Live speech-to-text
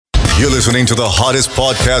You're listening to the hottest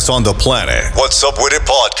podcast on the planet. What's Up With It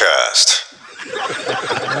Podcast.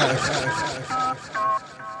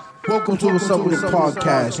 Welcome to What's Up With It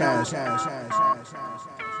Podcast.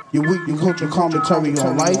 Your weekly culture commentary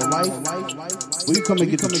on life. We come and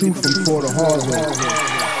get the truth before the hard way.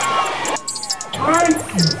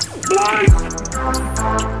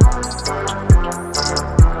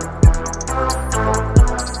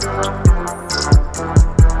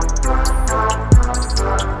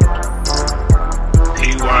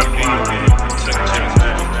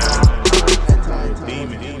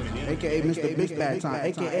 AKA Mr. Big Bad Time,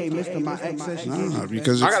 AKA Mr. My Ex Says She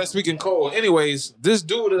because I gotta speak in code. Anyways, this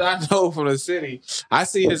dude that I know from the city, I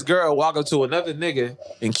see this girl walk up to another nigga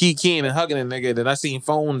and keying and hugging a nigga. Then I seen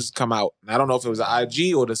phones come out. I don't know if it was an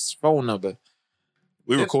IG or the phone number.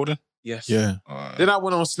 We recording? Yes. Yeah. Then I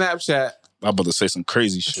went on Snapchat. I'm about to say some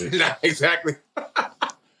crazy shit. Exactly.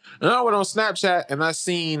 Then I went on Snapchat and I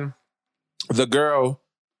seen the girl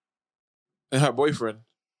and her boyfriend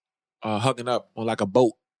hugging up on like a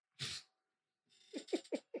boat.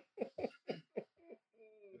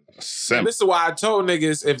 And this is why I told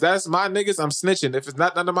niggas, if that's my niggas, I'm snitching. If it's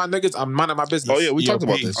not none of my niggas, I'm minding my business. Oh yeah, we talked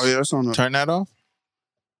about this. Oh yeah, that's on the... Turn that off.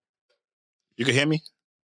 You can hear me?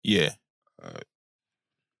 Yeah.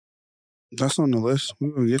 That's on the list. We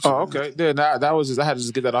gonna get you. Oh, okay. Yeah, that was just, I had to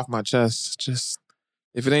just get that off my chest. Just,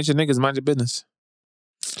 if it ain't your niggas, mind your business.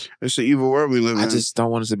 It's an evil world we live in. I just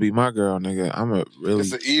don't want it to be my girl, nigga. I'm a really...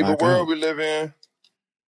 It's an evil world we live in.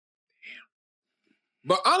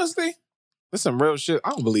 But honestly, there's some real shit. I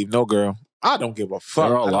don't believe no girl. I don't give a fuck.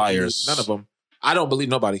 They're all liars. None of them. I don't believe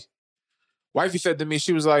nobody. Wifey said to me,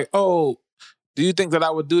 she was like, oh, do you think that I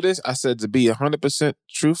would do this? I said, to be 100%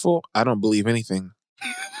 truthful, I don't believe anything.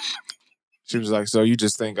 She was like, so you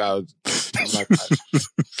just think I would... I'm like,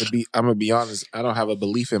 I'm going to be honest, I don't have a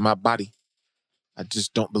belief in my body. I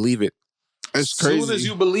just don't believe it. It's crazy. As soon as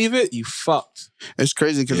you believe it, you fucked. It's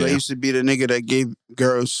crazy because I used to be the nigga that gave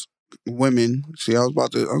girls... women. See, I was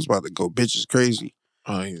about to go bitches crazy.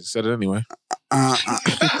 Oh, you said it anyway. I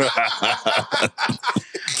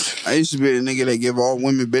used to be the nigga that give all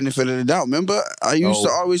women benefit of the doubt. Remember? I used to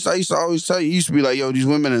always tell you, you used to be like, yo, these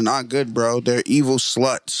women are not good, bro. They're evil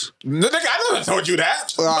sluts. No, nigga, I never told you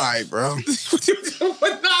that. All right, bro. But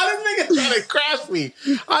nah, this nigga trying to crash me.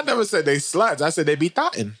 I never said they sluts. I said they be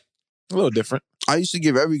thotting. A little different. I used to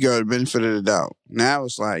give every girl the benefit of the doubt. Now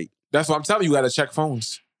it's like... That's what I'm telling you. You got to check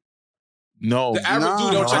phones. No. The average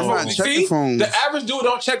dude don't check I'm phones. not You checking see? phones. The average dude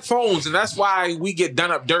don't check phones, and that's why we get done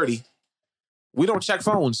up dirty. We don't check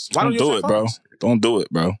phones. Why don't you do check it, bro? phones? Don't do it,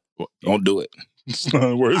 bro. Don't do it. It's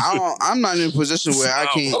not worth it. I'm not in a position where I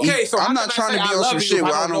can't Okay, eat. so I'm not trying to be on some shit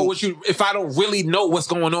where I don't... if I don't really know what's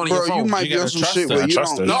going on in your Bro, phone. you might be on some shit where you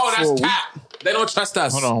don't... No, that's cap. They don't trust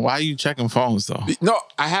us. Hold on. Why are you checking phones though? No,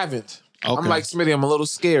 I haven't. Okay. I'm like Smitty, I'm a little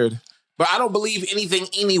scared. But I don't believe anything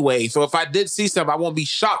anyway. So if I did see something, I won't be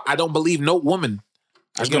shocked. I don't believe no woman.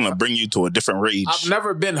 It's going to bring you to a different rage. I've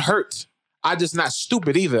never been hurt. I'm just not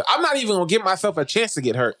stupid either. I'm not even going to give myself a chance to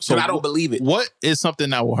get hurt. So I don't believe it. What is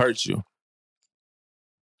something that will hurt you?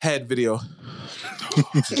 Head video.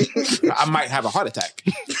 I might have a heart attack.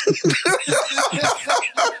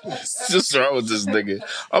 Just wrong with this nigga.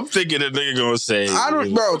 I'm thinking the nigga gonna say, I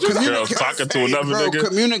don't, bro. girl talking to another nigga.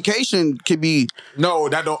 Communication could be. No,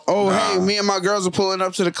 that don't. Oh, hey, me and my girls are pulling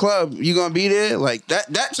up to the club. You gonna be there? Like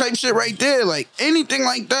that type shit right there. Like anything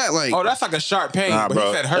like that. Like, oh, that's like a sharp pain. Nah, but bro.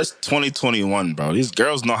 he said hurt. That's 2021, bro. These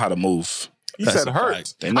girls know how to move. He That's said a hurt.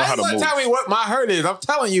 fact. They know how to move. Tell me what my hurt is. I'm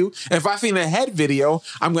telling you, if I seen a head video,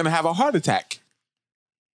 I'm gonna have a heart attack.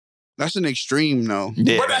 that's an extreme, though.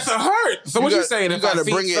 Yeah. But that's a hurt. So what you saying? You If gotta I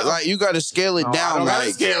see bring it. something- Like you gotta scale it No, I down. don't gotta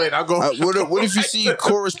Like scale it. I'll go. what if you see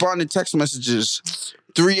corresponding text messages?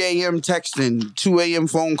 3 a.m. texting, 2 a.m.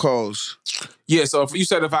 phone calls. Yeah, so if you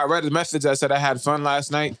said if I read a message that said I had fun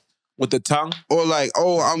last night with the tongue. Or like,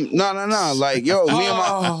 oh, I'm no. Like, yo, me and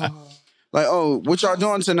my like, oh, what y'all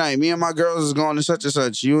doing tonight? Me and my girls is going to such and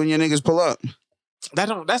such. You and your niggas pull up.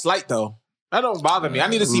 That's light though. That don't bother me. I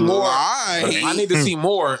need to see more. Right. I need to see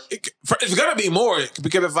more. It's gonna be more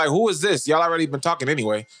because it's like, who is this? Y'all already been talking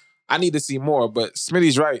anyway. I need to see more. But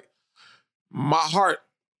Smitty's right. My heart,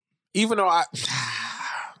 even though I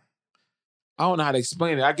don't know how to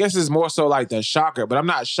explain it. I guess it's more so like the shocker, but I'm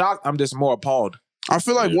not shocked. I'm just more appalled. I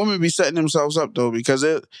feel like women be setting themselves up though, because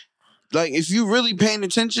it, like, if you really paying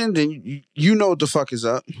attention, then you know what the fuck is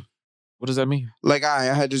up. What does that mean? Like I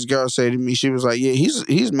had this girl say to me, she was like, "Yeah,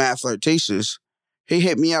 he's mad flirtatious." He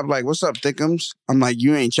hit me up like, "What's up, Thickums?" I'm like,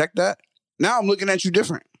 "You ain't checked that?" Now I'm looking at you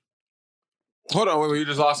different. Hold on, wait, you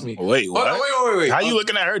just lost me. Wait, Hold on, what? wait. How you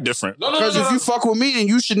looking at her different? No. Because if you fuck with me, then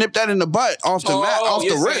you should nip that in the butt off the mat, off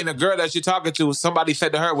you're the saying rip. the girl that you're talking to, somebody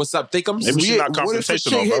said to her, "What's up, thickums?" Maybe she's not What if a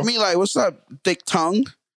chick confrontational, bro. hit me like, "What's up, thick tongue"?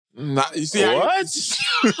 Nah, you see how What?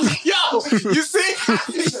 yo, you see?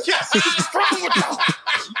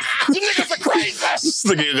 You niggas are crazy. This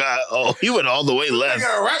nigga got, he went all the way left. You're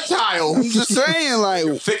a reptile. I'm just saying,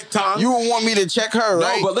 like, Thick tongue. you would want me to check her, No,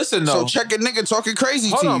 right? but listen, though. So check a nigga talking crazy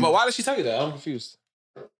Hold to on, you. but why did she tell you that? I'm confused.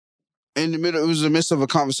 In the middle, it was the midst of a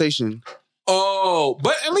conversation. Oh,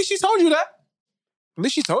 but at least she told you that. At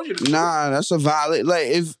least she told you that. Nah, that's a valid. Like,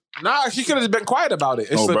 if Nah, she could have been quiet about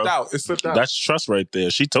it. It No, slipped bro. out. It slipped out. That's trust right there.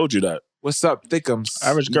 She told you that. What's up, thickums?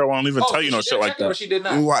 Average girl won't even tell you so no she shit did like check it, or that. she did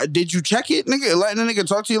not. why, did you check it, nigga? Letting a nigga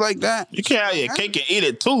talk to you like that? You can't have your cake and eat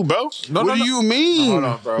it too, bro. No, What do you mean? Hold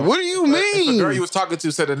on, bro. What do you If mean? the girl you was talking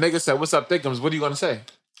to said the nigga said, "What's up, thickums?" What are you gonna say?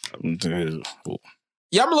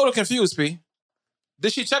 Yeah, I'm a little confused, P.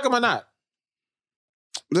 Did she check him or not?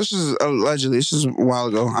 This is allegedly. This is a while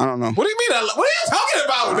ago. I don't know. What do you mean? What are you talking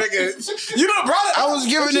about, nigga? You know, brother. I was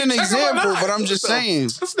giving an example, but I'm just saying.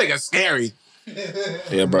 This nigga scary.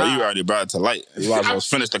 Yeah, bro, you already brought it to light. You might as well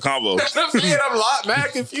finish the convo. I'm saying I'm a lot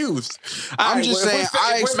mad confused. I'm just saying,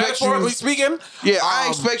 I if we're expect you- metaphorically speaking. Yeah, I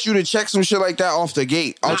expect you to check some shit like that off the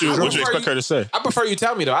gate. What you I expect prefer her to say? I prefer you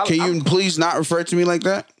tell me though. Can you please not refer to me like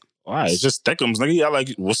that? Why? It's just thickums, nigga. Y'all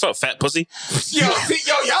like, what's up, fat pussy? Yo,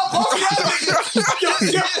 y'all both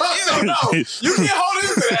yo, no. You can't hold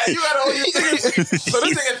into that. You gotta hold your fingers. So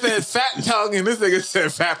this nigga said fat tongue and this nigga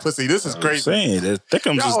said fat pussy. This is I'm crazy. saying that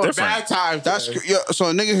thickums is Yo, different. bad time. That's today. yeah, so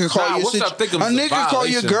a nigga can call Nah, you what's up, thickums a is a nigga can call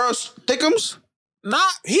your violation. girls thickums.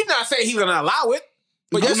 He's not saying he's gonna allow it.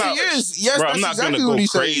 But Yes, I'm he is. Yes, Bro, that's I'm not exactly gonna what go he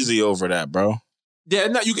said. crazy over that, bro. Yeah,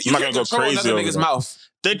 no, you I'm not can't gonna go control crazy another over nigga's that. mouth.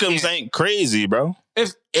 Thickums ain't crazy, bro.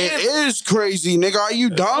 If It is crazy, nigga. Are you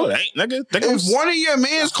No, dumb? it ain't, nigga. If Thickums. one of your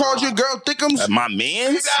mans called your girl thickums, My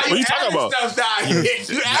mans? What are you talking about?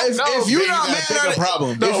 if you not mad at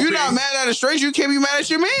problem. if you not mad at a stranger, you can't be mad at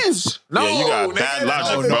your mans. No, Yeah, you got nigga, bad no,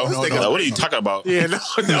 logic, no, bro. no, Like, what are you talking about? Yeah, no,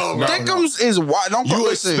 bro. Thickums is why. Don't You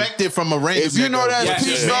listen. expect it from a random If you know nigga. that's Yes, P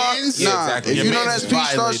yes. Star, Mans? nah. Yeah, exactly. If Your you know mans that's P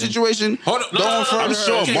Star violating. situation, Hold on, no, don't no, refer I'm to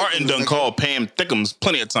sure her. Martin done called Pam Thickums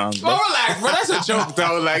plenty of times, bro. Oh, relax, bro. That's a joke,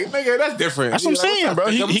 though. Like, nigga, that's different. That's what I'm saying, bro.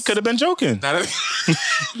 He could have been joking. No,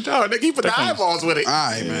 nigga, he put the Thickums. eyeballs with it. All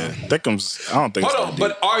right, man. Thickums, I don't think Hold it's on,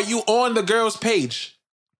 that but are you on the girl's page?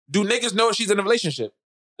 Do niggas know she's in a relationship?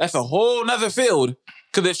 That's a whole nother field.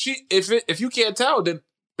 Because if you can't tell, then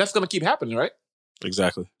that's gonna keep happening, right? deep.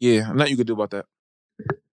 Exactly. Yeah, nothing you could do about that.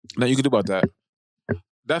 Nothing you could do about that.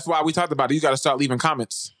 That's why we talked about it. You got to start leaving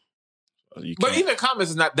comments. You But can't. even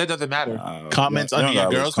comments is not that doesn't matter. Comments you don't under your gotta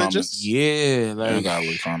leave girls' comments. pictures? Yeah, You don't like gotta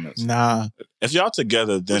leave comments. Nah. If y'all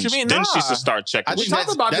together, then you mean, then she nah? should start checking. I We think talked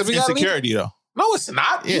that's, about that's this. We gotta leave- insecurity, though. no, it's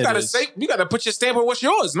not. Yeah, You it gotta is. say, you gotta put your stamp on what's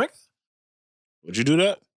yours, nigga. Would you do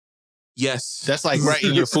that? Yes. That's like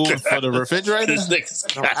writing your food for the refrigerator.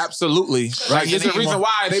 No, absolutely. Like, there's a your name reason on-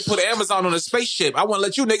 why they put Amazon on a spaceship. I want to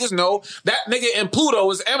let you niggas know that nigga in Pluto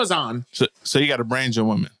is Amazon. So you got to brand your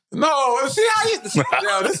woman. No, see how you...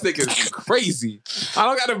 Yo, this nigga is crazy. I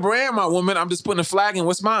don't got to brand my woman. I'm just putting a flag in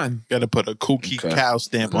what's mine. Got to put a kooky Okay. cow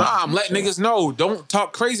stamp on. Nah, I'm letting niggas know. Don't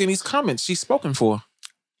talk crazy in these comments. She's spoken for.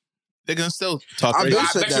 They're going to still talk I crazy. been I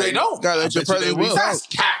said bet you that. they don't. Gotta I let your bet you they presence be will. felt. That's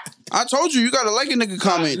cat. I told you, you gotta like a nigga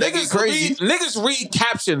comment. That get crazy. Niggas read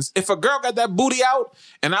captions. If a girl got that booty out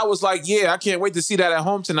and I was like, yeah, I can't wait to see that at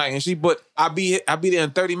home tonight, and she but I'll be there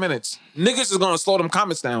in 30 minutes. Niggas is gonna slow them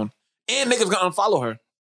comments down. And niggas gonna unfollow her.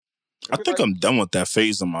 I think I'm done with that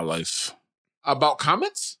phase of my life. About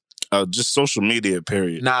comments? Just social media,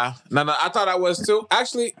 period. Nah. I thought I was too.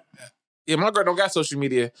 Actually, yeah, my girl don't got social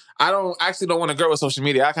media. I don't want a girl with social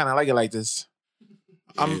media. I kinda like it like this.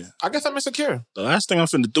 Yeah. I guess I'm insecure. The last thing I'm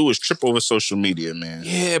finna do is trip over social media, man.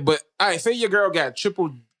 Yeah, but all right, say your girl got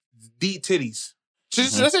triple D titties.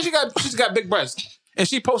 Let's say she's got big breasts, and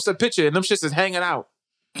she posts a picture and them shits is hanging out.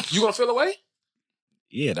 You gonna feel away?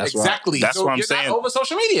 Yeah, that's Exactly. why. That's so why I'm you're saying. not over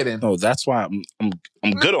social media then. No, that's why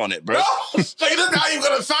I'm good on it, bro. No, like this how you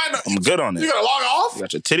gonna sign up? I'm good on You it. gonna log off? You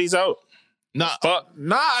got your titties out. Nah, Fuck.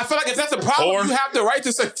 Nah, I feel like if that's a problem, Or- you have the right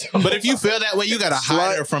to say. but if you feel that way, you got to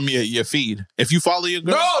hide her from your feed. If you follow your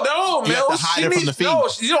girl, No, You Mel. have to hide her from the feed. No,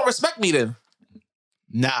 you don't respect me then.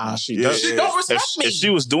 Nah. She Yeah. does. She don't respect me. If she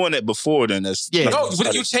was doing it before, then it's Yeah. No,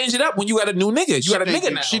 but you change it up when you got a new nigga. You got a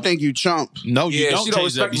nigga now. She think you chump. No, you Yeah, don't she don't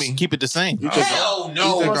change it up. respect You me. keep it the same. You think Hell you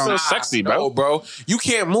no. think I'm so sexy, bro. No, bro. You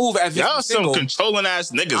can't move as if y'all you're some single. controlling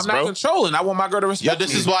ass niggas, I'm not bro. controlling. I want my girl to Yo, respect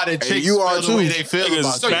this me. is why the chicks you are feel the way too. they feel Niggas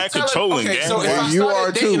about is you. you bad tell her- controlling, okay, gang. so if Yeah, I you started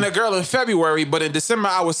are dating too. a girl in February, but in December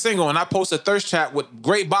I was single and I post a thirst chat with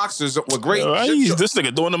great boxers with great. Right? This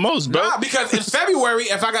nigga doing the most, bro. Nah, because in February,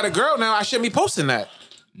 if I got a girl now, I shouldn't be posting that.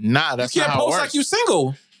 Nah, that's You not can't how it post works. like you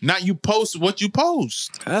single. Not you post what you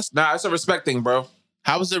post. It's a respect thing, bro.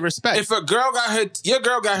 How is it respect? If a girl your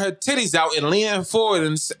girl got her titties out and leaning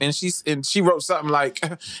forward and she wrote something like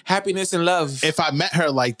happiness and love. If I met her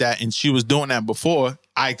like that and she was doing that before,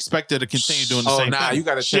 I expect her to continue doing the same thing. You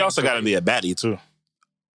gotta. She also got to be a baddie too.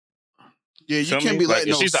 Yeah, you Feel can't me? be Like,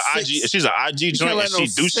 letting if she's an IG, if she's an IG you joint can't and let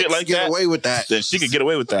she do shit six like get that, away with that. then she could get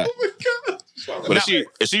away with that. But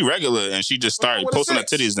if she regular and she just started What a posting her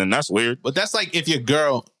six. titties, then that's weird. But that's like if your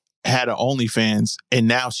girl had an OnlyFans and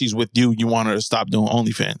now she's with you, you want her to stop doing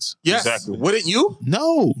OnlyFans. Yes. Exactly. Wouldn't you?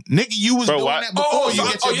 No, nigga, you was Bro, doing why- that before you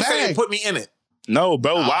get your you're saying bag. put me in it. No,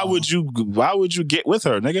 bro. Why Oh. would you get with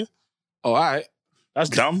her, nigga? Oh, all right. That's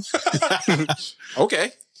dumb.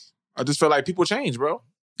 Okay. I just feel like people change, bro.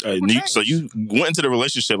 So you went into the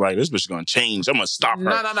relationship like this bitch gonna change. I'm gonna stop her.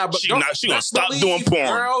 No. But She gonna don't stop believe doing porn.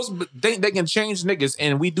 Girls think they can change niggas,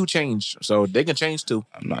 and we do change, so they can change too.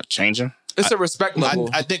 I'm not changing. It's a respect level.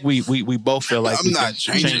 I think we both feel like I'm we not can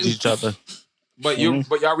changing. change each other. but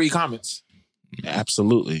y'all read comments.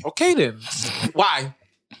 Absolutely. Okay then. Why?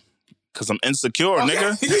 Cause I'm insecure, Okay.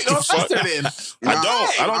 nigga. You don't Fuck. trust her then.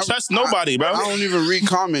 I don't trust nobody, bro. I don't even read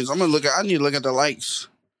comments. I need to look at the likes.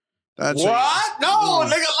 That's What? No,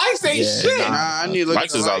 nigga, likes ain't Yeah, shit. Nah, I need to look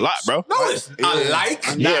Likes at is the a lot, bro. No, it's a like.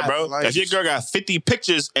 Yeah, Nah, bro. likes. If your girl got 50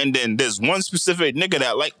 pictures and then there's one specific nigga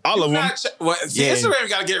that like all of them, See, Yeah. Instagram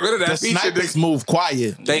got to get rid of The that feature. snipers move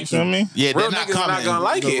quiet. Thank feel you. me? Yeah, Real they're not niggas are not commenting. gonna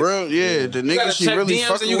like the it. real, the You nigga gotta she check really DMs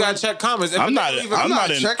fucking and you with. gotta check comments. If I'm you not. leave a I'm not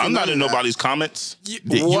comment- in. I'm not in nobody's comments. Yeah,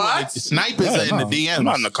 you- What? snipers Yeah, are in no, the DMs. I'm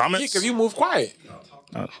not in the Yeah, comments. because you move quiet.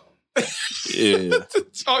 Yeah.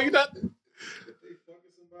 Oh, you not?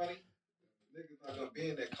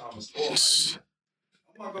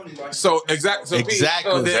 So exactly.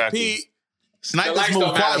 Exactly. So then Exactly. Pete, the Snipers likes move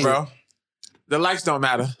don't matter, quiet, bro. The likes don't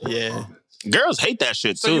matter. Yeah. Girls hate that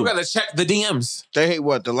shit So too. you gotta check the DMs. They hate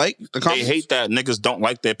what? The like? The They comments? hate that niggas don't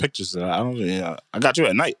like their pictures. I don't. Yeah, I got you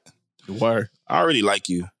at night. Word. I already like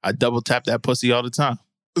you. I double tap that pussy all the time.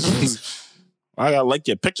 I gotta like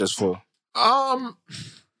your pictures for. I'm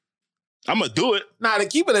gonna do it. Nah, to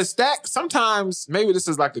keep it a stack, sometimes maybe this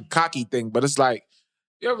is like a cocky thing, but it's like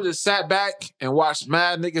you ever just sat back and watched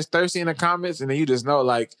mad niggas thirsty in the comments, and then you just know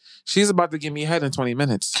like she's about to give me head in 20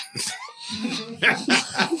 minutes.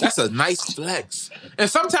 That's a nice flex. And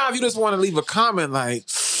sometimes you just want to leave a comment like,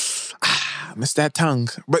 miss that tongue.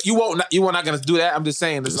 But you won't. You're not gonna do that. I'm just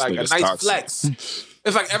saying it's This like a nigga's nice toxic. flex.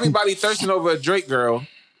 It's like everybody thirsting over a Drake girl,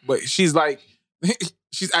 but she's like,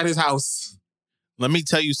 she's at his house. Let me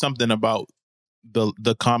tell you something about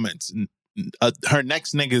the comments. Her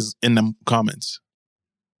next nigga's in them comments.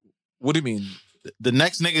 What do you mean? The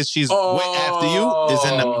next nigga she's went after you is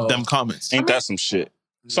in them comments. Ain't that some shit?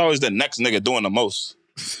 It's always the next nigga doing the most.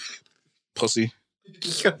 Pussy.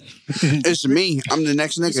 It's me. I'm the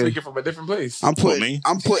next nigga. Speaking from a different place. I'm For me?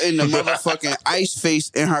 putting the motherfucking ice face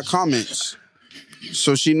in her comments,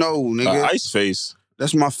 so she know, nigga. Ice face.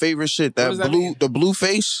 That's my favorite shit. That does that blue, mean? the blue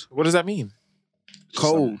face, What does that mean?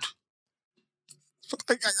 cold.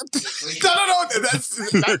 No. That's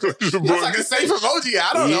like a safe emoji.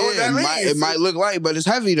 I don't know what that means. It might look light, but it's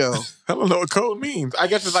heavy though. I don't know what code means. I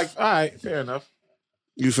guess it's like, all right, fair enough.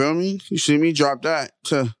 You feel me? You see me drop that.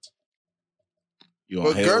 You on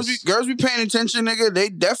But Hales? girls be paying attention, nigga. They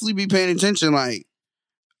definitely be paying attention. Like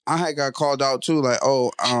I had got called out too. Like,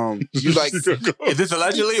 you like? Is this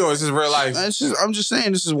allegedly or is this real life? I'm just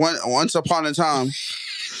saying. This is once upon a time.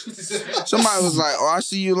 Somebody was like, "Oh, I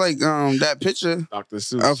see you like that picture Dr.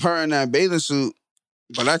 Seuss. of her in that bathing suit."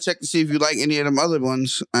 But I checked to see if you like any of them other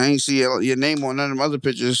ones. I ain't see your name on none of them other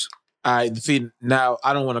pictures. All right, see, now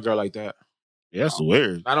I don't want a girl like that. Yeah, that's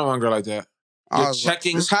weird. I don't want a girl like that. I You're was like,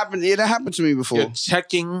 checking. This happened. Yeah, that happened to me before. You're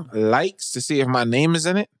checking likes to see if my name is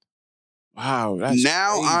in it. Wow, that's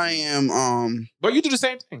Now crazy. I am. But you do the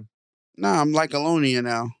same thing. Nah, I'm like Alonia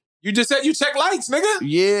now. You just said you check likes, nigga.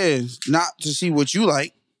 Yeah, not to see what you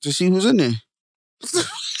like, to see who's in there.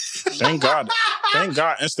 Thank God. Thank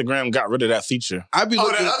God Instagram got rid of that feature. I be Oh,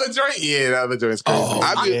 looking. that other joint? Yeah, that other joint is crazy.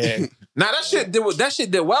 I be, Now that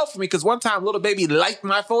shit did well for me because one time little baby liked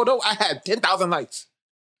my photo, I had 10,000 likes.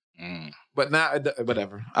 Mm. But now,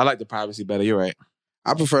 whatever. I like the privacy better. You're right.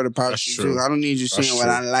 I prefer the privacy true. too. I don't need you That's seeing what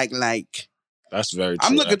true. I like. That's very true.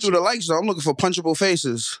 I'm looking actually. through the likes though. I'm looking for punchable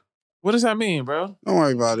faces. What does that mean, bro? Don't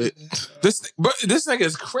worry about it. This nigga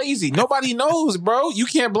is crazy. Nobody knows, bro. You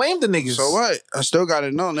can't blame the niggas. So what? I still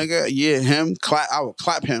gotta know, nigga. Yeah, him. I would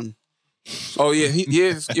clap him. Oh yeah,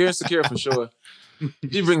 you're insecure for sure.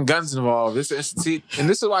 You bring guns involved. And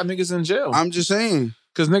this is why niggas in jail. I'm just saying.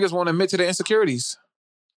 Because niggas won't admit to their insecurities.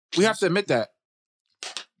 We have to admit that.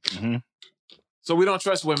 Mm-hmm. So we don't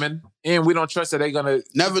trust women, and we don't trust that they're gonna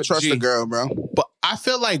Never trust a girl, bro. But I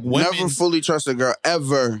feel like women, Never fully trust a girl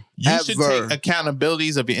ever. you ever. should take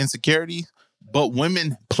accountabilities of your insecurity, but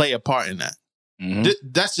women play a part in that. Mm-hmm.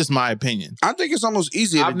 That's just my opinion. I think it's almost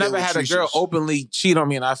easier. I've never had a girl openly cheat on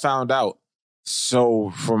me, and I found out.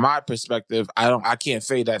 So from my perspective, I can't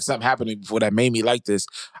say that something happened to me before that made me like this.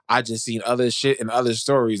 I just seen other shit and other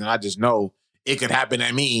stories, and I just know it could happen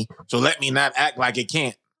at me. So let me not act like it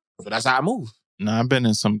can't. So that's how I move. Now, I've been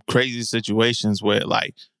in some crazy situations where,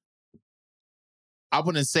 like, I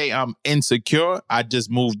wouldn't say I'm insecure. I just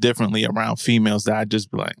move differently around females that I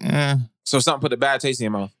just be like, So something put a bad taste in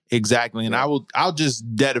your mouth. Exactly. And I'll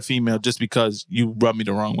just dead a female just because you rub me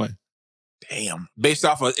the wrong way. Damn. Based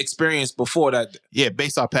off of experience before that. Yeah,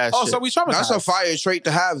 based off past shit. So we traumatized. That's a fire trait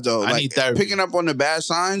to have, though. I need therapy. Picking up on the bad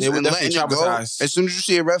signs and letting it go. As soon as you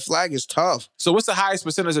see a red flag, it's tough. So what's the highest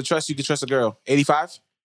percentage of trust you can trust a girl? 85?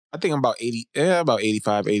 I think I'm about 80. Yeah, about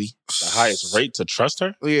 85, 80. The highest rate to trust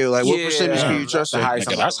her? Yeah, like what percentage can you trust her?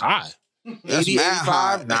 Nigga, that's high. That's 80, mad 85?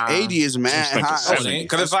 high. Nah. 80 is mad high.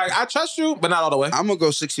 Because it's like, I trust you, but not all the way. I'm going to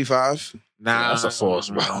go 65. Nah. That's a false,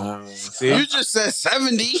 bro. See? You just said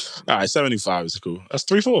 70. All right, 75 is cool. That's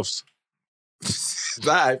 3/4.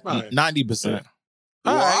 All right, fine. 90%.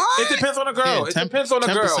 All right. It depends on the girl. Yeah, it depends on the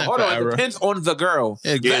girl. 10% Hold on. forever. It depends on the girl.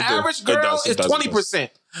 Yeah, The average girl is 20%.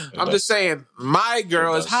 I'm just saying, my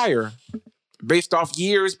girl is higher based off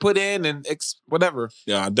years put in and whatever.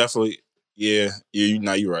 Yeah, definitely. Yeah,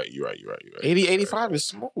 no, you're right. You're right. 80, 85 is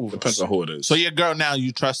smooth. Depends on who it is. So your girl now,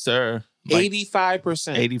 you trust her? Like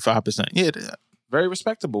 85%. 85%. Yeah. Very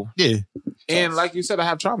respectable. Yeah. And like you said, I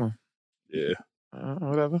have trauma. Yeah.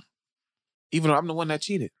 Whatever. Even though I'm the one that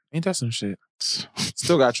cheated. Ain't that some shit?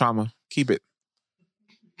 Still got trauma. Keep it.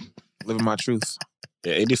 Living my truth.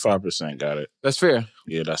 Yeah, 85% got it. That's fair.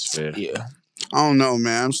 Yeah, that's fair. Yeah. I don't know,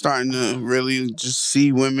 man. I'm starting to really just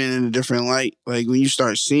see women in a different light. Like, when you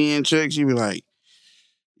start seeing chicks, you be like,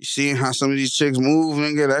 you seeing how some of these chicks move,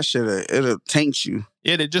 nigga, that shit, it'll taint you.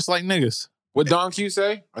 Yeah, they're just like niggas. What Don Q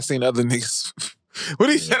say? I seen other niggas. What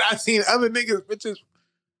he said? I seen other niggas, bitches.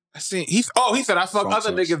 He said I fuck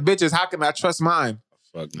other niggas, bitches. How can I trust mine?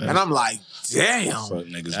 Fuck and I'm like, damn. Fuck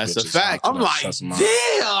niggas, that's bitches. a fact. I'm like,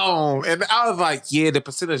 damn. And I was like, yeah, the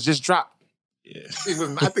percentage just dropped. Yeah. I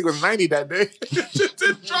think it was 90 that day.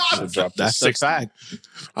 Just dropped. That's a fact.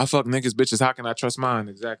 I fuck niggas, bitches. How can I trust mine?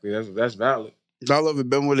 Exactly. That's valid. Y'all ever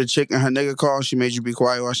been with a chick and her nigga called, she made you be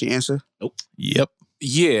quiet while she answered? Nope. Yep.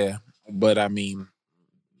 Yeah. But I mean,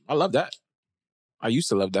 I love that. I used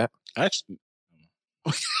to love that. Actually,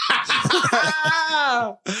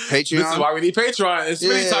 Patreon? This is why we need Patreon. It's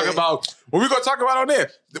really talking about what we gonna talk about on there.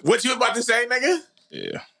 What you about to say, nigga?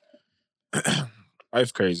 yeah.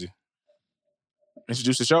 Life crazy.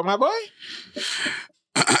 Introduce the show, my boy.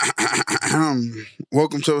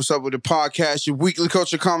 Welcome to What's Up With The Podcast, your weekly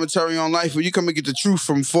culture commentary on life, where you come and get the truth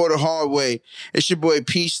from for the hard way. It's your boy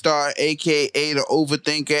P Star, a.k.a. The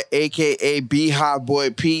Overthinker, a.k.a. Beehive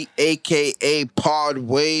Boy P, a.k.a. Pod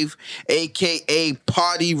Wave, a.k.a.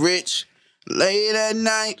 Party Rich. Late at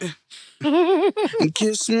night, and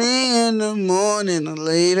kiss me in the morning,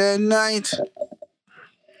 late at night,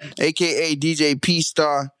 a.k.a. DJ P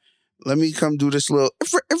Star. Let me come do this little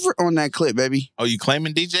on that clip, baby. Oh, you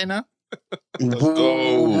claiming DJ now?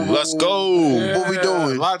 Let's go. Yeah, What we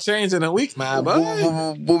doing? A lot of change in a week, man. Boy.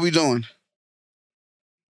 What we doing?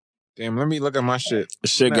 Damn, let me look at my shit.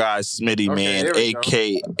 It's your guy Smitty, Okay, man, here we go.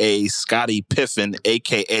 a.k.a. Scotty Piffin,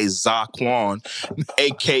 a.k.a. Zaquan,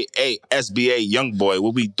 a.k.a. SBA Youngboy.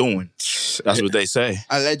 What we doing? That's what they say.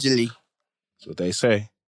 Allegedly. That's what they say.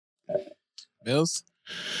 Mills?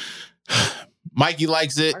 Mikey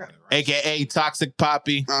likes it, a.k.a. Toxic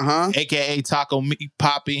Poppy, a.k.a. Taco Meat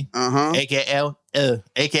Poppy, a.k.a.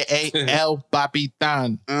 El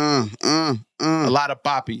Papitan. A lot of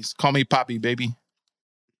poppies. Call me Poppy, baby.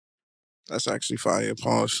 That's actually fire.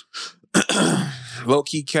 Pause. Low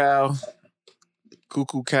key cow,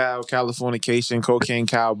 cuckoo cow, Californication, cocaine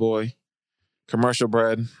cowboy, commercial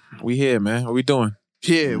bread. We here, man. What we doing?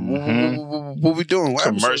 Yeah. What we doing? What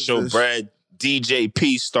Commercial bread, DJ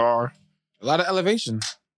P Star. A lot of elevation.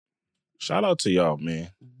 Shout out to y'all, man.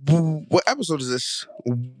 What episode is this?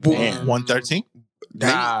 Man. 113?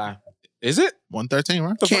 Nah. Is it? 113,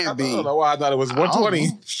 right? The fuck? Can't be. I don't know why I thought it was I don't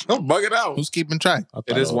 120. I'm bugging out. Who's keeping track?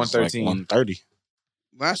 It is 113. 130.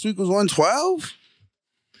 Last week was 112.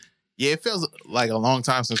 Yeah, it feels like a long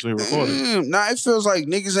time since we recorded. Nah, it feels like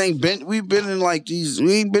niggas ain't been. We've been in like these.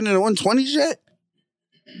 We ain't been in the 120s yet.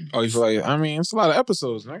 Oh, you feel like? I mean, it's a lot of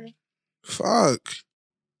episodes, nigga. Fuck.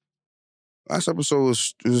 Last episode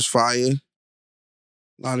was fire. A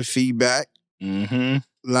lot of feedback. Mm-hmm.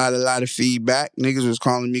 A lot of feedback. Niggas was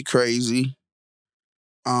calling me crazy.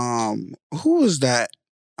 Who was that?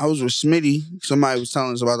 I was with Smitty. Somebody was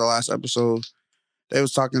telling us about the last episode. They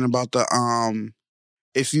was talking about the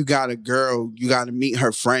if you got a girl, you got to meet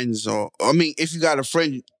her friends. Or I mean, if you got a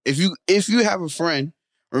friend, if you have a friend.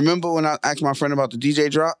 Remember when I asked my friend about the DJ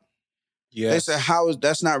drop? Yeah. They said,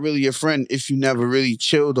 that's not really your friend if you never really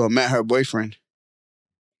chilled or met her boyfriend.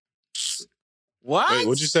 What? Wait,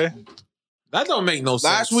 what'd you say? That don't make no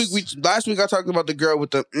sense. Last week I talked about the girl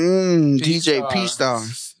with the DJ P-Star.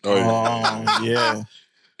 Oh, yeah. Yeah.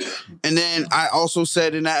 And then I also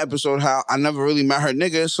said in that episode how I never really met her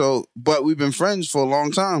nigga, but we've been friends for a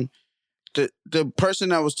long time. The person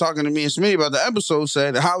that was talking to me and Smitty about the episode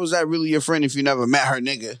said, how is that really your friend if you never met her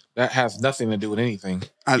nigga? That has nothing to do with anything.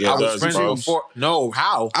 I was friends before. No,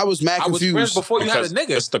 how? I was mad I was confused. friends before you had a Because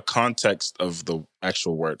nigga. it's the context of the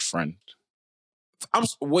actual word friend.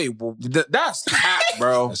 That's cap,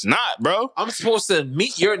 bro. It's not, bro. I'm supposed to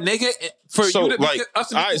meet your nigga for you to be us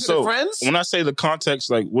to be considered friends? When I say the context,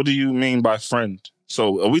 like, what do you mean by friend?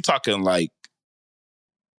 So are we talking like,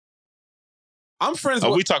 I'm friends are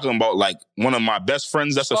with... we talking about like one of my best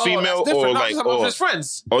friends that's a female, that's or no, like, or just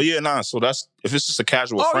friends? Oh yeah, nah. So that's if it's just a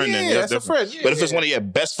casual friend, then that's different. a friend. Yeah, But if it's one of your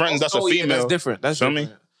best friends, that's a female. That's different. That's Feel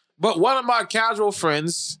different. me? But one of my casual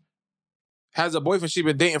friends has a boyfriend she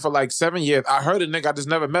been dating for like 7 years. I heard a nigga, I just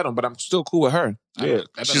never met him, but I'm still cool with her. Yeah,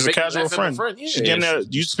 she's a casual friend. Yeah. She's getting there.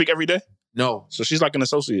 You speak every day, No. so she's like an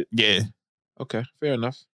associate. Yeah. Okay, fair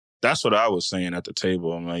enough. That's what I was saying at the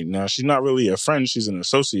table. I'm like, no, she's not really a friend. She's an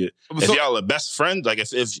associate. If So- y'all are best friends, like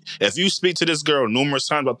if you speak to this girl numerous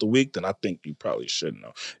times about the week, then I think you probably should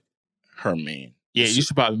know her man. Yeah, you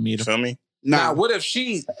should probably meet You him. feel me? Now, what if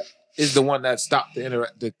she is the one that stopped the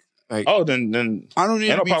interact? Oh, then I don't need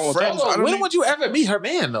Ain't to no be problem with friends. that. I don't When need- would you ever meet her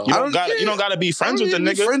man though? you I don't don't gotta be I friends don't with the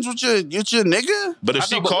need to be nigga. friends with your nigga. But if I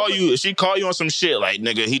she know, but call what- you, if she call you on some shit like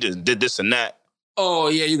nigga, he just did this and that. Oh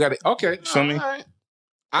yeah, you got it. Okay, Feel me? all right.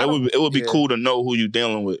 It would be yeah. cool to know who you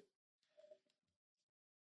dealing with.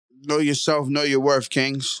 Know yourself, know your worth,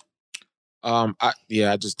 Kings. I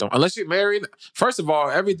just don't. Unless you're married. First of all,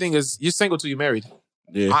 everything is you're single till you're married.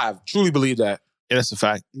 Yeah. I truly believe that. Yeah, that's a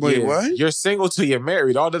fact. Wait, Yeah. what? You're single till you're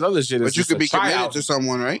married. All that other shit is But you just could a be committed tryout. to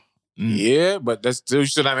someone, right? Mm. Yeah, but that's still you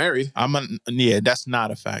still not married. Yeah, that's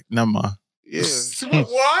not a fact. Never mind. Yeah.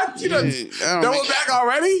 What? You done Yeah, double back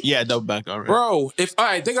already? Yeah, double back already. Bro, all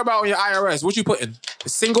right, think about on your IRS. What you putting?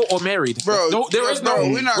 Single or married? Bro, no, there is no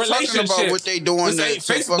we're not talking relationship. about what they doing This ain't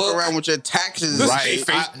to fuck Facebook. around with your taxes. This Right.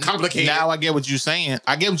 ain't complicated. Now I get what you're saying.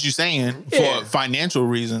 I get what you're saying Yeah. for financial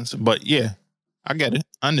reasons, but yeah, I get it.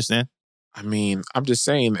 I understand. I mean, I'm just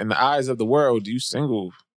saying, in the eyes of the world, you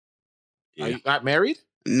single. Yeah. Are you not married?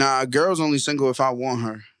 Nah, girl's only single if I want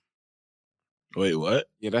her. Wait, what?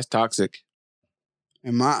 Yeah, that's toxic.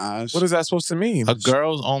 In my eyes. What is that supposed to mean? A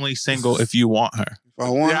girl's only single if you want her. If I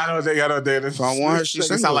want I her, don't think this. If I want her, she's It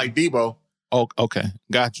single. sound like Debo. Oh, okay.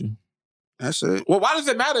 Got you. that's it. Well, why does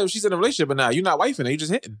it matter if she's in a relationship or not? You're not wifing her. You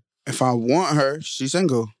just hitting. If I want her, she's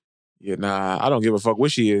single. Yeah, nah, I don't give a fuck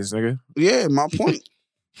what she is, nigga. Yeah, my point.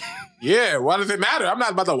 Yeah, why does it matter? I'm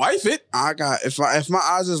not about to wife it. I got if my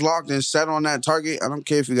eyes is locked and set on that target, I don't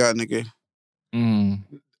care if you got a nigga.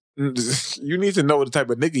 You need to know the type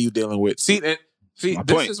of nigga you dealing with. See, My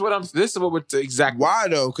this point. is what we're exactly. Why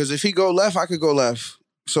though? Because if he go left, I could go left.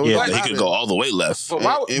 So Yeah, it but don't he could matter. go all the way left. But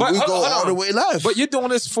why? And but we hold go on, all hold the on. way left. But you're doing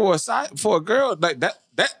this for a girl like that.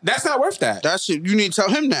 That's not worth that. That's it. You need to tell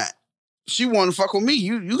him that. She want to fuck with me.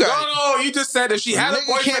 You got. No, you just said if she had a Nigga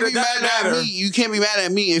boyfriend, can't be it doesn't mad at matter. me. You can't be mad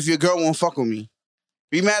at me if your girl won't fuck with me.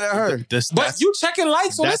 Be mad at her. But you checking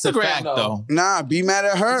likes on that's a Instagram fact, though. Nah, be mad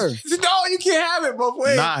at her. No, you can't have it both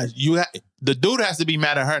ways. Nah, the dude has to be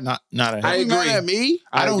mad at her, not at her. I Be mad agree. at me.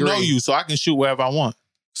 I don't know agree. you, so I can shoot wherever I want.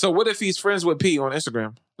 So what if he's friends with P on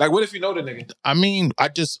Instagram? Like, what if you know the nigga? I mean,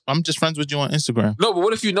 I'm just friends with you on Instagram. No, but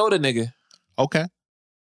what if you know the nigga? Okay.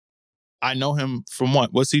 I know him from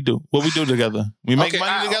what? What's he do? What we do together? We make Okay,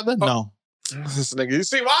 money together? oh. No. This nigga, you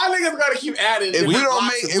see why niggas gotta keep adding? If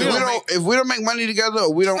we don't make money together,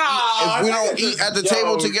 or we don't eat at the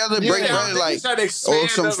table together, break bread like or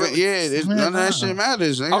some none of that shit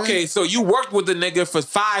matters. Nigga. Okay, so you worked with the nigga for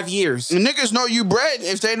 5 years. The niggas know you bread.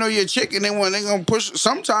 If they know you're chick and they gonna push.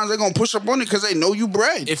 Sometimes they gonna push up on it because they know you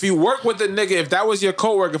bread. If you work with the nigga, if that was your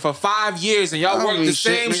coworker for 5 years and y'all work the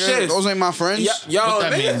same shit, those ain't my friends. Yo,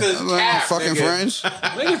 niggas is cap. Fucking friends.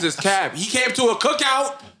 Niggas is cap. He came to a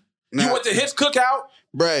cookout. Nah. You went to his cookout.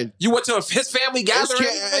 Bread. You went to his family gathering.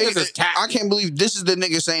 Niggas is cap. I can't believe this is the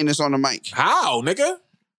nigga saying this on the mic. How, nigga?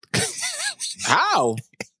 How?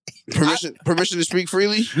 Permission to speak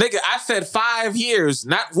freely? Nigga, I said 5 years,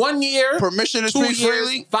 not 1 year. Permission to speak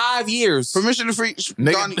freely? 5 years. Permission to speak.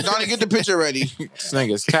 Donnie, get the picture ready. This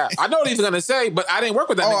nigga's cap. I know what he's gonna say, but I didn't work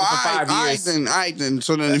with that nigga for 5 years. Then.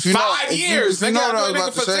 So then if you 5 years, you know nigga, what I was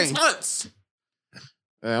about for to say. 6 months.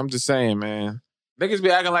 Yeah, I'm just saying, man. Niggas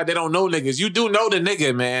be acting like they don't know niggas. You do know the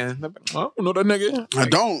nigga, man. I don't know the nigga. I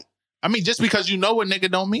don't. I mean, just because you know a nigga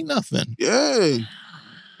don't mean nothing. Yeah.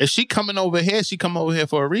 If she coming over here, she come over here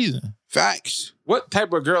for a reason. Facts. What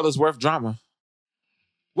type of girl is worth drama?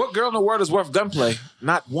 What girl in the world is worth gunplay?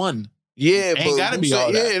 Not one. Yeah, ain't gotta be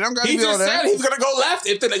all that. Yeah, it don't gotta be all that. He just said he's gonna go left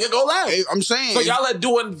if the nigga go left. Hey, I'm saying. So y'all are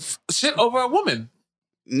doing shit over a woman.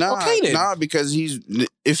 Nah, because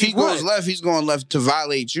if he goes left, he's going left to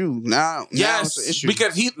violate you. Now it's an issue.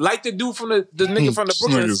 Because he like the dude from the nigga from the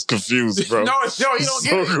Brooklyn. Nigga's confused, bro. No, you don't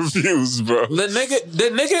get it. Confused, bro. The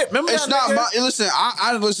nigga. Remember it's that not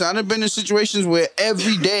nigga? Listen, I've been in situations where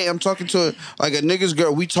every day I'm talking to like a nigga's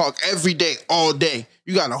girl. We talk every day, all day.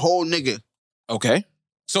 You got a whole nigga. Okay.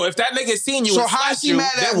 So if that nigga seen you, so how is he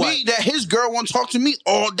mad at me that his girl won't talk to me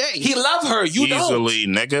all day? He love her. You don't. Easily,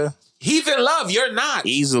 nigga. He's in love. You're not.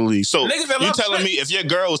 Easily. So you telling shit. me if your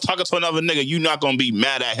girl was talking to another nigga, you not gonna be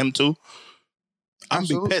mad at him too? I'm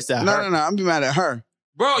be pissed at her. No, I'm be mad at her.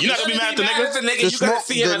 Bro, you not gonna be mad at the nigga? You gotta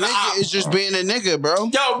see him in the eye. Is just being a nigga, bro.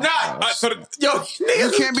 Yo, niggas,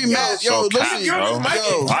 you can't be mad. Yo, listen, bro.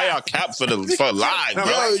 Why y'all cap for live,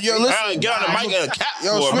 bro? Yo, listen. Get on the mic and cap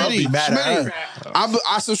yo, for Smitty,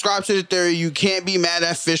 I subscribe to the theory you can't be mad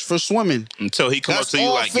at fish for swimming. Until he come up to you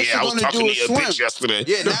like, yeah, I was talking to your bitch yesterday.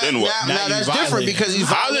 Yeah, then what? Now that's different because he's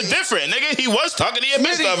How's it different, nigga? He was talking to your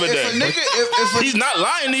bitch the other day. He's not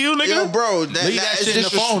lying to you, nigga. Yo, bro, leave that shit in the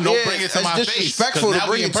phone. Don't bring it to my face. It's disrespectful to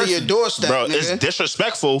bring it to your doorstep. Bro, it's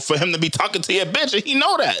disrespectful for him to be talking to your bitch, and he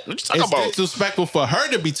know that. What you talking about? It's disrespectful for her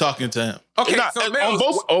to be talking to him. Okay, so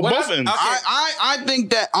on both ends. I think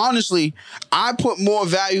that honestly, I put more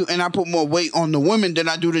value and I put more weight on the women than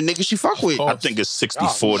I do the nigga she fuck with. I think it's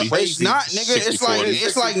 60-40. It's not, nigga.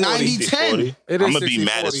 It's like 90-10. I'm gonna be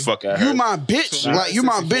mad as fuck at her. You my bitch. Like you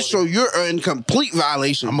my bitch, so you're in complete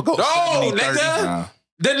violation. I'm gonna go. No, nigga.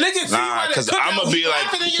 The nigga, because I'm gonna be like,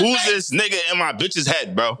 who's this nigga in my bitch's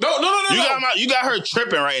head, bro? No. You got her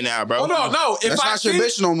tripping right now, bro. No. That's not your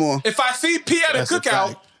bitch no more. If I see P at a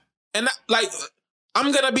cookout, and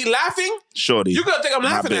I'm gonna be laughing, shorty, you gonna think I'm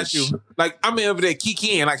laughing at you. Like I'm over there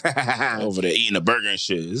kikiing, like over there eating a burger and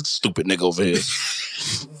shit. This stupid nigga over here.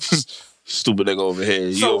 Stupid nigga over here.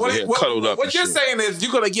 You so over here cuddled up. What you're saying is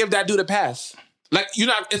you're gonna give that dude a pass. Like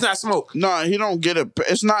it's not smoke. No, he don't get it.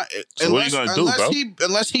 It's not. So what are you gonna do, bro?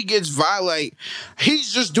 Unless he gets violate,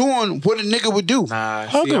 he's just doing what a nigga would do. Nah,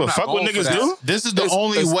 I don't give a fuck what niggas do. This is the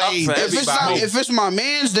only way. If it's my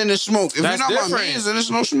man's, then it's smoke. If it's not my man's, then it's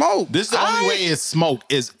no smoke. This is the only way it's smoke.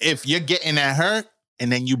 Is if you're getting at her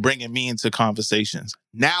and then you bringing me into conversations.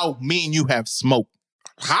 Now me and you have smoke.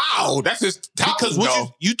 How? That's just because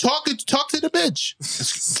what you talk to the bitch.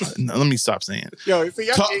 No, let me stop saying it. Yo, see,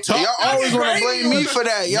 y'all always want to blame me for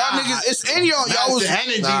that. Y'all niggas, it's in y'all. Y'all was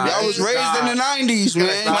energy. Y'all was raised in the 90s,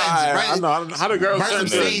 man. I know how the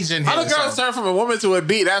girls turn from a woman to a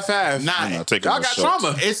B that fast. Y'all got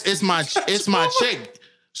trauma. It's my chick.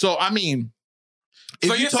 So I mean.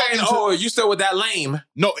 So you're saying, you still with that lame?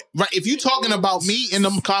 No, right. If you talking about me in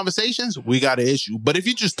them conversations, we got an issue. But if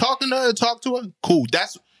you just talking to her, talk to her, cool.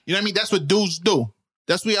 That's, you know what I mean? That's what dudes do.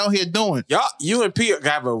 That's what we out here doing. Y'all, you and P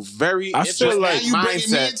have a very interesting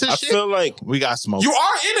mindset. I feel like we got smoke. You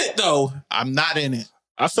are in it, though. I'm not in it.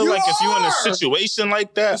 I feel like if you're in a situation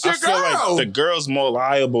like that, I feel like the girl's more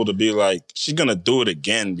liable to be like, she's going to do it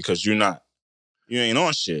again because you ain't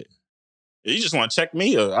on shit. You just want to check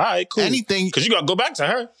me? All right, cool. Anything. Because you got to go back to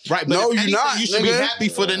her. Right, but no, you're not. You should be happy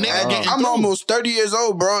for the nigga. I'm almost 30 years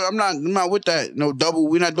old, bro. I'm not with that. No double.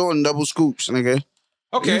 We're not doing double scoops, nigga.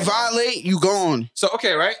 Okay. You violate, you gone. So,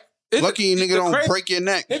 okay, right? Lucky nigga don't break your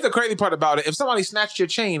neck. Here's the crazy part about it. If somebody snatched your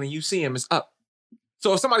chain and you see him, it's up.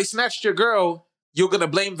 So if somebody snatched your girl you're gonna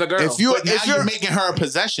blame the girl. If you But now you're making her a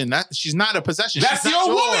possession. She's not a possession. That's she's not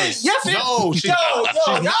your woman. yours. Yes, it- no, she's Yo,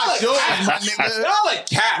 not y'all yours, are my nigga. Y'all a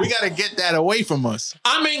cat. We gotta get that away from us.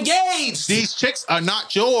 I'm engaged. These chicks are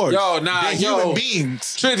not yours. Yo, nah, they're yo. human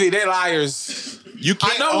beings. Trinity, they liars. You I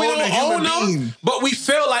can't know we own a don't human own them, being. but we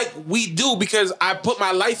feel like we do because I put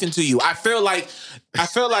my life into you. I feel like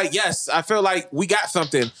yes, I feel like we got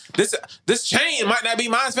something. This chain might not be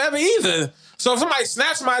mine forever either. So if somebody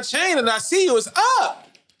snatched my chain and I see you, it's up.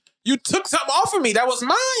 You took something off of me that was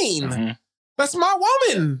mine. Mhm. That's my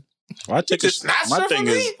woman. Why take just snatched my her thing from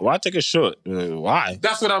is me? why take it short? Why?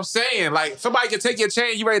 That's what I'm saying. Like somebody can take your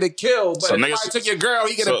chain, you ready to kill, but So if niggas- somebody took your girl,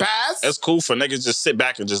 you get a pass. It's cool for niggas just sit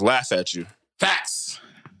back and just laugh at you. Facts.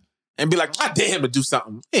 And be like, I dare him to do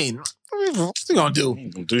something. Hey, what's he gonna do? He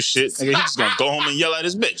ain't gonna do shit. Nigga, he just gonna go home and yell at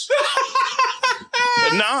his bitch.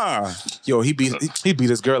 Nah. Yo, he beat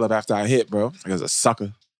his girl up after I hit, bro. Like as a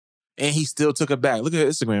sucker. And he still took her back. Look at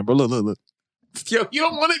his Instagram, bro. Look. Yo, you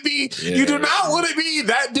don't want to be, you do not want to be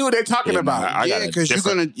that dude they're talking about. I got Yeah, a because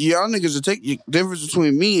different- y'all niggas will take, the difference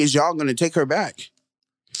between me is y'all gonna take her back.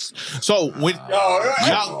 So when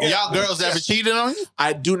y'all girls ever cheated on you?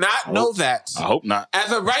 I do not know that. I hope not. As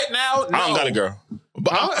of right now, no. I don't got a girl.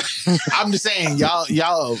 But I'm just saying,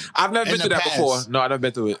 y'all. I've never In been through the that past. before. No, I've never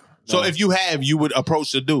been through it. So No. if you have, you would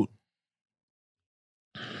approach the dude.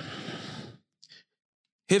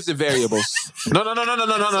 Here's the variables. No.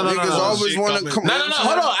 Niggas always want to come. No.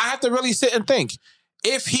 Hold on. I have to really sit and think.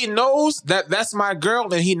 If he knows that that's my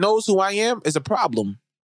girl and he knows who I am, it's a problem.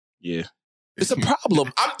 Yeah. It's a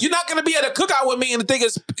problem. You're not gonna be at a cookout with me and think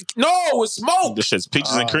it's smoke. This shit's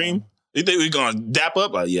peaches and cream. You think we gonna dap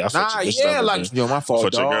up? Like, yeah, I fucked your bitch the other day. yo, my fault,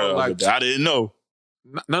 Fucked your dog. girl. Like, I didn't know.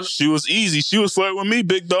 no, She was easy. She was flirting with me,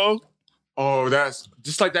 big dog. oh, that's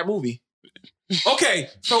just like that movie. Okay,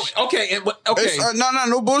 No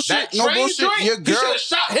bullshit. That No train bullshit. joint, Your you should girl. have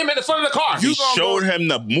shot him in the front of the car. You showed him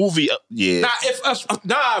the movie. Yeah.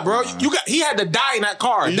 Bro. He had to die in that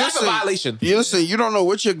car. That's a Listen, violation. You listen, you don't know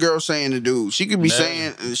what your girl's saying to do. She could be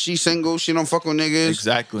saying she's single, she don't fuck with niggas.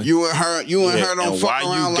 Exactly. You and her don't and fuck why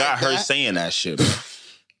around you got like her that. saying that shit, bro?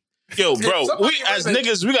 Yo, bro, Somebody we as listen.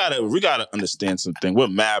 niggas, we gotta understand something. We're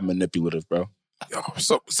mad manipulative, bro.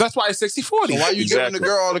 So that's why it's 60-40. So why you giving Exactly. the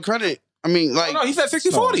girl all the credit? I mean, like, No, he said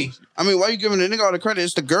 60-40. I mean, why you giving the nigga all the credit?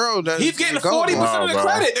 It's the girl that He's getting going. 40% of the Wow, bro.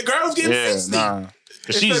 credit. The girl's getting 60. Nah.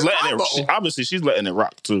 It's She's a letting combo. it. Obviously, she's letting it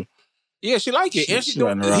rock too. Yeah, she like it. And She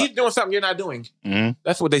letting her he's doing something you're not doing. Mhm.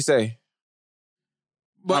 That's what they say.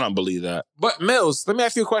 I don't believe that. But Mills, let me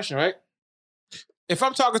ask you a question, right? If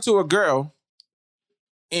I'm talking to a girl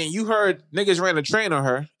and you heard niggas ran a train on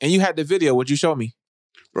her and you had the video, would you show me?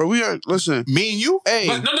 Bro, we are listen. Me and you? Hey,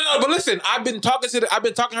 But no. But listen, I've been talking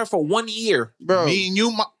to her for 1 year. bro. Me and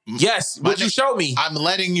you? Yes, My would you nigga- show me? I'm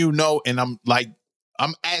letting you know, and I'm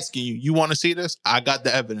asking you. You want to see this? I got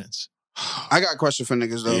the evidence. I got a question for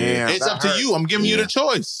niggas though. Yeah. It's that up to hurt. you. I'm giving you Yeah. the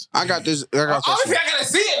choice. I got this. I got a Obviously, question. I gotta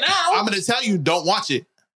see it now. I'm gonna tell you, don't watch it.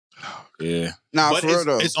 Yeah. Nah, But for real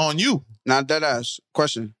though. it's on you. Not that ass.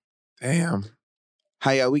 Question. Damn.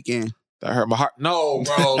 How y'all weekend? That hurt my heart. No,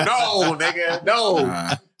 bro. No, nigga. No.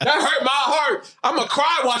 Nah. That hurt my heart. I'm gonna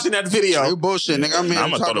cry watching that video. You bullshit, nigga. I'm here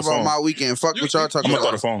I'ma to talk throw the about phone. my weekend. Fuck what y'all talking I'm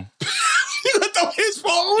gonna throw about. the phone. You gonna throw his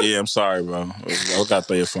phone? Yeah, I'm sorry, bro. I gotta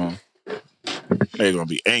throw your phone. They're gonna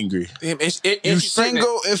be angry. Damn, and You she's pregnant.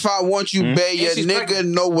 single if I want you, bae. Your she's nigga pregnant.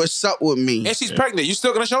 know what's up with me. And she's pregnant. You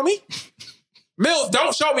still gonna show me? Mills,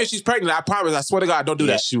 don't show me if she's pregnant. I promise. I swear to God, don't do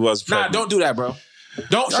Yeah, that. she was Nah, pregnant. don't do that, bro.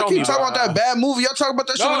 Don't Y'all show keep me. talking about that bad movie. Y'all talking about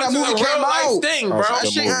that shit when that it's movie a came real life out. thing, bro. Oh, That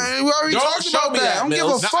good shit, movie. we already Don't talked show about me that. that, I don't give a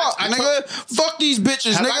Mills. fuck, I nigga. Fuck these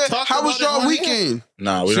bitches, Have I nigga. talked How was about it y'all on here? weekend?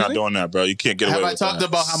 Nah, we're not doing that, bro. You can't get away Have I with talked that.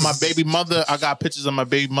 about how my baby mother? I got pictures of my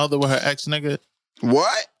baby mother with her ex nigga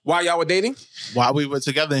What? Why y'all were dating? while we were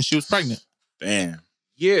together, and she was pregnant. Damn.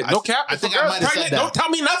 Yeah, no I- cap. I If think a I girl's might have said pregnant, that. don't tell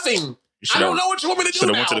me nothing. I don't know what you want me to do Should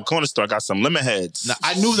have now. went to the corner store. Got some lemon heads. Now,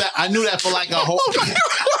 I knew that for like a whole.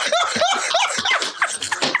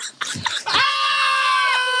 Ah!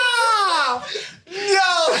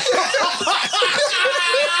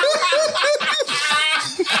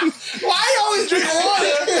 Why you always drink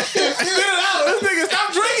water? Spit it out. This nigga,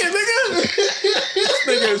 stop drinking, nigga. This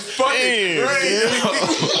nigga is fucking crazy.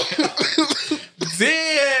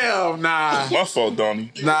 Damn, nah. My fault,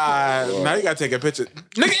 Donnie. Nah, now you gotta take a picture.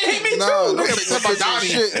 Nigga, it hit me Nah, too. don't Nigga, take talk that about Donnie.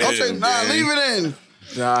 shit. Don't take. Nah, Yeah. leave it in.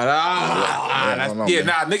 Nah,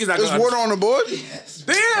 niggas not There's gonna. water on the board. Damn,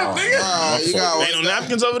 nigga. Nah, you got. Ain't no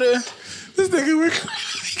napkins over there? This nigga,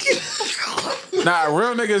 nah,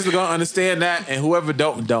 real niggas are gonna understand that, and whoever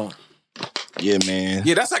don't. Yeah, man.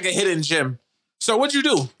 Yeah, that's like a hidden gem. So what'd you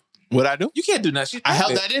do? What I do? You can't do nothing. She's I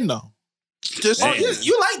held pregnant. that in though. Just Oh,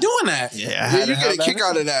 you like doing that? Yeah, I yeah, had you to get have a that. kick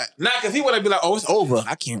out of that. Nah, because he would be like, oh, it's over.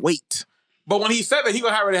 I can't wait. But when he said that, he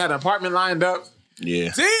already had an apartment lined up.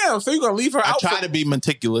 Yeah. Damn, so you gonna leave her I out? try to be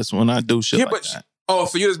meticulous when I do shit Yeah, like but that. oh,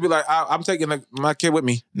 so you just be like, I'm taking my kid with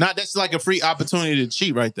me. Nah, that's like a free opportunity to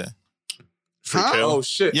cheat right there. Huh? kill. Oh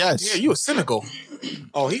shit. Yes. Yeah, you a cynical.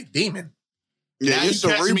 Oh, he's demon. Yeah, Now you're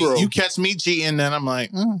cerebral. you catch me cheating, then I'm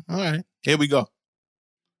like, all right, here we go.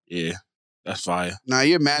 Yeah. That's fire. Nah,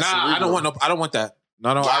 you're mad. Nah, cerebral. I don't want that. No,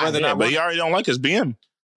 I'd rather Yeah, not. but Want, he already don't like his BM.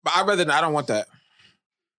 but I don't want that.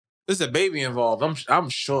 There's a baby involved. I'm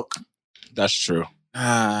shook. That's true.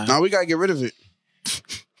 Nah, we gotta get rid of it.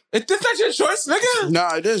 Is this not your choice, nigga?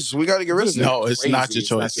 Nah, it is. We gotta get rid of it. No, it's not Crazy. your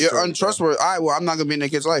choice. It's not You're untrustworthy. All right, well, I'm not gonna be in that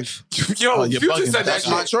kid's life. Yo, Oh, you're Future bugging. said that That's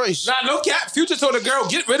shit. my choice. Nah, no cap. Future told the girl,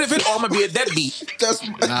 get rid of it or I'm gonna be a deadbeat. That's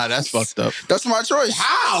Nah, that's fucked up. that's my choice.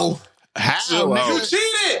 How? How? Chill out. You nigga?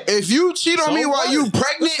 cheated. If you cheat on So me while what? you This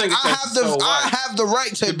pregnant, nigga I said, have the so what? I have the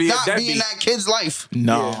right to To be a not be in deadbeat. that kid's life.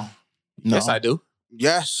 No, Yeah. no. Yes, I do.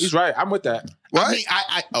 Yes. He's right. I'm with that. What?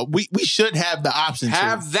 I mean, we should have the option. to.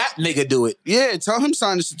 Have that nigga do it. Yeah, tell him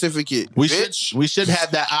sign the certificate. We bitch. should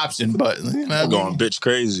have that option, but you know, I'm going bitch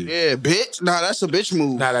crazy. Yeah, bitch. Nah, that's a bitch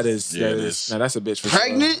move. Nah, that is. Yeah, that it is. is. Nah, that's a bitch. For sure.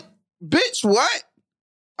 Pregnant? Bitch, what?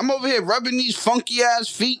 I'm over here rubbing these funky ass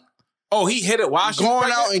feet, Oh, he hit it while she was going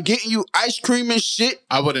pregnant? out and getting you ice cream and shit.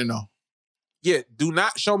 I wouldn't know. Yeah, do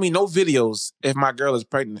not show me no videos if my girl is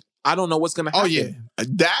pregnant. I don't know what's gonna happen. Oh yeah,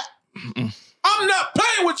 that. I'm not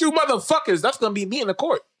playing with you motherfuckers. That's gonna be me in the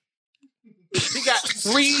court. He got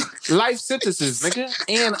 3 life sentences, nigga.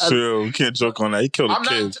 And a, Chill. You can't joke on that. He killed a I'm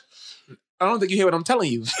kid. not. I don't think you hear what I'm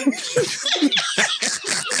telling you.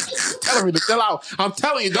 Telling me to chill out. I'm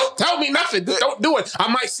telling you, don't tell me nothing. Just don't do it. I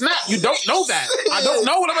might snap. You don't know that. I don't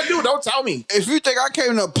know what I'm gonna do. Don't tell me. If you think I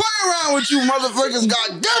came to play around with you motherfuckers, god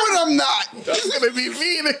damn it, I'm not. That's gonna be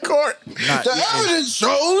me in the court. The evidence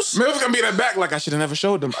shows. Mills gonna be in the back like I should have never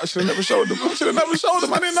showed them. I should have never showed them. I should have never showed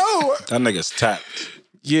them. I didn't know. That nigga's tapped.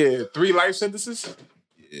 Yeah, 3 life sentences.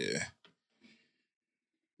 Yeah.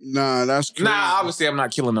 Nah, that's crazy. Nah, obviously I'm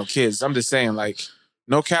not killing no kids. I'm just saying, like,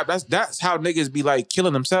 no cap. That's how niggas be like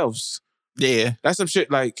killing themselves. Yeah, That's some shit.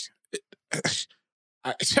 Like,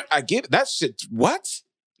 I get it. That shit. What?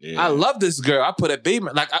 Yeah. I love this girl. I put a baby.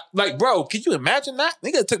 Like, bro, can you imagine that?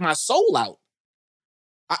 Nigga took my soul out.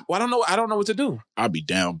 I don't know. I don't know what to do, I'll be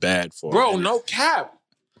down bad for bro. it. No cap.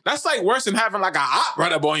 That's like worse than having like a op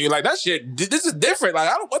run up on you. Like that shit. This is different. Like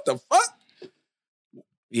I don't. What the fuck?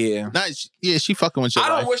 Yeah. nice. Yeah, she fucking with your I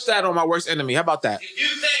don't life. wish that on my worst enemy. How about that? If you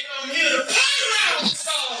think I'm here to play around,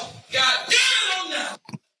 so goddamn I'm not.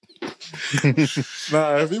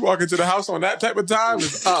 Nah, if you walk into the house on that type of time,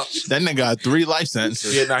 it's up. That nigga got 3 life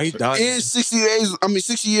sentences. Yeah, nah, he done. And 60 days,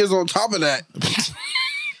 60 years on top of that.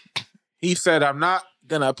 He said, "I'm not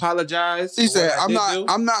gonna apologize." He for said, what I did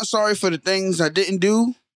do. I'm not sorry for the things I didn't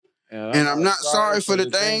do. And I'm not sorry for the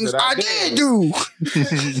things I did do.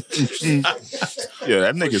 Yeah,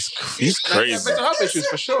 that nigga's he's Nah, he got crazy. mental health issues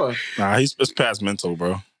for sure. Nah, it's past mental,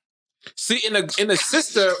 bro. See, and the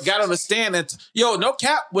sister got on the stand and no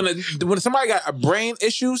cap. When somebody got a brain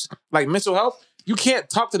issues like mental health, you can't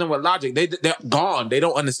talk to them with logic. They're gone. They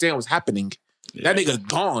don't understand what's happening. That nigga's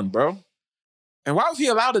gone, bro. And why was he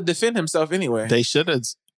allowed to defend himself anyway? They should have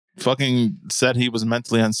fucking said he was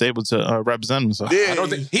mentally unstable to represent himself. Yeah. I don't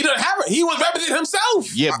think he doesn't have it. He was representing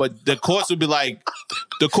himself. Yeah, but the courts would be like,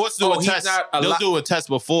 the courts do Oh, a he's test. not They'll allo- do a test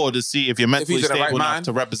before to see if you're mentally he's in the right stable enough mind?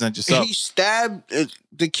 to represent yourself. He stabbed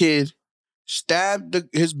the kid, stabbed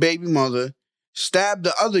his baby mother, stabbed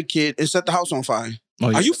the other kid, and set the house on fire.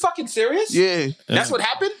 Oh, Are you fucking serious? Yeah. That's what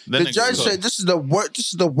happened? That The nigga judge cooked. said this is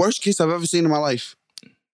the worst case I've ever seen in my life.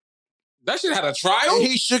 That shit had a trial? And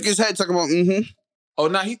he shook his head talking about, Oh,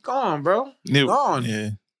 nah, he's gone, bro. Knew- Gone.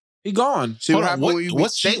 Yeah. He gone. See Hold what on, happened when you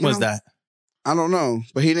what state cheating was him? that? I don't know,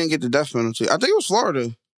 but he didn't get the death penalty. I think it was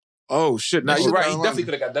Florida. Oh, shit. Nah, North you're right. He Carolina. definitely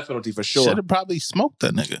could have got death penalty for sure. Should have probably smoked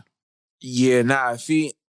that nigga. Yeah, nah,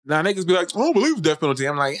 niggas be like, I don't believe death penalty.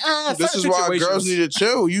 I'm like, This is why girls need to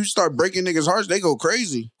chill. You start breaking niggas' hearts, they go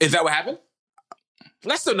crazy. Is that what happened?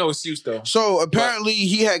 That's still no excuse, though. So apparently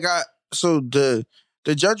he had got, so the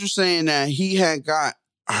judge was saying that he had got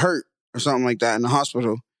hurt or something like that in the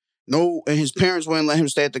hospital. No, and his parents wouldn't let him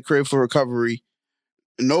stay at the crib for recovery.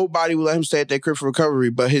 Nobody would let him stay at that crib for recovery,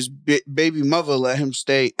 but his baby mother let him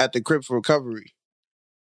stay at the crib for recovery.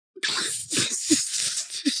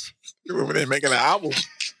 You remember they making an album?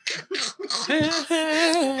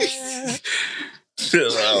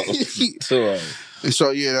 Chill out. Chill out. And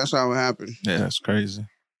so yeah, that's how it happened. Yeah, that's crazy.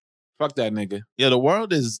 Fuck that nigga. Yeah, the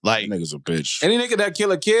world is like. That nigga's a bitch. Any nigga that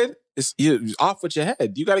kill a kid, you're off with your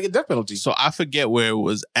head. You got to get death penalty. So I forget where it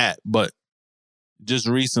was at, but just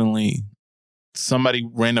recently, somebody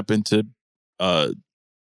ran up into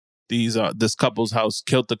this couple's house,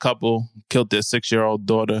 killed the couple, killed their 6-year-old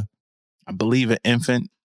daughter, I believe an infant,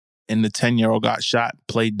 and the 10-year-old got shot,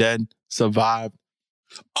 played dead, survived.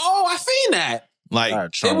 Oh, I seen that. Like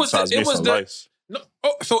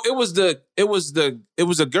It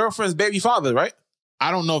was a girlfriend's baby father, right?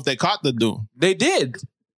 I don't know if they caught the dude. They did.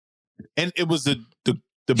 And it was the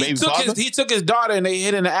baby father? He took his daughter and they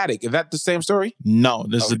hid in the attic. Is that the same story? No,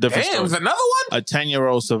 this is a different Damn, story. another one? A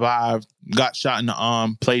 10-year-old survived, got shot in the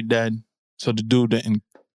arm, played dead. So the dude didn't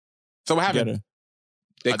So what get happened? her.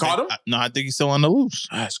 They caught him? No, I think he's still on the loose.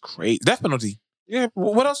 That's crazy. Death penalty. Yeah,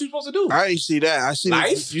 what else are you supposed to do? I didn't see that. I seen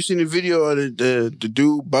Life? You seen the video of the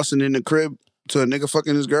dude busting in the crib to a nigga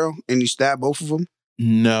fucking his girl and he stabbed both of them?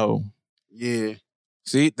 No. Yeah.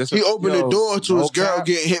 See, He opened the door to his girl cap.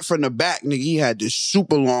 getting hit from the back, nigga. He had this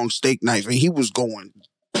super long steak knife and he was going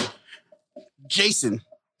Jason.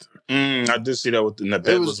 I did see that in the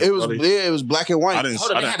bed. It was black and white. I didn't,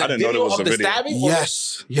 Hold on, I they didn't, had I a didn't know video there was of a the video. stabbing?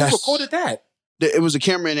 Yes. Who Yes. recorded that? It was a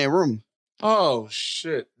camera in their room. Oh,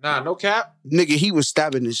 shit. Nah, no cap. Nigga, he was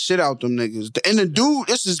stabbing the shit out them niggas. And the dude,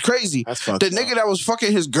 this is crazy. That's fucked The up. nigga that was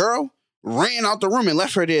fucking his girl ran out the room and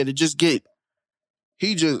left her there to just get.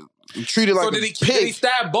 He just treated like So a did he pig.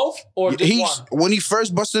 stab both or just one? When he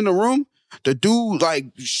first busted in the room, the dude like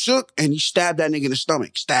shook and he stabbed that nigga in the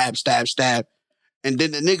stomach. Stab, stab, stab. And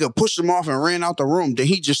then the nigga pushed him off and ran out the room. Then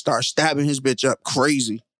he just started stabbing his bitch up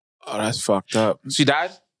crazy. Oh, that's fucked up. She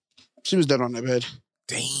died? She was dead on that bed.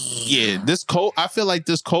 Damn. Yeah, I feel like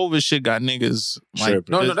this COVID shit got niggas like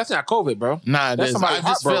Tripping. No, that's not COVID, bro. Nah, That's somebody's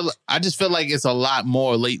I just feel like it's a lot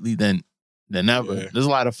more lately than ever. Yeah. There's a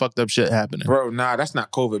lot of fucked up shit happening. Bro, nah, that's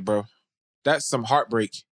not COVID, bro. That's some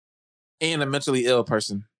heartbreak. And a mentally ill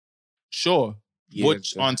person. Sure. Yeah,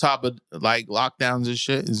 Which on top of like lockdowns and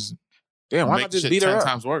shit is damn, why make not just shit beat her 10 up?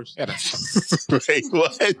 times worse. Yeah, Wait,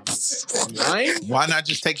 what? Nine? Why not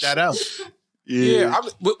just take that out? Yeah.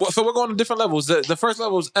 So we're going to different levels. The first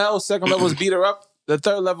level is L, second level is beat her up, the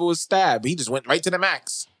third level is stab. He just went right to the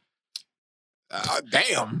max.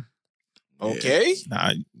 Damn. Okay.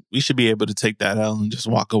 Nah, we should be able to take that out and just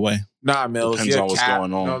walk away. Nah, Mills. Depends you're on what's cap.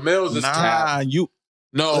 going on. No, Mills is cap.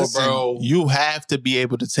 No, listen, bro. You have to be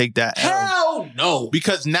able to take that L. Hell no.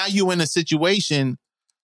 Because now you in a situation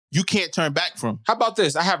you can't turn back from. How about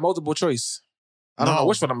this? I have multiple choice. I don't No. know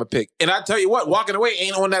which one I'm gonna pick. And I tell you what, walking away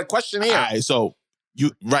ain't on that question here. All right, so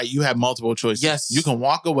you have multiple choices. Yes. You can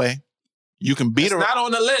walk away. You can beat It's her not up.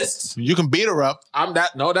 on the list. You can beat her up.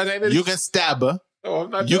 That ain't it. You can stab her. No, I'm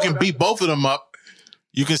not You doing can that. beat both of them up.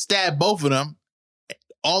 You can stab both of them.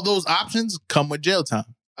 All those options come with jail time.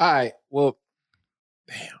 All right. Well,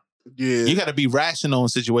 Yeah. You got to be rational in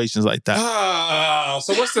situations like that.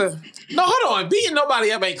 so what's the? No, hold on. Beating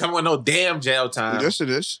nobody up ain't coming with no damn jail time. Yes, it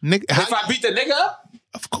is. Nigga, If I beat the nigga up,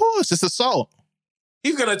 of course, it's assault.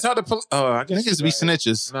 he's gonna tell the police. Oh, I guess Niggas be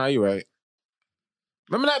snitches. Nah, you're right.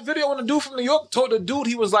 Remember that video when the dude from New York told the dude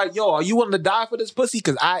he was like, "Yo, are you willing to die for this pussy?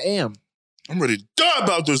 Because I am." I'm ready to die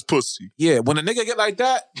about this pussy. Yeah, when a nigga get like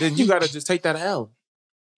that, then you gotta just take that L.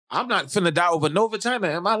 I'm not finna die over no vagina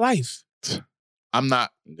in my life. I'm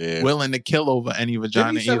not Yeah. willing to kill over any Then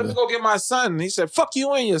vagina he said, "Let me either. go get my son." And he said, "Fuck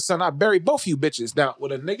you and your son. I bury both you bitches." Now,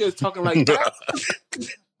 when a nigga is talking like that,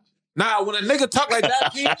 when a nigga talk like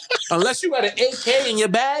that, P, unless you got an AK in your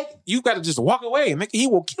bag, you gotta just walk away. Nigga, he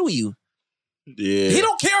will kill you. Yeah. He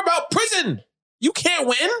don't care about prison. You can't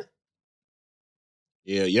win.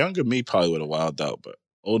 Yeah, younger me probably would have wilded out, but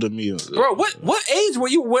older me. Bro, what age were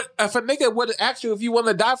you? If a nigga would ask you if you want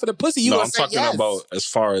to die for the pussy, you No, would I'm say talking yes. about as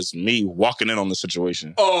far as me walking in on the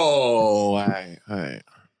situation. Oh, all right.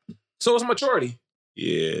 So it's maturity.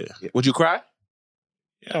 Yeah. Would you cry?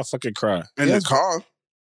 Yeah, I'll fucking cry. In the car.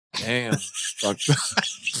 Damn.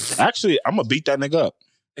 Actually, I'm going to beat that nigga up.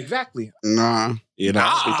 Exactly. Nah. Yeah, I'm going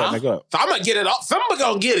to beat that nigga up. So I'm gonna get it off. Somebody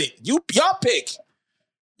gonna get it. Y'all pick.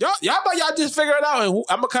 Y'all just figure it out, and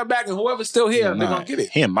I'm gonna come back, and whoever's still here, they're gonna get it.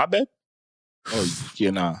 He in my bed? Oh,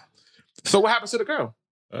 yeah, nah. So what happens to the girl?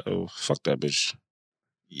 Uh-oh, fuck that bitch.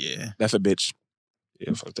 Yeah. That's a bitch.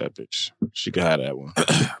 Yeah, fuck that bitch. She can have that one.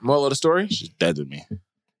 Moral of the story: She's dead to me.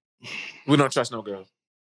 we don't trust no girl.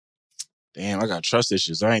 Damn, I got trust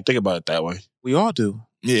issues. I ain't think about it that way. We all do.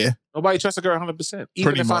 Yeah. Nobody trusts a girl 100%. Even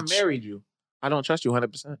Pretty if much. I married you, I don't trust you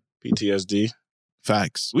 100%. PTSD.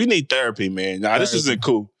 Facts. We need therapy, man. Nah, this isn't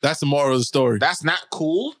cool. That's the moral of the story. That's not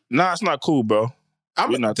cool. Nah, it's not cool, bro.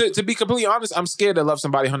 I'm We're not- to be completely honest. I'm scared to love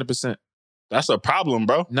somebody 100%. That's a problem,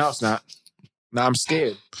 bro. No, it's not. No, I'm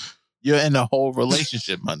scared. You're in a whole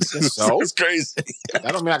relationship, man. So It's crazy. that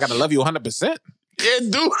don't mean I gotta love you 100%.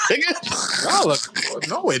 It do, nigga. Y'all look,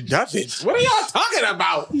 no, it doesn't. What are y'all talking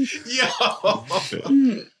about?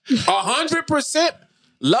 Yo. 100%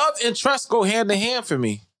 love and trust go hand in hand for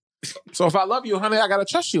me. So if I love you, honey, I gotta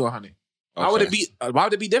trust you, honey. Why would it be? Why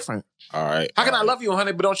would it be different? All right. How can I love you,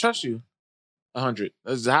 honey, but don't trust you? 100.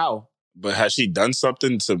 That's how. But has she done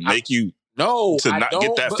something to make you No, to I not don't,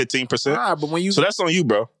 get that but- 15%? Nah, but when you, So that's on you,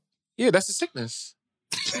 bro. yeah, that's a sickness.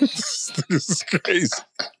 This is crazy.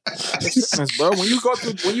 That's a sickness, bro. When you go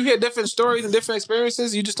through, when you hear different stories and different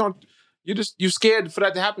experiences, you just don't. You're scared for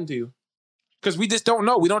that to happen to you. Because we just don't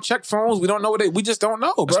know. We don't check phones. We don't know what we just don't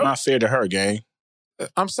know, bro. It's not fair to her, gang.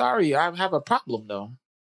 I'm sorry. I have a problem, though.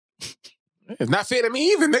 It's not fair to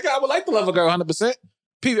me either, nigga. I would like to love a girl 100%.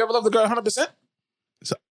 P, you ever love the girl 100%?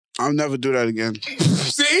 I'll never do that again.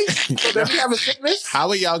 See? So then we have a sickness. How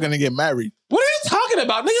are y'all gonna get married? What are you talking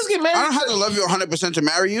about? Niggas get married. I don't have to love you 100% to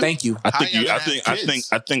marry you. Thank you. I think How y'all you. I gonna think. have I think. kids?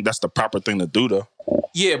 I think that's the proper thing to do, though.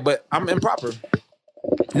 Yeah, but I'm improper.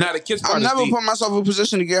 Now the kids part I'll is never deep. put myself in a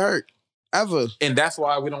position to get hurt. Ever. And that's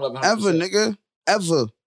why we don't love 100%. Ever, nigga. Ever.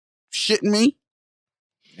 Shitting me?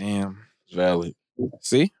 Damn. Valid.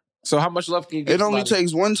 See? So how much love can you get? It only somebody?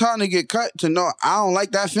 takes one time to get cut to know I don't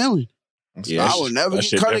like that feeling. Yeah, I will never that get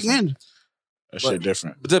shit cut different. again. That shit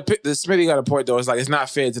different. But the Smitty got a point though. It's like it's not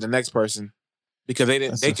fair to the next person because they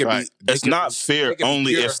didn't. That's They a could be. fact. they It's could not be- fair they could be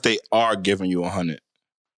only pure. if they are giving you 100.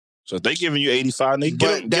 So if they giving you 85, they But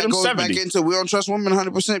get that them goes 70. back into we don't trust women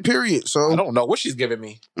 100%, period. So I don't know what she's giving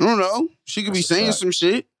me. I don't know. She could be That's a saying fact. some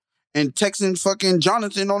shit and texting fucking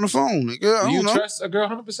Jonathan on the phone. Nigga, I Do you don't know. trust a girl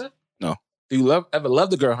 100%? No. Do you ever love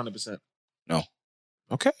the girl 100%? No.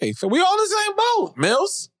 Okay, so we all in the same boat.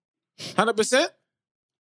 Mills, 100%.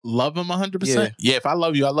 Love him 100%. Yeah. Yeah, if I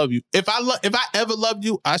love you, I love you. If I ever loved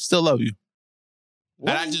you, I still love you. And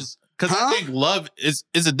I just because Huh? I think love is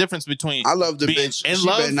a difference between I love the being bitch. in She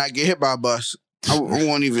love. better not get hit by a bus. I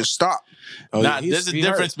won't even stop. Oh, Nah, yeah, there's a he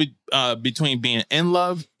hurt. difference between being in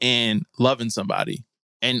love and loving somebody.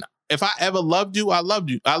 And if I ever loved you, I loved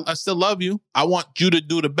you. I still love you. I want you to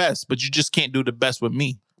do the best, but you just can't do the best with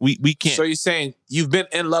me. We can't. So you're saying you've been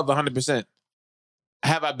in love 100%,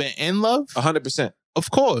 Have I been in love? 100%, Of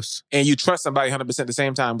course. and you trust somebody 100% at the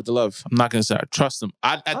same time with the love. I'm not gonna say I trust them.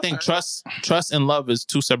 I think Okay. trust and love is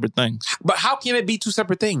two separate things. But how can it be two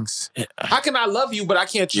separate things? How can I love you but I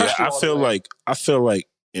can't trust Yeah, you? I feel like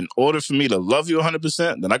in order for me to love you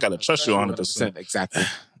 100%, then I gotta trust you 100%. Exactly.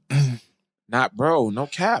 Not, bro. No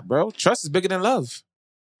cap, bro. Trust is bigger than love.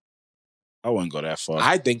 I wouldn't go that far.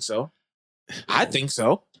 I think so. I think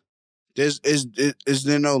so. Is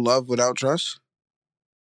there no love without trust?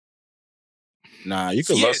 Nah, you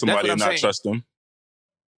can Yeah, love that's somebody what and I'm not saying. trust them.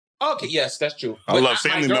 Okay, yes, that's true. I But love not my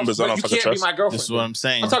family girlfriend, members I but don't you fucking can't trust. be my girlfriend. This is what I'm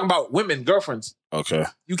saying. I'm talking about women, girlfriends. Okay.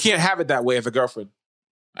 You can't have it that way as a girlfriend.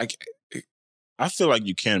 I feel like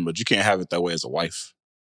you can, but you can't have it that way as a wife.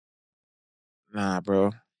 Nah,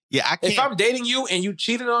 bro. Yeah, I can't. If I'm dating you and you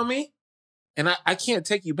cheated on me, and I can't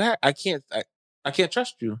take you back, I can't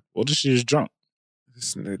trust you. What if she's drunk?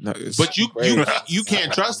 But you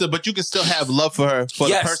can't trust her, but you can still have love for her for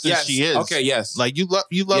the person she is. Okay, yes. Like you love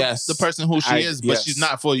Yes. the person who she is, but yes. she's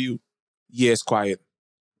not for you. Yeah, it's quiet.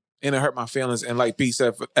 And it hurt my feelings. And like Pete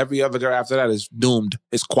said, for every other girl after that is doomed.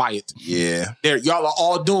 It's quiet. Yeah. Y'all are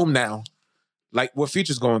all doomed now. Like what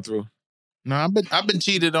Future's going through. No, I've been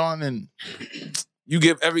cheated on, and You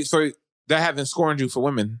give so that haven't scorned you for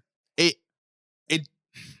women. it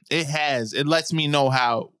has. It lets me know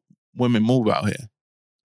how women move out here.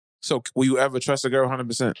 So will you ever trust a girl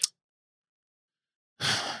 100%?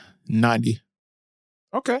 90.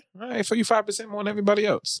 Okay. All right. So you 5% more than everybody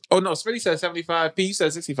else. Oh no, Smitty said 75. P, you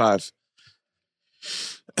said 65.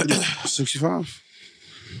 65.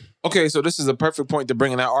 Okay, so this is a perfect point to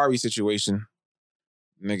bring in that Ari situation.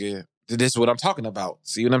 Nigga, this is what I'm talking about.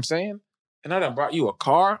 See what I'm saying? And I done brought you a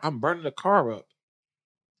car. I'm burning the car up.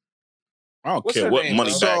 I don't What's care her what name,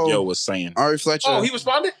 Moneybag bro? Yo was saying. Ari Fletcher. Oh, he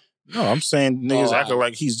responded? No, I'm saying niggas Oh, acting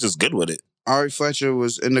like he's just good with it. Ari Fletcher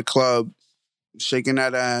was in the club shaking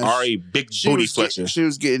that ass. Ari Big She Booty was Fletcher. she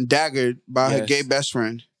was getting daggered by her Yes. gay best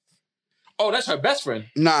friend. Oh, that's her best friend.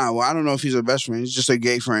 Nah, well, I don't know if he's her best friend. He's just a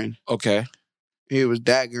gay friend. Okay. He was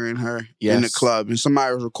daggering her in the Yes. club. And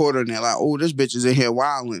somebody was recording it like, oh, this bitch is in here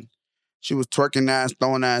wilding. She was twerking ass,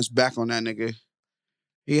 throwing ass back on that nigga.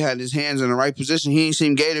 He had his hands in the right position. He ain't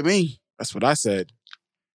seem gay to me. That's what I said.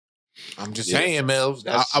 I'm just Yeah. saying, Mills.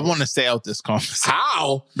 I want to stay out this conversation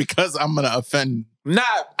How? because I'm gonna offend. Nah,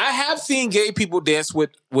 I have seen gay people dance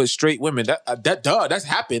with straight women. That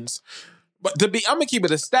happens. But I'm gonna keep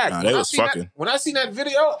it a stack. Nah, they was fucking. When I seen that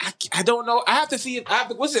video, I don't know. I have to see it.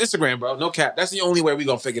 What's the Instagram, bro? No cap. That's the only way we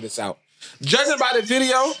gonna figure this out. Judging by the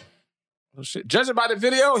video, Oh, shit. Judging by the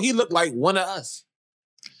video, he looked like one of us.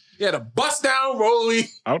 He had a bust down rolly.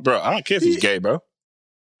 Oh, bro, I don't care if he's gay, bro.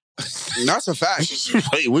 That's a fact.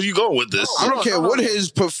 Wait, where you going with this? I don't care what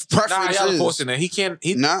his preference Nah, y'all is. forcing it. He can't.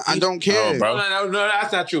 I don't care. Oh, bro. No,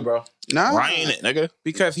 that's not true, bro. Nah. Why ain't it, nigga?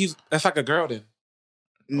 Because that's like a girl then.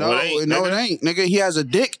 No, it ain't, no, nigga. it ain't. Nigga, he has a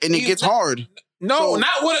dick and it gets hard. No, So- not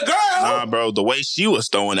with a girl. Nah, bro, the way she was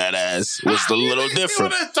throwing that ass was a little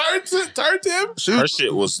different. Turned him. Her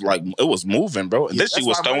shit was like, it was moving, bro. And then she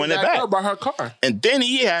was throwing it back. By her car. And then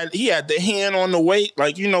he had the hand on the weight,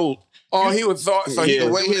 like, you know. Oh, he was thought. So Yeah.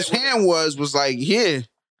 The way his hand was like, yeah.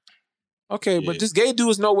 Okay, but this gay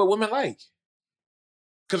dudes know what women like.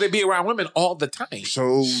 Because they be around women all the time.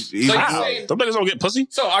 So, you Wow. saying- Them niggas don't get pussy?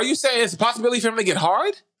 So are you saying it's a possibility for him to get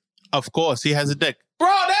hard? Of course, he has a dick. Bro,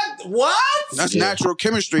 what? that's natural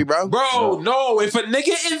chemistry, bro. Bro, no. If a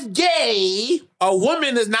nigga is gay, a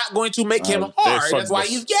woman is not going to make him They hard. fucked That's why bef-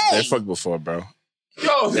 he's They gay. fucked before, bro.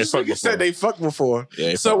 Yo, They this fucked nigga said before. they fucked before. Yeah,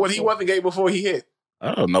 they So fucked when he before. wasn't gay before he hit.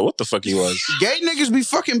 I don't know what the fuck he was. Gay niggas be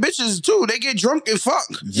fucking bitches too. They get drunk and fuck.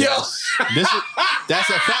 Yes. That's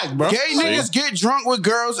a fact, bro. Gay niggas get drunk with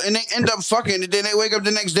girls and they end up fucking and then they wake up the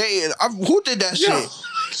next day. And who did that shit?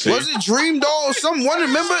 See? Was it Dream Doll or someone?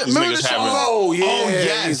 Remember These the niggas shit? having- Oh, yeah. Oh,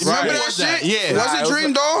 yes. he's Remember right. that shit? Yeah. Was Nah, it it Dream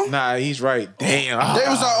was- Doll? Nah, he's right. Damn. They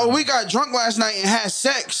was like, oh, we got drunk last night and had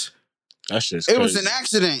sex. That shit's It crazy. was an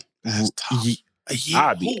accident.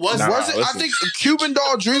 I'd be- Who was nah, Was it? I listen. think Cuban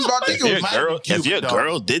Doll, Dream Doll. I think If it your was. might be girl, if your Cuban, dog.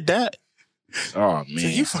 girl did that, oh man, So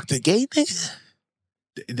you fucked a gay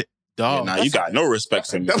nigga? Dog. nah, you got no respect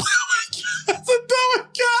for me. That's a dumb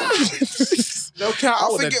guy. No count.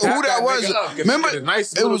 I forget who that was. Remember, it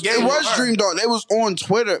was Dream Doll. They was on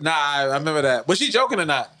Twitter. Nah, I remember that. Was she joking or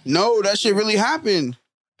not? No, that shit really happened.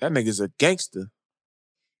 That nigga's a gangster.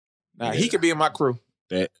 Nah, he could be in my crew.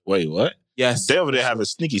 Wait, what? Yes. They over there having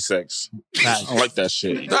sneaky sex. I don't like that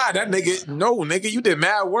shit. Nah, that nigga. No, nigga, you did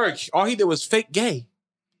mad work. All he did was fake gay.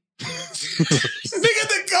 Nigga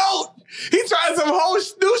the goat. He tried some whole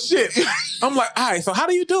new shit. I'm like, all right, so how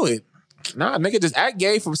do you do it? Nah, nigga, just act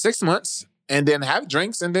gay for 6 months and then have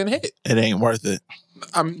drinks and then hit. It ain't worth it.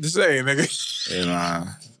 I'm just saying, nigga. And,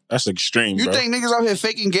 that's extreme, You bro. think niggas out here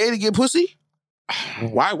faking gay to get pussy?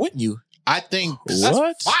 Why wouldn't you? I think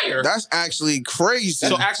What? Fire. That's actually crazy.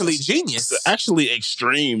 That's actually genius. It's actually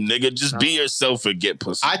extreme, nigga. Just be yourself and get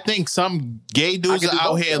pussy. I think some gay dudes I can are do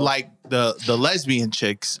out both, here though. like the lesbian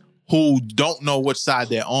chicks who don't know which side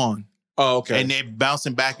they're on. Oh, okay. And they're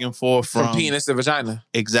bouncing back and forth from penis to vagina.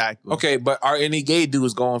 Exactly. Okay, but are any gay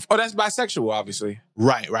dudes going? Oh, that's bisexual, obviously.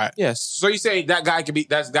 Right. Yes. So you say that guy could be?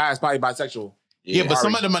 That guy is probably bisexual. Yeah, but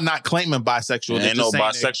some of them are not claiming bisexual. They're Ain't no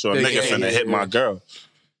just saying bisexual nigga finna hit my girl.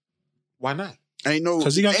 Why not? Ain't no.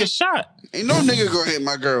 Because he gonna get shot. Ain't no nigga gonna hit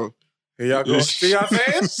my girl. Here y'all go. See what I'm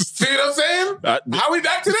saying? See what I'm saying? How we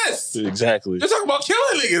back to this? Exactly. You're talking about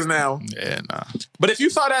killing niggas now. Yeah, nah. But if you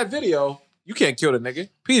saw that video, you can't kill the nigga.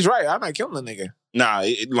 P's right. I'm not killing the nigga. Nah,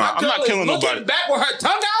 I'm not killing nobody. Back with her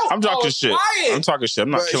tongue out. I'm talking shit. Quiet. I'm talking shit.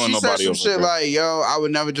 I'm not But killing she nobody said over some shit bro. like, "Yo, I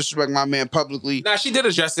would never disrespect my man publicly." Nah, she did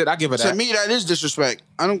address it. I give her To that. me, that is disrespect.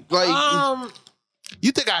 I don't like.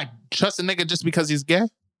 You think I trust a nigga just because he's gay?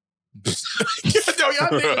 Yo,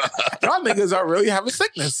 y'all niggas are really having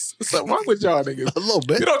sickness. What's up wrong with y'all niggas? A little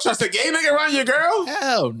bit. You don't trust a gay nigga around your girl?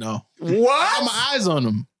 Hell no. I What? got my eyes on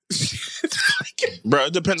him. Bro,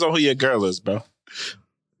 it depends on who your girl is, bro.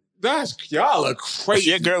 Y'all are If crazy.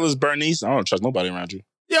 your girl is Bernice, I don't trust nobody around you.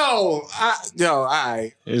 All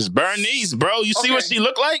right. It's Bernice, bro. You see what Okay. she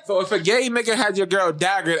look like? So if a gay nigga had your girl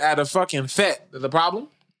daggered at a fucking fet, the problem?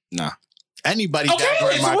 Nah. Anybody Okay,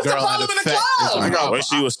 daggering so my what's the girl at problem a in the fat is club? a I got- problem. When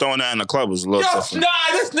she was throwing that in the club was a little Yo, different.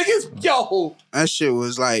 nah, this nigga's that shit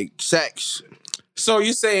was like sex. So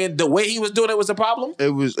you saying the way he was doing it was a problem? It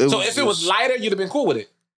was. So if it was lighter, you'd have been cool with it.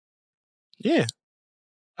 Yeah.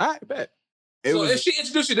 All right, bet. it So was. if she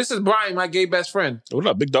introduced you, this is Brian, my gay best friend. What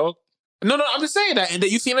up, big dog? No, I'm just saying that. And then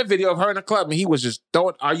you seen a video of her in the club and he was just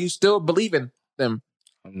throwing. Are you still believing them?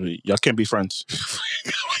 I mean, y'all can't be friends.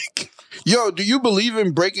 Yo, do you believe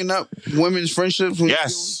in breaking up women's friendships?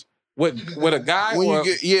 Yes. With a guy? When or,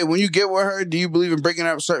 when you get with her, do you believe in breaking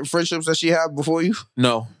up certain friendships that she had before you?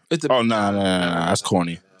 no. It's a, Oh, nah. That's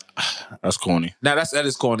corny. That's corny. Nah, that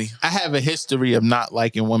is corny. I have a history of not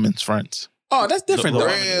liking women's friends. Oh, that's different though.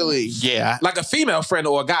 Really? Yeah. Like a female friend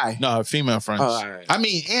or a guy. No, female friends. Oh, all right. I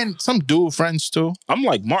mean, and some dude friends too. I'm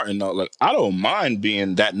like Martin, though. Like, I don't mind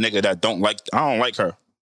being that nigga that I don't like her.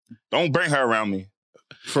 Don't bring her around me.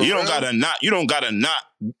 For You don't real?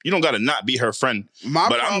 gotta not be her friend. My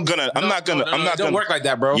But problem- I'm not No, gonna. it don't work like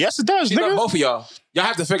that, bro. Yes, it does, She love nigga. both of y'all. Y'all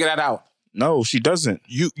have to figure that out. No, she doesn't.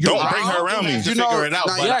 You Don't bring her around me. You You know, figure it out.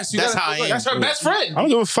 nah, but Yes, you that's gotta- how I am. That's her best friend. I don't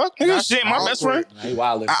give a fuck. Nigga, she ain't my best friend. Nah, he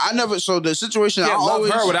wildin'. I never. So the situation Can't I love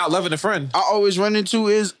always her without loving a friend. I always run into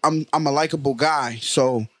is I'm a likable guy,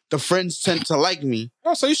 so the friends tend to like me.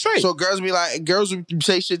 Oh, so you straight. So girls would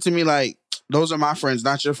say shit to me like, "Those are my friends,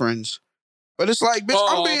 not your friends." But it's like, bitch,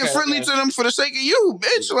 I'm being friendly to them for the sake of you,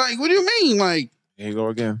 bitch. Like, what do you mean? Like, Here you go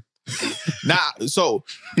again. Nah, so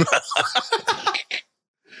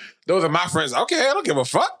Those are my friends. Okay, I don't give a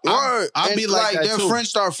fuck. word. I'll And, be like that their too. friends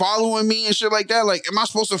start following me and shit like that. Like, am I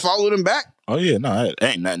supposed to follow them back? Oh yeah, no, it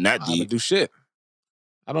ain't nothing that I don't deep. do shit.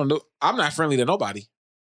 I don't do. I'm not friendly to nobody.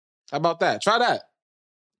 How about that? Try that.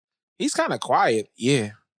 He's kind of quiet.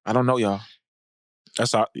 Yeah, I don't know y'all.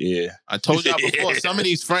 That's how. Yeah, I told y'all before, some of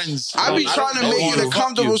these friends. I be I trying to don't make know it a you.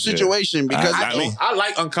 comfortable Fuck you. situation because Not me. I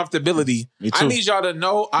like uncomfortability. Me I too. need y'all to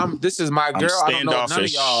know this is my I'm girl. I don't know none of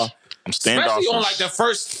standoffish. y'all. I'm Especially standoffish. on like the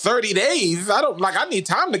first 30 days. I need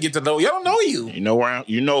time to get to know you. I don't know you. You know where?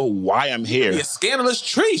 You know why I'm here. You a scandalous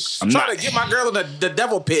treesh. I'm trying not- to get my girl in the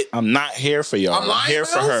devil pit. I'm not here for y'all. I'm lying here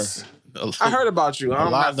for her. Mills? I heard about you. I'm A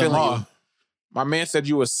lot not of them feeling are. you. My man said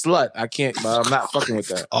you a slut. I can't, but I'm not fucking with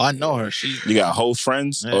that. Oh, I know her. She. You got whole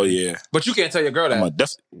friends. Yeah. Oh yeah. But you can't tell your girl that. I'm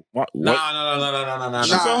a what? No. nah,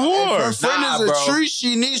 She's a whore. if her friend Nah, is a bro. tree,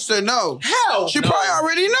 she needs to know. Hell, She no. probably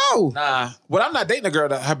already know. Nah. Well, I'm not dating a girl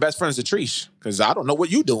that her best friend is a treesh because I don't know what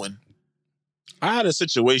you doing. I had a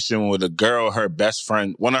situation with a girl. One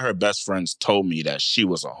of her best friends, told me that she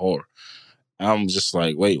was a whore. I'm just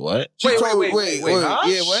like, wait, what? She Wait, told- wait, huh?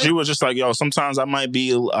 Yeah, what? She was just like, yo, sometimes I might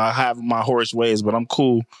have my whorish ways, but I'm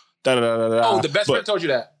cool. Da, da, da, da, da. Oh, the best But friend told you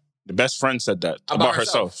that. The best friend said that About about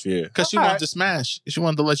herself. Yeah. Because she All wanted right. to smash. She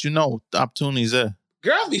wanted to let you know the opportunity's there.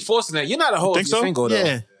 Girls be forcing that. You're not a hoe Think if you're so? single, though.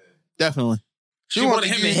 Yeah, definitely. She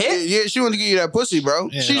wanted him to hit? Yeah, she wanted to give you that pussy, bro.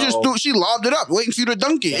 Yeah. She just No. she lobbed it up, waiting for you to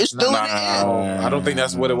dunk it. It's still in the air. I don't think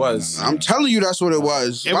that's what it was. I'm telling you, that's what it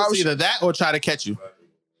was. It Why was was she- either that or try to catch you.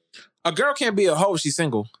 A girl can't be a hoe if she's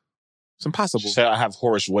single. It's impossible. She said I have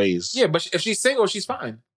whorish ways. Yeah, but if she's single, she's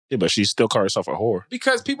fine. Yeah, but she still called herself a whore.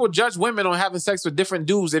 Because people judge women on having sex with different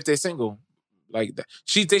dudes if they're single. Like that.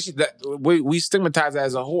 She thinks we stigmatize her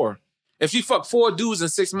as a whore. If she fucked 4 dudes in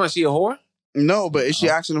 6 months, she a whore? No, but is she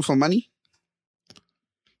asking them for money?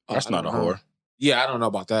 That's I not a don't know. whore. Yeah, I don't know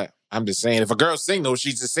about that. I'm just saying, if a girl's single,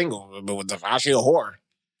 she's just single. But what the how's she a whore?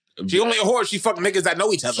 She only a whore if she fuck niggas that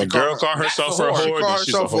know each other. If a girl call herself a That's a whore, Call then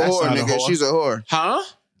she's a herself a whore. whore, That's not a nigga. whore. She's a whore. Huh?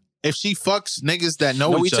 If she fucks niggas that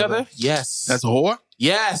know, Know each other, Yes. that's a whore?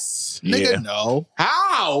 yes. Nigga, Yeah. no.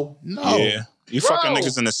 How? No. Yeah. You Bro. fucking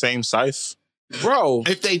niggas in the same size. Bro.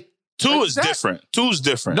 If they Two is Exactly. different. Two's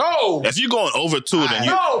different. No. If you're going over 2, then you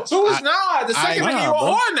No, 2 is not. The second I- nigga, you a bro.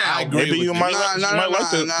 whore now. I agree. maybe you with might you. like Nah, you might like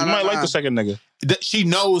the nah, you might like nah. the second nigga. that she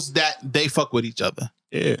knows that they fuck with each other.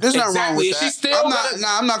 Yeah. There's nothing wrong Exactly. with that. She's still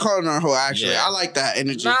I'm not calling her a hoe, actually. Yeah. I like that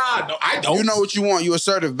energy. Nah, no, I don't. You know what you want. You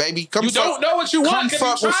assertive, baby. Come You fuck, don't know what you come want because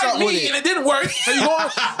fuck you what's tried up with me it. and it didn't work. So you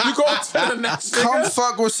go to the next Come nigga.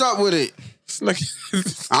 fuck what's up with it.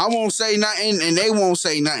 I won't say nothing and they won't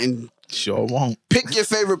say nothing. Sure won't. Pick your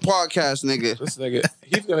favorite podcast, nigga. This nigga,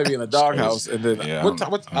 he's gonna be in a doghouse and then Yeah,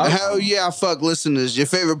 what? Hell yeah, I fuck listeners. Your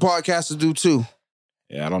favorite podcasters do too.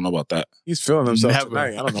 Yeah, I don't know about that. He's feeling himself Never.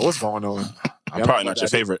 tonight. I don't know what's going on. I'm probably not your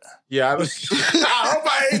favorite. Yeah, I hope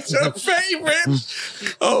I ain't your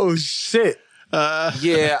favorite. Oh shit.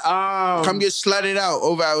 Yeah. Come get slutted out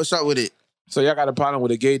over at What's Up With It. So y'all got a problem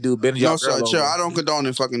with a gay dude bending No, y'all sir, girl chill. over. I don't condone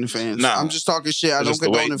it fucking the fans. Nah. I'm just talking shit. I don't Just the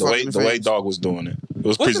condone way it the way fucking the the way fans. Dog was doing it. It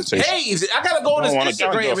was What's his presentation. page? I gotta go on I his don't wanna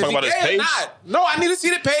Instagram. talk Is he about his gay or page. not? No, I need to see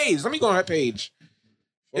the page. Let me go on her page.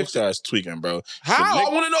 This guy's tweaking, bro. How? The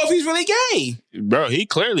I want to know if he's really gay. Bro, he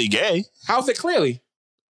clearly gay. How's it clearly?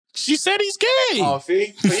 She said he's gay. Oh,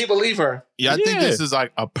 see? So you believe her. Yeah, I think Yeah. this is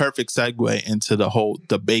like a perfect segue into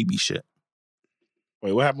the baby shit.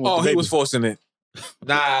 Wait, what happened with Oh, the he baby? was forcing it.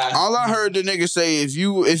 Nah. All I heard the nigga say, if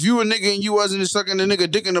you a nigga and you wasn't sucking the nigga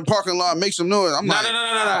dick in the parking lot, make some noise. I'm No. like,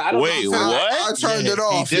 I don't Wait, know. what? I turned Yeah, it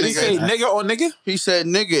off. he Did he nigga. say nigga or nigga? He said,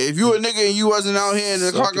 nigga, if you a nigga and you wasn't out here in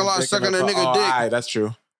the parking lot sucking a nigga dick. All right, that's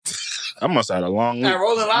true. I must have had a long week. Yeah,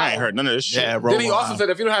 Rolling Loud. I ain't heard none of this shit. Yeah, Then he roll also on. said,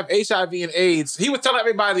 if you don't have HIV and AIDS, he was telling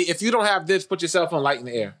everybody, if you don't have this, put yourself on light in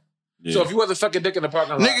the air. Yeah. So if you wasn't sucking dick in the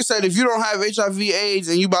parking lot. Nigga said, if you don't have HIV AIDS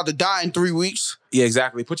and you about to die in 3 weeks, Yeah,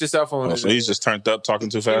 exactly. Put your cell phone Oh, so he's just turned up talking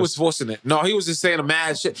too He was fast. forcing it. No, he was just saying a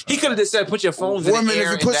mad shit. He could have just said, put your phones in women, the air. if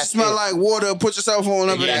your and pussy that's smell it. like water, put your cell phone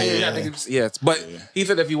up in the Yeah, air. I think it was- yes. But he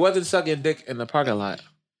said if you wasn't sucking dick in the parking lot.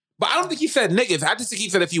 But I don't think he said niggas. I just think he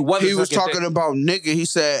said if you wasn't. He was sucking talking dick. about nigga. He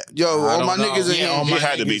said, yo, I all don't my know. niggas in Yeah, all here. my He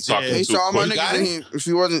had to be niggas, talking yeah. He too said, all my quick. niggas in here. If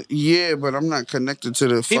he wasn't, yeah, but I'm not connected to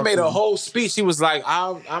the He fucking... made a whole speech. He was like,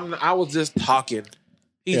 I was just talking.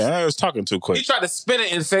 Yeah, I was talking too He quick. tried to spin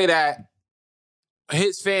it and say that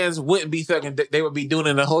his fans wouldn't be sucking dick. They would be doing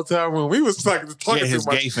it in the hotel room. He was talking Yeah, too his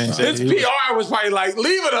much. gay fans. His PR was probably like,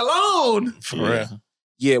 leave it alone. For real.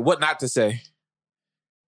 Yeah, what not to say.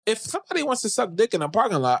 If somebody wants to suck dick in a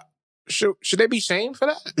parking lot, should they be shamed for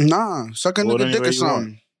that? Nah, suck a Well, nigga any dick way or you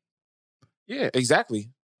something. Yeah, exactly.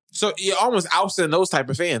 So you're almost ousting those type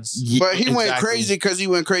of fans. But he went Exactly. crazy because he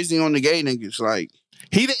went crazy on the gay niggas. Like,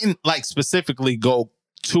 He didn't like specifically go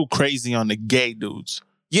too crazy on the gay dudes.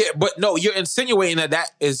 Yeah, but no, you're insinuating that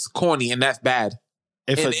is corny and that's bad.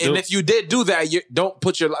 If And, a dude, if you did do that, you don't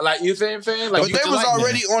put your like you saying, like but you they just was like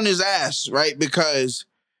already on his ass, right? Because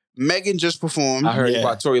Megan just performed. I heard he Yeah.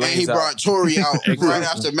 brought Tory and Lanez he out. brought Tory out Exactly. right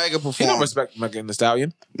after Megan He don't performed. respect Megan Thee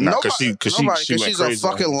Stallion. Nah, Nobody, cause she went she's a crazy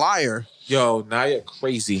on fucking him. liar. Yo, now you're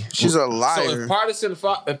crazy. She's a So liar. if Partisan,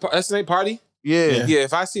 that's the name Party? Yeah. Yeah,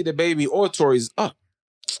 if I see the baby or Tory's up,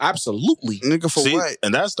 absolutely. Nigga, for See, what?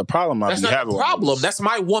 and that's the problem I That's be not having. the with problem. niggas. That's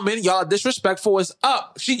my woman. Y'all are disrespectful. It's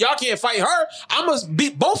up. Y'all can't fight her. I must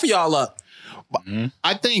beat both of y'all up.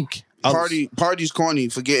 I think Party's corny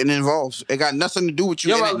for getting involved. It got nothing to do with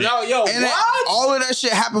you. Yo, And what? all of that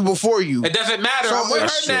shit happened before you. It doesn't matter. So I'm with her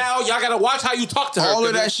that's true. now. Y'all gotta watch how you talk to her. All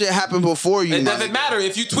of that shit happened before you. It my doesn't nigga. matter.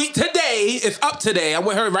 If you tweet today, it's up today. I'm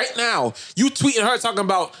with her right now. You tweeting her talking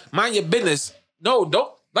about mind your business. No,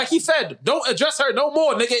 don't. Like he said, don't address her no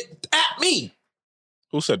more, nigga. At me.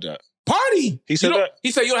 Who said that? Party. He said You don't- that?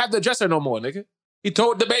 He said you don't have to address her no more, nigga. He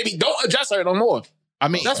told the baby, don't address her no more. I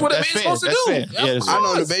mean That's what a man's fair. supposed to That's do. fair. Of Yeah, that's I fair.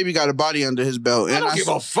 know the baby got a body under his belt. I don't give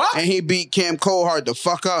a fuck. And he beat Cam Coldheart the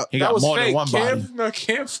fuck up. He That got was more fake. than one body. No,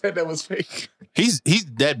 Cam said that was fake. He's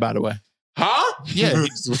dead, by the way. Huh? Yeah, No,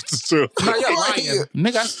 you're lying.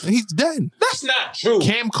 nigga, he's dead. That's not true.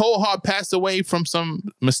 Cam Coldheart passed away from some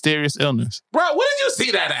mysterious illness. Bro, where did you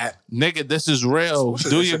see that at? Nigga, this is real.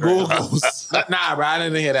 Do your Googles. Nah, bro, I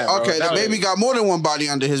didn't hear that. Bro. Okay, That the was- baby got more than one body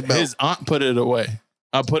under his belt. His aunt put it away.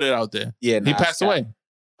 I put it out there. Yeah, He nah, passed it's cap. away.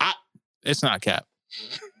 It's not cap.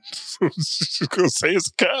 You gonna say it's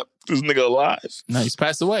cap? This nigga alive? No, he's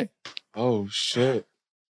passed away. Oh shit!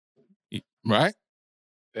 Right?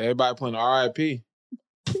 Everybody playing RIP.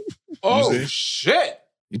 Oh see? shit!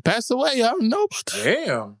 He passed away. I don't know about that.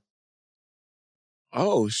 Damn.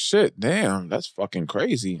 Oh shit! Damn, that's fucking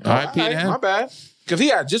crazy. R.I.P. to Alright, him. My bad. Because he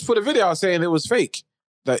had just put a video out saying it was fake.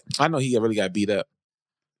 Like I know he really got beat up.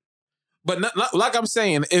 But like I'm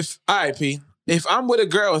saying, if RIP, if I'm with a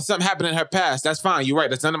girl and something happened in her past, that's fine. You're right.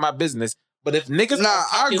 That's none of my business. But if niggas, Nah, are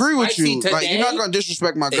I talking agree with spicy you. Like, you're not today- gonna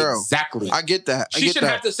disrespect my girl. Exactly. I get that. I She get shouldn't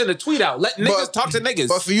that. have to send a tweet out. Let niggas talk to niggas.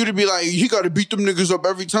 But for you to be like, he got to beat them niggas up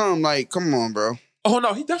every time. Like, come on, bro. Oh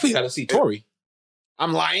no, he definitely got to see Tory.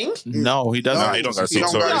 I'm lying. No, he doesn't. Nah, he don't gotta see You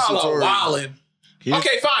don't Tory. gotta see Y'all are Tory. wildin'.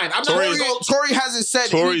 Okay, fine. I'm not Tory's- gonna go. Tory hasn't said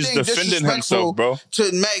Tory's anything defending disrespectful himself, bro.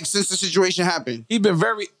 to Meg since the situation happened. He's been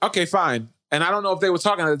very okay. Fine, and I don't know if they were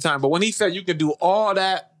talking at the time, but when he said you can do all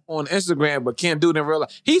that on Instagram but can't do it in real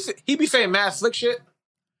life, he be saying mad slick shit,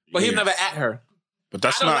 but he Yeah. never at her. But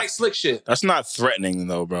that's I don't not like slick shit. that's not threatening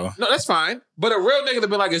though, bro. No, that's fine. But a real nigga to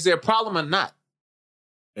be like, is there a problem or not?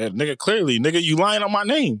 Yeah, nigga, clearly, nigga, you lying on my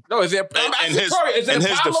name. No, is there? I'm In asking his- Tory, is there in a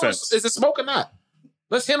his problem? defense. Is it smoke or not?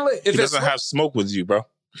 Let's handle it. If He doesn't smoke, have smoke with you, bro.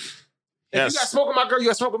 if you got smoke with my girl, you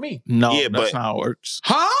got smoke with me. No, Yeah, that's but- not how it works.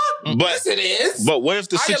 Huh? But Yes, it is. but what if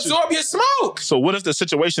the I situation? absorb your smoke. So what if the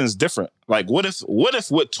situation is different? Like what if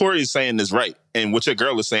what Tory is saying is right and what your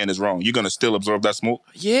girl is saying is wrong? You're gonna still absorb that smoke?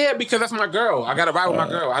 Yeah, because that's my girl. I got to ride with my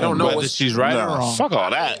girl. I don't know Whether what she's right or Nah, wrong. fuck all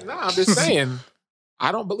that. Nah, I'm just saying.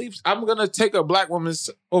 I don't believe I'm gonna take a black woman's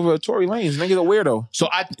over Tory Lanez. Nigga's a weirdo. So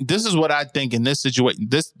this is what I think in this situation,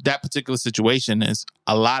 that particular situation is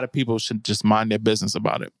a lot of people should just mind their business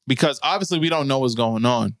about it because obviously we don't know what's going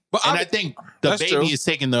on. But And I think the that's baby true. is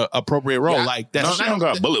taking the appropriate role. Yeah. Like No, that's she don't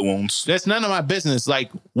got bullet wounds. that's none of my business. Like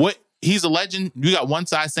what he's a legend. You got one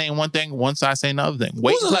side saying one thing, one side saying another thing.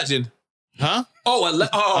 Wait, Who's a legend? huh? Oh,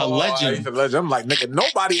 a legend. he's a legend. I'm like, nigga,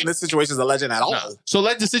 nobody in this situation is a legend at all. No. So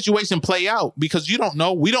let the situation play out because you don't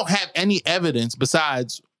know. We don't have any evidence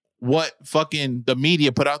besides what fucking the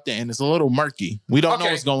media put out there, and it's a little murky. We don't know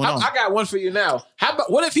what's going on. I got one for you now. How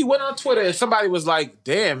about what if he went on Twitter and somebody was like,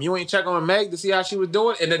 "Damn, you ain't check on Meg to see how she was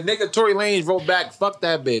doing," and the nigga Tory Lanez wrote back, "Fuck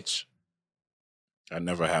that bitch." That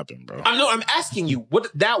never happened, bro. I'm asking you, what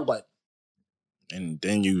that what? And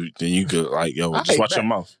then you could like, yo, I just watch bet. your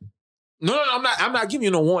mouth. No, I'm not giving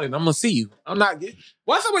you no warning. I'm gonna see you. I'm not.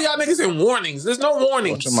 Why some of y'all niggas in warnings? There's no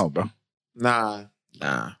warnings. Watch your mouth, bro.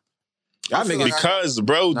 Nah. Y'all niggas. Because,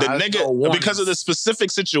 bro, the there's no nigga, warnings. because of the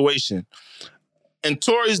specific situation. In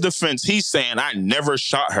Tory's defense, he's saying, I never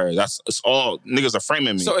shot her. It's all niggas are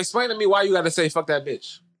framing me. So explain to me why you got to say fuck that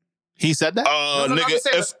bitch. He said that? no, nigga, I'm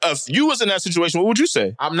saying if you was in that situation, what would you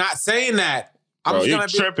say? I'm not saying that. I'm Bro, just you gonna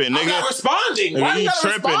tripping, I'm nigga. not responding. Why Nigga, you you gotta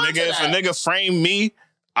tripping, respond nigga. to If a that? nigga framed me,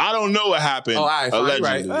 I don't know what happened. Oh, all right, fine, allegedly.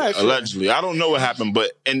 right. All right, sure. Allegedly. I don't know what happened.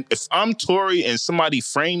 But if I'm Tory and somebody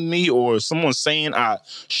framed me or someone saying I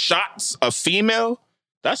shot a female,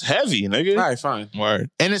 that's heavy, nigga. All right, fine. Word.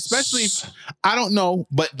 And especially, I don't know,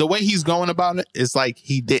 but the way he's going about it is like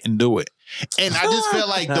he didn't do it. And I just feel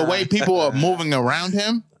like the way people are moving around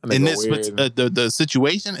him in this the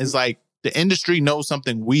situation is like the industry knows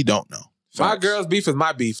something we don't know. My girl's beef is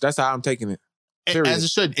my beef. That's how I'm taking it. Period. As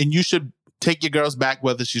it should. And you should take your girls back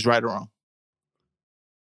whether she's right or wrong.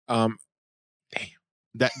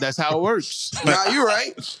 That's how it works. Nah, you're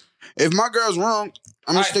right. If my girl's wrong,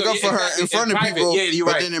 I'm gonna stick up for her in front of private, people. yeah, you're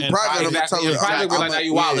but right. then in In private, I'm gonna tell her. In private, we're like, now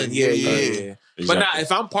you wildin'. Yeah. But now,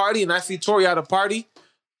 if I'm partying and I see Tory at a party,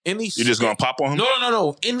 You just gonna pop on him?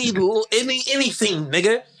 No. Anything,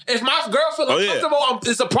 nigga. If my girl feels uncomfortable,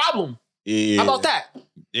 it's a problem. Yeah. How about that?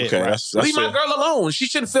 Yeah, Okay, right. that's Leave my fair. girl alone. She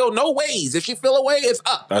shouldn't feel no ways. If she feel a way, it's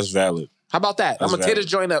up. That's valid. How about that? That's I'm gonna tear valid.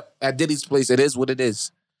 this joint up at Diddy's place. It is what it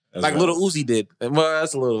is. That's Like valid. Little Uzi did. Well,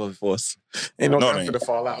 that's a little of a force. Ain't no No, it time ain't. for the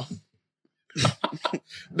fallout.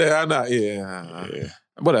 Yeah, I'm not. Yeah.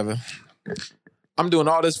 Whatever. I'm doing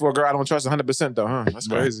all this for a girl I don't trust 100% though, huh? That's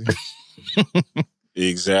crazy.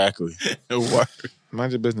 Exactly. Word.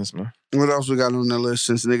 Mind your business, man. What else we got on the list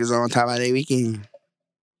since niggas are on top of their weekend?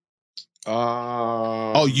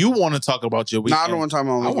 Oh, you want to talk about your Nah, weekend? I don't want to talk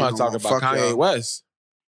about. I want to talk about Kanye West.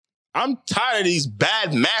 I'm tired of these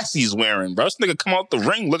bad masks he's wearing, bro. This nigga come out the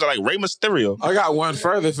ring looking like Rey Mysterio. I got one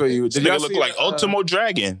further for you. This Did y'all nigga look see like Ultimo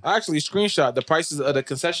Dragon. I actually screenshot the prices of the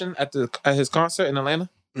concession at his concert in Atlanta.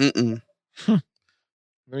 Mm-mm. Let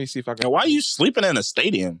me see if I can. Now, why are you sleeping in a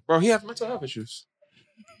stadium? Bro, he has mental health issues.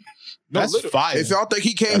 That's literally. fire. If y'all think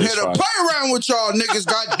he came That here is to fine. play around with y'all niggas,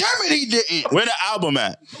 goddamn it, he didn't. Where the album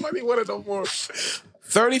at? Nobody wanted no more.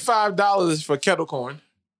 $35 for kettle corn.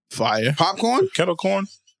 Fire. Popcorn? Kettle corn?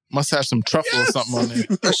 Must have some truffle or something on there.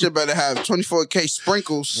 That shit better have 24K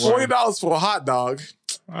sprinkles. $40 for a hot dog.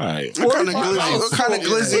 All right. What kind of glizzy? What kind of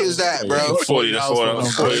glizzy is that, bro? $40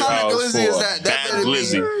 What kind of glizzy is that?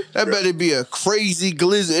 That better be a crazy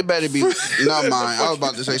glizzy. It better be. Not mine. I was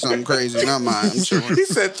about to say something crazy. Not mine. I'm chilling. He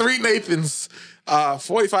said 3 Nathans,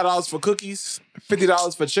 $45 for cookies,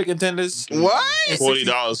 $50 for chicken tenders. What? $40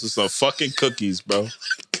 for some fucking cookies, bro.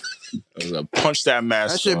 Punch that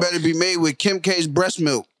mask. That shit better be made with Kim K's breast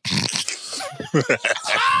milk.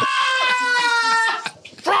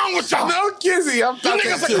 Wrong with y'all? No, Kizzy, I'm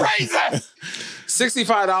talking to crazy.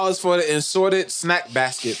 $65 for the assorted snack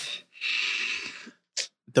basket.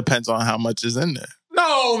 Depends on how much is in there.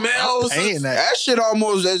 No, man. Paying that. That shit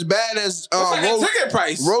almost as bad as What's like a ticket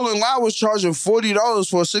price? Rolling Loud was charging $40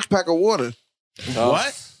 for a 6-pack of water.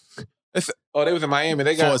 What? They was in Miami.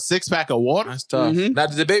 They For a got 6-pack of water? that's tough. Mhm. Now,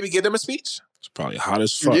 did the baby give them a speech? It's probably hot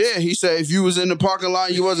as fuck. Yeah, he said if you was in the parking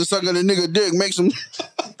lot, you wasn't sucking a nigga dick, make some.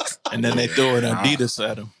 And then they threw it Adidas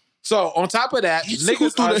at him. So on top of that,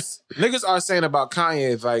 niggas are saying about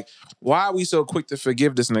Kanye is like, why are we so quick to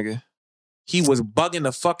forgive this nigga? He was bugging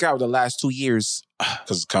the fuck out the last 2 years.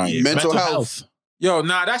 Because Kanye. Mental health. Yo,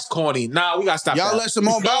 nah, that's corny. Nah, we gotta stop Y'all that. let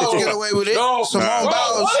Simone Biles get away with it. No, Simone bro,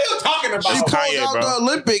 Biles. what are you talking about? She pulled Kanye, out bro. the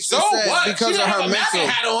Olympics So and said what? because She of didn't her have a MAGA mental.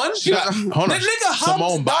 hat on. She got, hold on. The nigga humped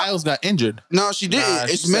Simone Biles got injured. No, she didn't. Nah,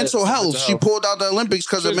 she It's said mental it's health. mental She health. pulled out the Olympics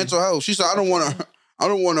because of mental health. She said, I don't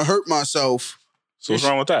want to hurt myself. So what's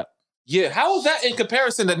wrong with that? Yeah, how is that in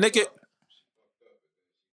comparison to nigga?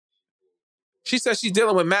 She said she's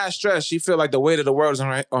dealing with mad stress. She feel like the weight of the world is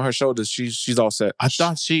on her shoulders. She's all set. I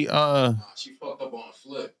thought she She fucked up on a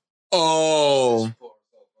flip. Oh,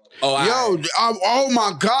 Yo, oh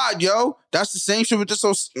my God, yo. That's the same shit with this.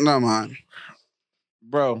 No, man.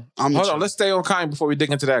 bro. I'm Hold on, let's stay on Kanye before we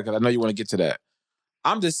dig into that because I know you want to get to that.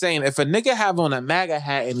 I'm just saying, if a nigga have on a MAGA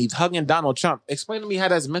hat and he's hugging Donald Trump, explain to me how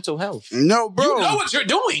that's mental health. No, bro. You know what you're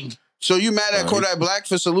doing. So you mad at Kodak Black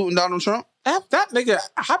for saluting Donald Trump? That nigga,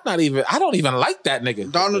 I don't even like that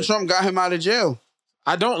nigga. Donald Trump got him out of jail.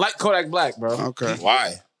 I don't like Kodak Black, bro. Okay.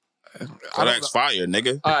 Why? Kodak's fire,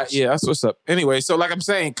 nigga. All right, yeah, that's what's up. Anyway, so like I'm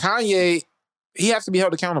saying, Kanye, he has to be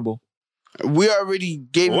held accountable. We already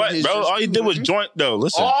gave What, him his bro? All you did was joint, though.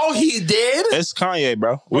 Listen. All he did? It's Kanye,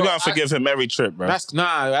 bro. We're Bro, going to forgive him every trip, bro.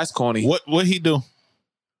 That's corny. what he do?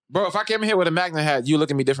 Bro, if I came in here with a Magna hat, you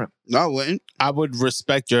look at me different. No, I wouldn't. I would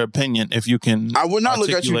respect your opinion if you can. I would not look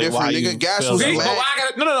at you articulate different, why nigga. you Gas feel was that See, way.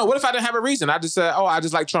 mad. no. What if I didn't have a reason? I just said, I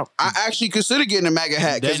just like Trump. I actually considered getting a MAGA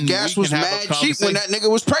hat because Then Gas we was can have a mad cheap when that nigga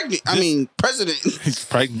was pregnant. President. He's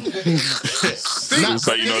pregnant.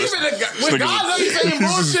 So you know this. When God knows you saying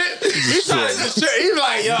bullshit, he's trying to he's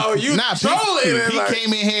like, yo, you trolling. He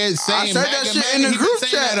came in here saying said that MAGA, shit in the he been group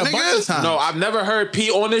saying chat, that a bunch nigga. of times. No, I've never heard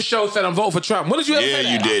P on this show said I'm voting for Trump. When did you ever say Yeah,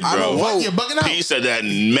 that? you did, I don't bro. vote. You're bugging out. He said that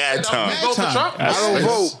mad Vote time. for Trump? I don't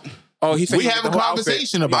vote. Oh, he said We he have did a the whole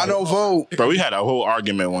conversation outfit. about I don't vote. Bro, we had a whole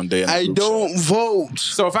argument one day. In the I group chat. don't vote.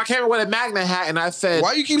 So if I came in with a Magna hat and I said,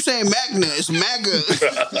 Why you keep saying Magna? It's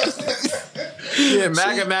MAGA. yeah,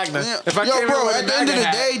 Magna. Yeah. If I Yo, came bro, in with at a the end of Magna the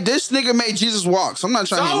hat, day, this nigga made Jesus walk. So I'm not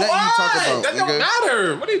trying so to hear nothing you talk what? about. That don't nigga.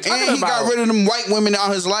 matter. What are you talking And he about? got rid of them white women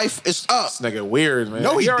out his life. It's up. This nigga weird, man.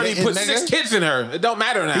 No, he already didn't, put nigga. 6 kids in her. It don't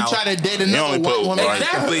matter now. He tried to date only another put white woman. one.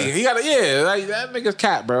 Exactly. He got like that nigga's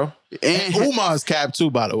cat, bro. And Umar's cap too,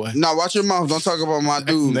 by the way. nah, watch your mouth. Don't talk about my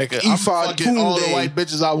dude. Nigga, I'm Ephod fucking all the Tunde. white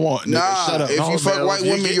bitches I want. Nigga, Nah, shut up. if No, you fuck man, white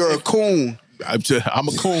you women, get- you're a coon. I'm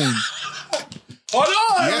a coon. Hold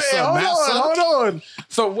on, Yes, sir, man. master. Hold on.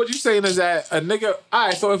 So what you saying is that a nigga? All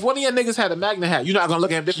right. So if one of your niggas had a Magna hat, you're not gonna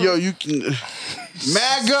look at him different. Yo, you can.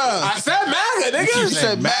 MAGA. I said Magna, nigga. You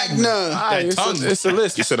said Magna. All right, it's a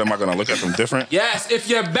list. You said, am I going to look at them different? Yes. If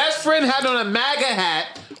your best friend had on a MAGA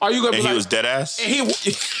hat, are you gonna And be he like? was dead ass? And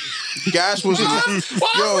he Gas was. What was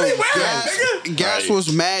he wearing, nigga? Gas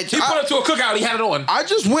was mad. He put it to a cookout. He had it on. I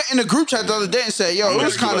just went in the group chat the other day and said, yo, it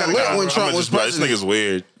was kind of lit when Trump was This president. nigga's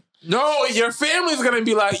weird. No, your family's gonna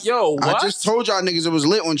be like, yo, what? I just told y'all niggas it was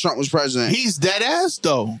lit when Trump was president. He's dead ass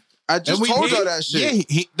though. I just And we- told he- y'all that shit. Yeah,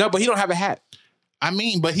 he. No, but he don't have a hat. I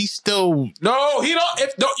mean, but he's still. No, he don't.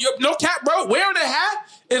 If no cap, bro, wearing a hat,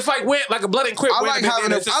 it's like a blood and crip. I like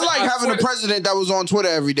having a president that was on Twitter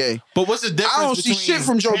every day. But what's the difference? I don't see between shit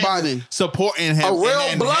from Joe him Biden. supporting him? A and real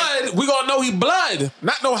then blood, we gonna know he blood,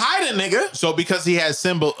 not no hiding, nigga. So because he has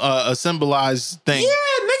a symbolized thing. Yeah,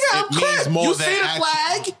 nigga, I'm It means crip. more You than see the action.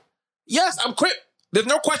 flag? Yes, I'm crip. There's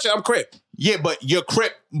no question, I'm crip. Yeah, but you're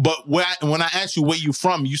Crip. But when I asked you where you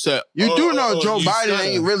from, you said You do know Joe you Biden said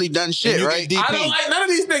ain't really done And shit, you right? get I don't like none of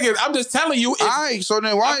these niggas. I'm just telling you. If, All right, so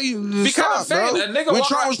then why you Because stop, I'm saying, bro? a nigga When walk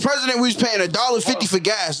Trump out- was president, we was paying $1.50 for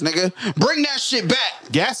gas, nigga. Bring that shit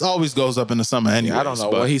back, Gas always goes up in the summer anyway. I don't know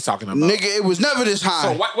what he's talking about. nigga. It was never this high.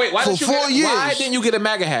 So why for didn't you 4 get, years? Why didn't you get a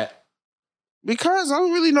MAGA hat? Because I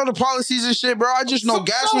don't really know the policies and shit, bro. I just know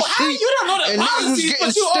gas So was how cheap. you don't know the and niggas was policies, getting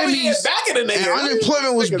but you over here stimmies, backing a nigga. and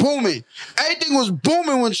unemployment was booming. Everything was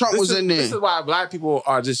booming when Trump was in there. This is why black people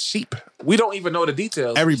are just sheep. We don't even know the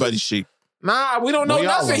details. Everybody's sheep. Nah, we don't know We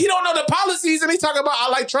all nothing. are. He don't know the policies, and he talking about I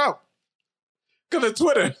like Trump. Cause of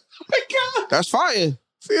Twitter. Oh my God. That's fire.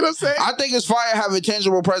 See what I'm saying? I think it's fire having a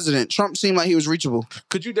tangible president. Trump seemed like he was reachable.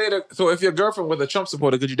 Could you date so if your girlfriend was a Trump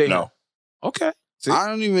supporter, could you date her? No. Okay. See? I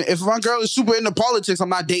don't even. If my girl is super into politics, I'm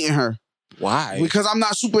not dating her Why? because I'm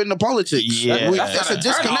not super into politics. Yeah. That's a That's not a turn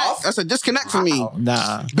disconnect. off. That's a disconnect for me.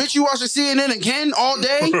 Nah. Bitch, you watching CNN again all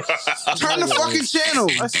day? Turn the fucking channel.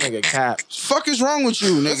 This nigga cap. Fuck is wrong with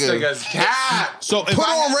you, This nigga? nigga's cap. So if Put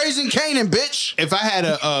I on Raising Canaan, bitch. if I had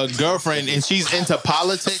a girlfriend and she's into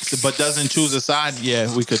politics but doesn't choose a side,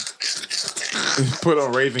 yeah, we could. Put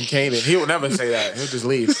on Raven Canaan. He would never say that. He'll just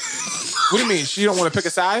leave. What do you mean? She don't want to pick a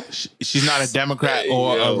side? She's not a Democrat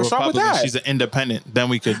or a What's wrong with Republican. that? She's an independent. Then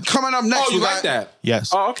we could. Coming up next, Oh, you we like got that?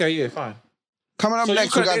 Yes. Oh, okay, yeah, fine. coming up So you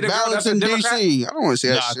next. We couldn't got date a girl balance that's a in Democrat? DC. I don't want to say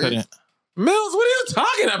No, that I shit. couldn't. Mills, what are you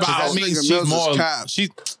talking about? That nigga means Mills she's is more. cap. She's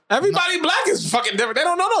Everybody black is fucking different. They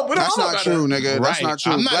don't know. No, we don't That's know not about true, that. nigga. That's Right. not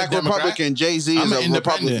true. I'm not a Black Democrat. Republican. Jay-Z I'm is an a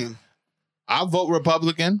independent. Republican. I'll vote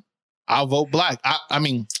Republican. I'll vote black. I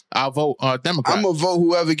mean, I'll vote Democrat. I'm gonna vote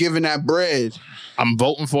whoever giving that bread. I'm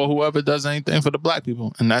voting for whoever does anything for the black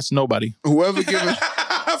people, and that's nobody. Whoever giving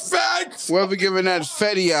Facts. whoever giving that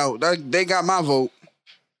Fetty out, they got my vote.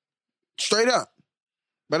 Straight up.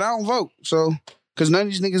 But I don't vote, so because none of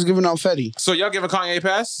these niggas giving out Fetty. So y'all giving Kanye a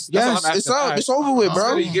pass? That's Yes, all I'm it's asking. up. All right. It's over with, bro.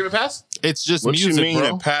 So you give a pass? It's just What music, you mean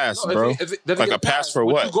bro. a pass, No, bro? does it Like get a pass for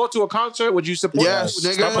Would what? you go to a concert? Would you support? Yes, that?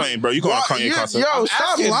 nigga. Stop playing, bro. You going to Kanye concert? Yo, I'm stop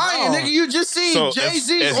asking, lying, no. nigga. You just seen So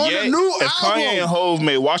Jay-Z on Ye- the new if album. Kanye and Hove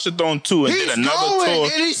made Watch the Throne 2 and He's did another going, tour,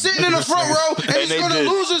 and he's sitting in the front row, and he's they gonna did-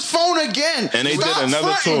 lose his phone again. and they Stop did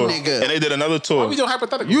another fronting, tour, nigga. and they did another Why tour. we doing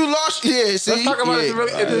hypothetical? You lost, yeah. See, Let's talk about it.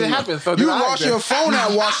 It didn't happen. So You did I lost then. your phone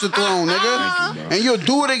at Watch the Throne, nigga, and you'll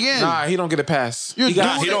do it again. Nah, he don't get a pass. You He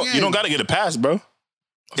got- do it You again. don't got to get a pass, bro.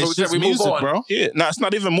 So It's we just move music, on. bro. Yeah, nah, it's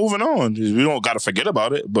not even moving on. We don't got to forget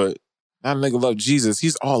about it, but That nigga love Jesus.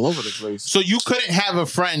 He's all over the place. So you couldn't have a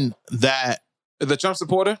friend that The Trump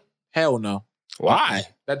supporter? Hell no. Why?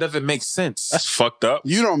 That doesn't make sense. That's fucked up.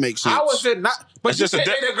 You don't make sense. How is it not? But It's you just a can't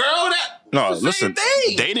di- date a girl that. No, the listen. same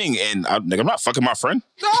thing. Dating and nigga, I'm not fucking my friend.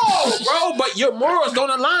 No, bro. But your morals don't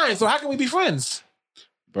align. So how can we be friends,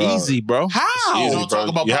 Bro. Easy, bro. How? You Easy, don't bro. talk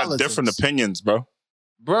about you politics. have different opinions, bro.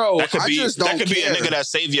 bro? That could I be just that don't could be a care. nigga that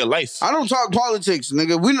saved your life. I don't talk politics,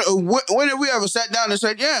 nigga. When have we ever sat down and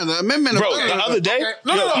said, yeah, the amendment Bro, of the other day, Okay.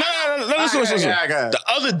 No. listen. Okay. The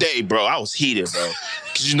other day, bro, I was heated, bro.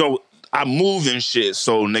 Cause you know, I moved and shit.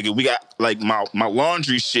 So nigga, we got like my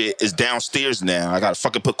laundry shit is downstairs now. I gotta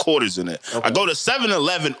fucking put quarters in it. I go to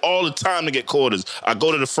 7-Eleven all the time to get quarters. I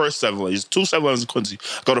go to the first 7-Eleven. There's 2 7-Elevens in Quincy.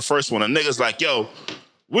 I go to the first one. A nigga's like, yo,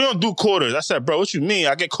 we don't do quarters. I said, bro, what you mean?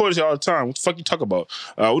 I get quarters here all the time. What the fuck you talk about?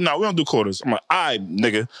 No, we don't do quarters. I'm like, all right,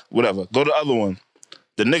 nigga, whatever. Go to the other one.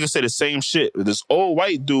 The nigga said the same shit. This old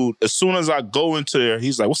white dude, as soon as I go into there,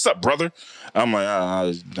 he's like, what's up, brother? I'm like,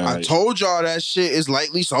 I told y'all that shit is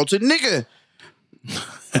lightly salted nigga.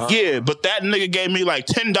 yeah, but that nigga gave me like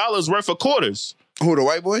 $10 worth of quarters. Who, the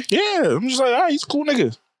white boy? Yeah, I'm just like, all right, he's a cool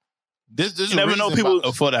nigga. This You never know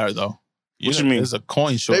people- for that though. What you mean? There's a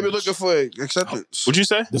coin They shortage. be looking for acceptance. What you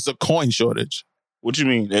say? There's a coin shortage. What you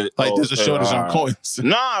mean? Like there's a shortage on coins.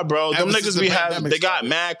 Nah, bro. Them Ever since niggas the be having, pandemic they got started.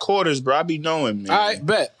 mad quarters, bro. I be knowing, man. All right,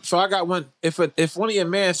 bet. So I got one. If one of your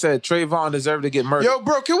men said Trayvon deserved to get murdered. Yo,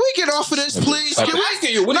 bro, can we get off of this, please? I'm Can we?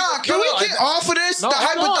 asking you, what do you- Nah, can no, we no, get off of this? No,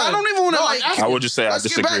 hold on. I don't even want to No, like. I'm I would just say I Let's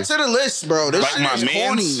disagree. get back to the list, bro. This Like shit my is corny,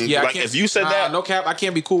 mans? nigga. Yeah, I Like can't- if you said that, no cap, I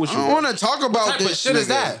can't be cool with I you. don't bro. want to talk about What type this. of shit is nigga.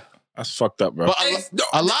 that? that's fucked up, bro. But Hey, no,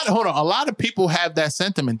 a lot of people have that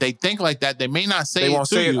sentiment. They think like that. They may not say They it won't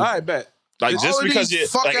to say it. you. All right, bet. Like All just of because these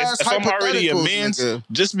you like fuck-ass if I'm already a hypotheticals, man, nigga.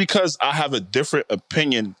 just because I have a different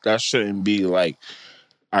opinion, that shouldn't be like,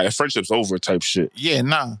 all right, friendship's over type shit. Yeah,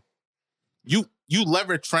 nah. You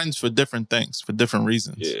leverage friends for different things, for different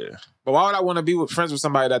reasons. Yeah. But why would I want to be friends with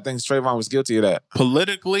somebody that thinks Trayvon was guilty of that?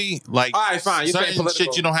 Politically, like All right, fine. You're saying certain political.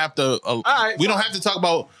 shit you don't have to. right, we don't fine. have to talk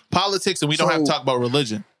about politics, and we don't have to So- talk about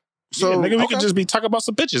religion. So, yeah, nigga, we okay. could just be talking about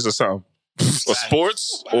some bitches or something. Or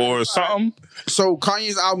sports or something. So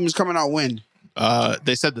Kanye's album is coming out when?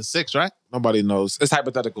 They said the 6th, right? Nobody knows. It's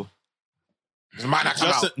hypothetical. It might not come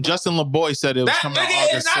out. Justin LeBoy said it was That coming out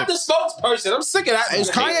nigga is August not the 6th. spokesperson. I'm sick of that. Is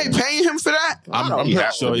Kanye paying him for that? I'm He pretty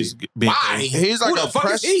has sure to he's be. being Why? paid. He's like Who a the fuck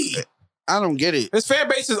press. is he? I don't get it. His fan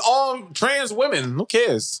base is all trans women. Who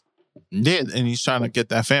cares? Yeah, and he's trying to get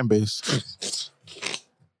that fan base.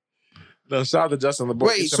 No, shout out to Justin LeBoy.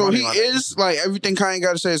 Wait, so he is like everything Kanye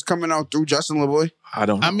got to say is coming out through Justin LeBoy? I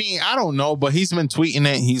don't know. I mean, I don't know, but he's been tweeting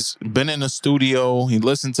it. He's been in the studio. He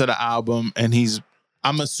listened to the album, and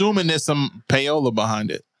I'm assuming there's some payola behind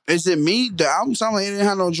it. Is it me? The album sounded like it didn't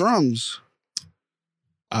have no drums.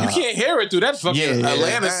 You can't hear it through that fucking yeah,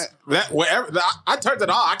 Atlantis. That wherever I turned it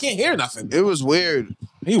off. I can't hear nothing. It was weird.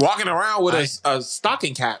 He walking around with a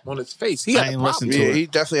stocking cap on his face. He I had a ain't problem. listened to Yeah, it. he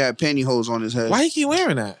definitely had pantyhose on his head. Why he keep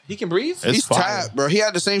wearing that? He can breathe. It's He's fire. tapped, bro. He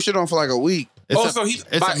had the same shit on for like a week. It's oh, a- so it's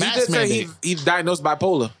a he mass did say mandate. he's diagnosed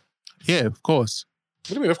bipolar. Yeah, of course. What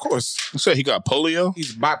do you mean? Of course, You said he got polio?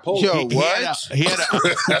 he's bipolar. Yo, He had a, he had a,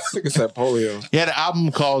 Nigga said polio. he had an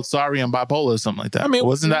album called "Sorry I'm Bipolar" or something like that. I mean,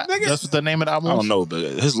 wasn't that nigga- that's what the name of the album I was? don't know, but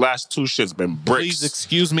his last 2 shits been Please bricks.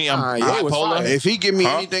 excuse me, I'm Nah, yeah, it was bipolar. fire. If he give me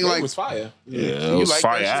Huh? anything It like was fire. Yeah, it You was like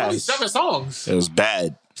fire that shit? Only ass. 7 songs. It was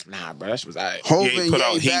bad. Nah, bro, that shit was alright. Hov He ain't and put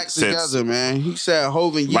out Ye heat back since- together, man. He said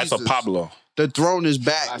Hov and Life of Yeezus. Pablo. The throne is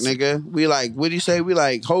back, Classic. nigga. We like, what do you say? We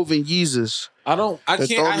like Hov and Yeezus. I The can't.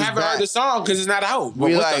 throne I is haven't back. heard the song because it's not out. But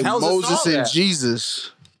We what like the hell's the Moses song and at?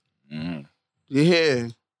 Jesus. Mhm. You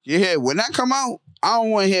hear? When that come out, I don't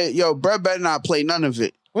want to hear, yo, Brett better not play none of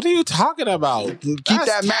it. What are you talking about? Keep That's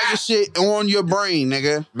that MAGA cap. shit on your brain,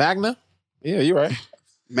 nigga. Magna? Yeah, you're right.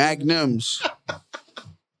 Magnums.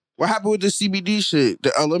 What happened with the CBD shit?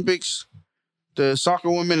 The Olympics? The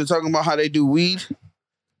soccer women are talking about how they do weed.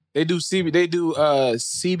 They do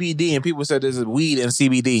CBD, and people said there's weed in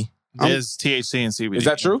CBD. There's THC and CBD. Is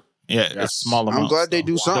that true? Yeah, it's small amounts. I'm glad they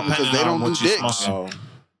do something because Depending they on don't do what you dicks. smoking.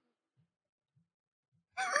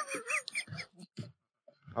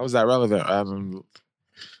 How was that relevant?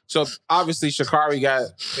 So obviously Sha'Carri got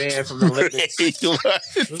banned from the Olympics. This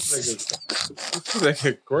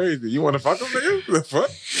nigga crazy. You want to fuck him, nigga? The fuck?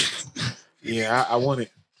 Yeah, I want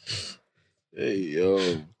it. Hey,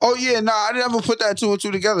 yo. Oh yeah, nah, I never put that 2 and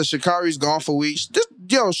 2 together. Sha'Carri's gone for weeks.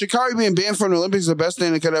 Sha'Carri being banned from the Olympics is the best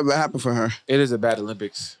thing that could ever happen for her. It is a bad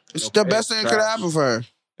Olympics. It's the best thing that could have happened for her.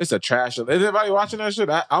 It's a trash. Is anybody watching that shit?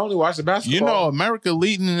 I only watch the basketball. You know, America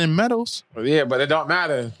leading in medals. Yeah, but it don't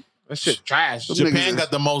matter. That shit trash. Them Japan niggas-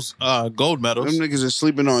 got the most gold medals. Them niggas are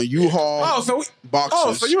sleeping on U-Haul Oh, so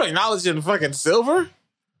boxes. you acknowledging fucking silver?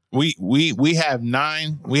 We have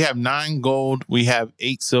 9. We have 9 gold. We have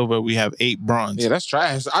 8 silver. We have 8 bronze. Yeah, that's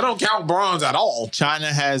trash. I don't count bronze at all. China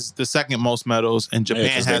has the second most medals, and Japan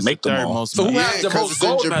 'cause they has the make them third all. most So who medals. has the 'cause most it's in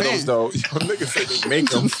gold Japan. medals though? Yo, niggas say they make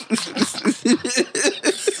them.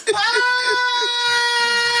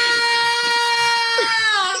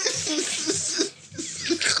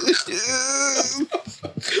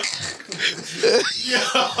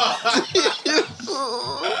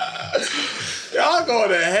 Y'all going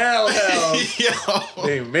to hell.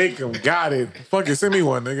 They make them. Got it. Fucking send me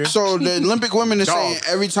one, nigga. So the Olympic women are Dog. saying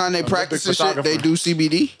every time they Olympic practice this shit, they photographer. do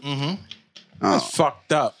CBD. That's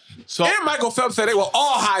fucked up. So And Michael Phelps said they were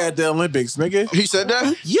all high at the Olympics, nigga. He said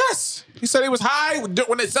that. Yes. He said he was high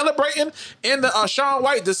when they celebrating. And the Shaun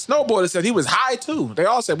White, the snowboarder, said he was high too. They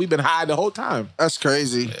all said we've been high the whole time. That's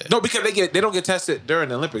crazy. No, because they don't get tested during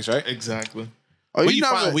the Olympics, right? exactly. Oh, Where you you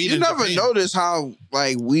find never, weed you in never Japan? notice how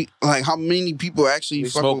how many people actually They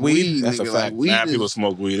fuck smoke with weed? weed. That's a nigga. fact. Like, weed Nah, is- people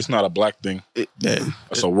smoke weed. It's not a black thing. Yeah.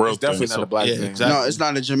 It's a world It's definitely thing. not a black yeah, thing. exactly. No, it's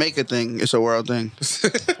not a Jamaica thing. It's a world thing.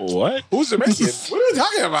 What? Who's Jamaican? What are you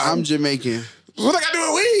talking about? I'm Jamaican. What I got to do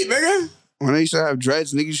with weed, nigga? When I used to have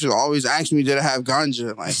dreads, niggas should always ask me, did I have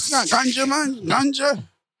ganja? Like, you got ganja, man? Ganja?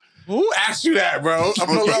 Who asked you that, bro? I'm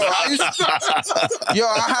Yo, gonna I used to, yo,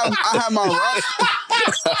 I had my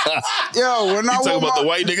rough. Yo, when I You talking wore about the my,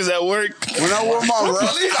 white niggas at work? when I wore my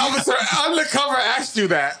rough, Police officer undercover asked you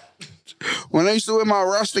that. when I used to wear my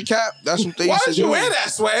Rasta cap, that's what they Why used to did you do. wear that,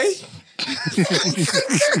 Sway?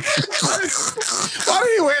 Why do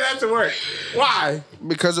you wear that to work? Why?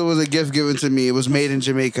 Because it was a gift given to me. It was made in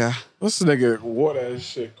Jamaica. This nigga wore that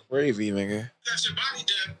shit crazy, nigga. Got your body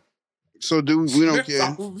done. So, dude, we don't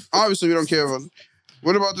care. Obviously, we don't care.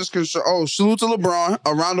 What about this construction? Oh, salute to LeBron.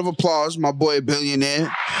 A round of applause. My boy, a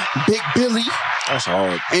billionaire. Big Billy That's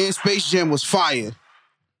hard. and Space Jam was fire.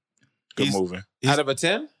 Good He's- movie. Out of a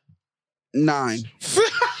 10? 9.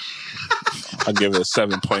 I give it a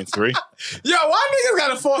 7.3. Yo, why niggas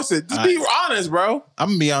gotta force it? Just be honest, bro. I'm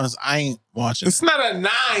gonna be honest. I ain't watching. It's not a 9,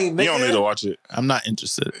 nigga. You don't need to watch it. I'm not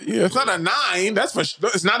interested. Yeah, it's not a 9. That's for sure.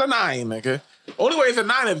 It's not a 9, nigga. Only way it's a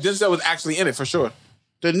 9 if Denzel was actually in it for sure.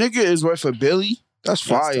 The nigga is worth for Billy. That's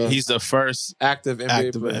fire. He's the first Active NBA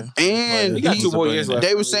active. player. And He got he- 2 more years left.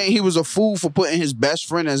 they were saying he was a fool for putting his best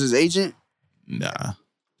friend as his agent. Nah.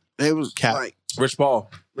 They was Cap. like, Rich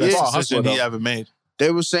Paul. Rich Yeah. Paul Best hustler, decision he though. ever made.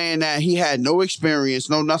 they were saying that he had no experience,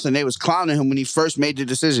 no nothing. They was clowning him when he first made the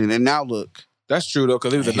decision. And now look. That's true though,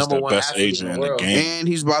 because he was the He's number the one best athlete agent in the world. game. And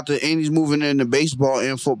he's moving into baseball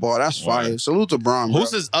and football. That's fire. Right. Salute to Bron, bro.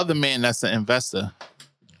 Who's this other man that's an investor?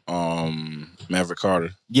 Maverick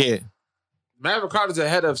Carter. Yeah. Maverick Carter's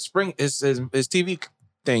ahead of Spring his TV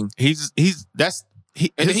thing. He's that's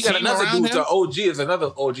he. And then his he got team another around dude, him? the OG is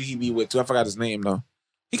another OG he be with too. I forgot his name though.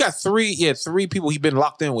 He got three people he been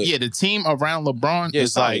locked in with. Yeah, the team around LeBron Yeah,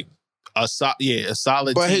 is solid. like a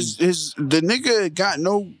solid But team. the nigga got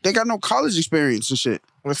no college experience and shit.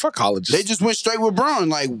 I mean, fuck colleges. They just went straight with Bron.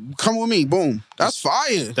 Like, come with me, boom. That's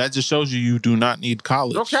fire. That just shows you do not need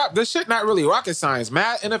college. no cap. This shit not really rocket science.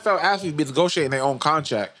 Mad NFL athletes be negotiating their own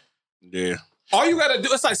contract. Yeah. All you gotta do,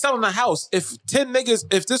 it's like selling a house. If 10 niggas,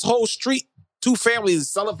 if this whole street, 2 families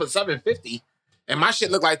selling for $750, and my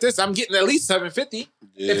shit look like this, I'm getting at least $750.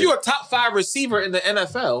 Yeah. If you're a top 5 receiver in the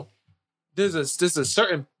NFL, there's a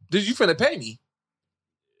certain, you finna pay me.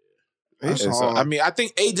 That's Yeah, so, hard. I mean, I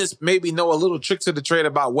think agents maybe know a little trick to the trade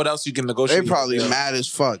about what else you can negotiate. They probably Yeah. mad as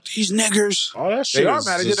fuck. These niggers. All that shit They are is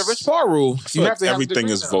mad. They did the just- Rich Paul rule. I feel like have everything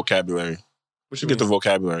degree is now. vocabulary. What You get the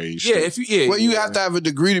vocabulary. Yeah, if you Well, you have to have a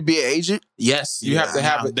degree to be an agent. Yes, you have to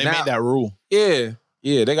have it. They now. made that rule. Yeah,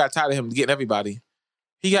 they got tired of him getting everybody.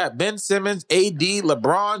 He got Ben Simmons, AD,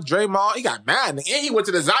 LeBron, Draymond. He got mad, and he went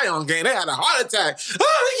to the Zion game. They had a heart attack.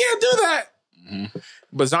 Oh, they can't do that. Mm-hmm.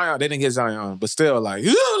 But Zion, they didn't get Zion. But still, like,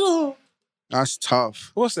 That's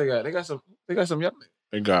tough. what's they got? They got some young.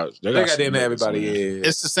 They got They got some damn near niggas, everybody. man. Yeah,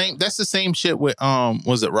 It's the same. That's the same shit with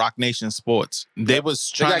was it Rock Nation Sports? They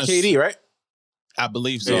was they trying got to. KD, right? I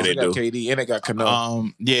believe so. Yeah, they they got do. KD, and they got Cano.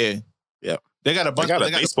 Yeah. Yep. They got a They bunch. got a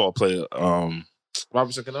They got baseball player.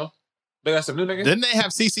 Robertson Cano. They got some new niggas. Didn't they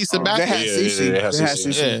have CC They Sabathia? had Yeah, CC. they They have had CC.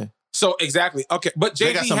 CC. Yeah. So exactly. Okay, but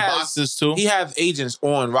They got JB some has boxes too. he have agents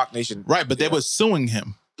on Rock Nation. Right, but they was suing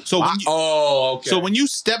him. So when you, Okay. so when you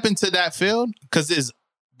step into that field, because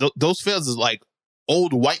those fields is like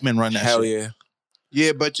old white men run that hell shit. yeah.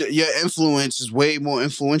 Yeah, but your influence is way more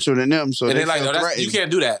influential than them. So And they they like, feel no, that's, threatened. you can't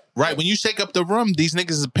do that. Right. When you shake up the room, these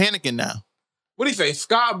niggas is panicking now. What do you say?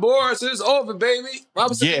 Scott Boras is over, baby.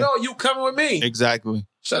 Robinson, Yeah. no, you coming with me. Exactly.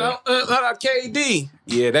 Shout out KD.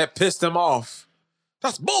 Yeah, that pissed him off.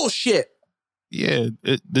 That's bullshit. Yeah.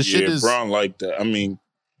 The shit Yeah, is. Brown like that. I mean,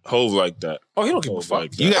 Hove like that. Oh, he don't give a Hove fuck.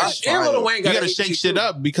 like that. You gotta, And Lil Wayne you got gotta shake shit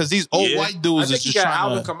up because these old Yeah. white I dudes think is he just got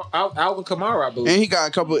trying to. Alvin Kamara, I believe. And he got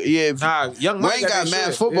a couple. Yeah, Nah, Young Money Wayne got that mad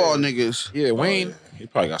shit. football Yeah. niggas. Yeah, Wayne. He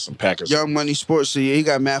probably got some Packers. Young Money Sports. So yeah, he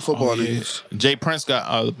got mad football Oh, yeah. niggas. Jay Prince got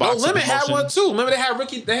the No boxing Limit had promotion. one too. Remember they had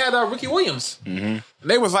Ricky. They had Ricky Williams. Mm-hmm. And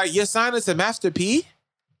they was like, "You're signing to Master P."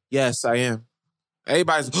 Yes, I am.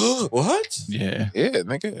 Everybody's what? Yeah. Yeah,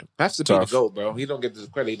 nigga. Master P the Tough. GOAT, bro. He don't get the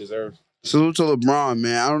credit he deserves. Salute to LeBron,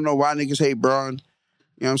 man. I don't know why niggas hate Bron. You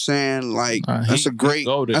know what I'm saying? Like that's a great.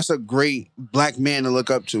 goated. That's a great black man to look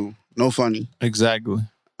up to. No funny. Exactly.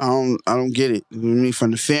 I don't get it. You know what I mean,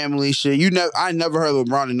 from the family shit. I never heard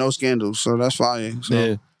LeBron in no scandals, so that's fine. So.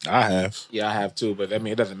 Yeah. I have. Yeah, I have too, but I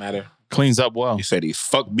mean, it doesn't matter. Cleans up well. He said he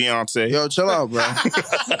fucked Beyonce. Yo, chill out, bro.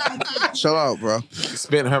 Chill out, bro.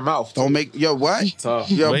 Spit in her mouth. Don't make what? Tough.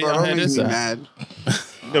 Yo, Wait, bro, I don't had make this me out. mad.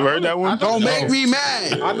 Never heard that one? Don't make me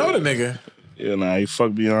mad. I know the nigga. Yeah, nah, he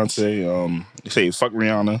fucked Beyonce. He said he fucked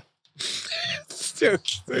Rihanna.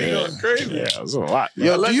 They going crazy. Yeah, that's a lot. Yo, do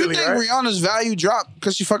you Allegedly, think right? Rihanna's value dropped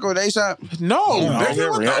because she fucking with ASAP? No, nigga,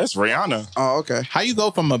 what the- That's Rihanna. Oh, okay. How you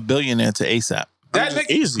go from a billionaire to ASAP? that nigga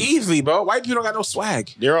Easy. easy, bro. White people don't got no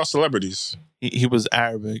swag. They're all celebrities. He was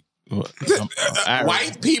Arabic. Arabic.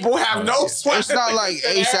 White people have no swag. It's not like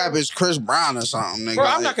ASAP is Chris Brown or something, nigga. Bro,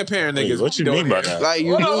 I'm Like- not comparing Wait, niggas. what you mean by that? Like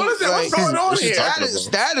you Hold on, lose, what is that? What's going on here?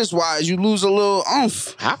 Status wise, you lose a little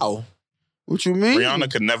oomph. How? What you mean?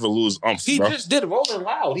 Rihanna could never lose umph, He bro. just did Rolling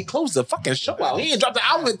Loud. He closed the fucking show out. He ain't dropped an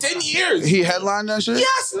album in 10 years. He headlined that shit.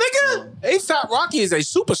 Yes, nigga. ASAP Rocky is a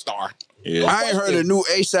superstar. Yeah. I ain't heard a new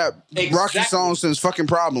ASAP Rocky Exactly. song since fucking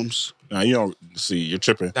Problems. Nah, you don't see. You're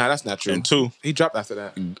tripping. Nah, that's not true. And two, He dropped after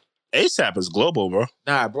that. ASAP is global, bro.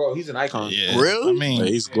 Nah, bro, he's an icon. Yeah. Really? I mean, Like,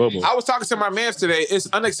 he's global. I was talking to my man today. It's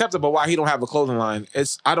unacceptable why he don't have a clothing line.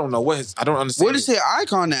 I don't know what I don't understand. What is his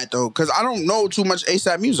icon at though? Because I don't know too much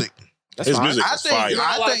ASAP music. That's His fine. music I is think fire. You don't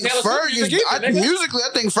I like think Taylor Swift Ferg is music either, nigga. musically. I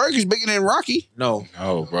think Ferg is bigger than Rocky. No.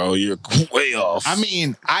 No, bro, you're way off. I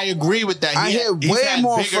mean, I agree with that. I hear he's way had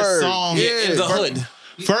more bigger Ferg. songs. Yeah. In the hood.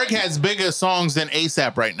 Ferg has bigger songs than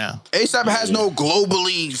ASAP right now. ASAP has no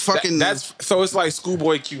globally fucking. That's so it's like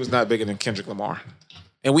Schoolboy Q is not bigger than Kendrick Lamar.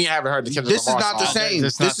 And we haven't heard the Kendrick this is Lamar not the song. same.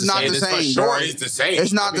 That's This is not the It's for same, sure bro. it's the same.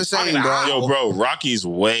 It's not the same, bro. Yo, bro, Rocky's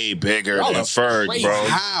way bigger Y'all than are Ferg, crazy. bro.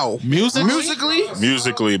 How? Musically?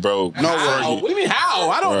 Musically, bro. No How? way. What do you mean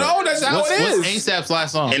how? I don't Right. know. That's how What's it is. ASAP's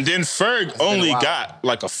last song? And then Ferg only while. got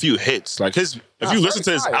like a few hits. Like if Nah, you listen Ferg's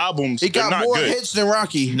to his fire. albums, He they're got not more good. hits than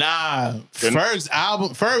Rocky. Nah, Then-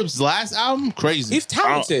 Ferg's last album, crazy. He's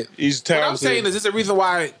talented. He's What I'm talented. saying is, there's a reason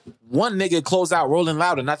why one nigga closed out Rolling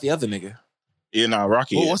Loud and not the other nigga. Yeah, nah,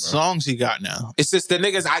 Rocky. Well, is, what bro. songs he got now? It's just the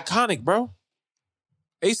nigga's iconic, bro.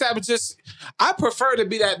 ASAP is just, I prefer to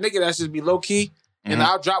be that nigga that's just be low key and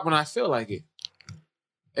I'll drop when I feel like it.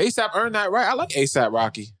 ASAP earned that right. I like ASAP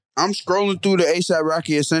Rocky. I'm scrolling through the ASAP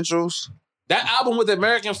Rocky Essentials. That album with the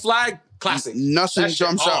American flag, classic. Nothing That shit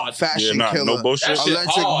jumps hard. out. Fashion Yeah, nah, Killer. no bullshit. That shit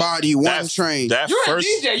Electric hard. Body. One That- Train. That You're first,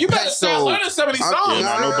 a DJ. You better Peso. start learning some of these I- songs. yeah,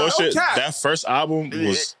 nah, no Nah, bullshit. cap. That first album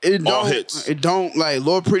was it all don't. hits. It don't like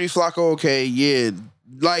Lord Pretty Flacco. Okay, yeah.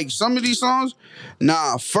 Like some of these songs,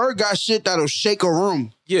 nah. Ferg got shit that'll shake a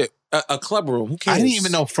room. Yeah, a club room. Who cares? I didn't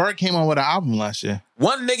even know Ferg came on with an album last year.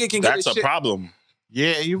 One nigga can get That's his a shit. problem.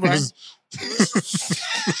 Yeah, you right.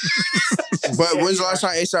 But when's the last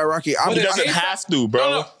time ASAP Rocky? But He it doesn't ASAP have to, bro.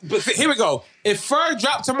 No, but here we go. If Ferg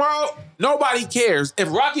dropped tomorrow, nobody cares. If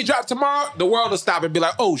Rocky dropped tomorrow, the world will stop and be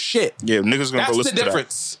like, oh shit. Yeah, niggas gonna That's go the listen to that.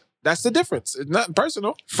 difference. That's the difference. It's not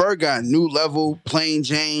personal. Ferg got New Level, Plain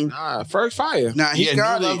Jane. Nah, Ferg fire. Nah, he Yeah,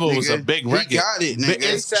 got New it. Level was nigga. a big He record. got it, Big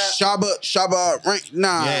nigga. ASAP. Shabba, rank.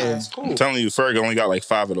 Nah, Yeah. It's cool. I'm telling you, Ferg only got like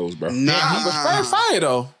 5 of those, bro. nah. But Ferg fire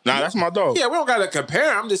though. Nah, that's my dog. Yeah, we don't gotta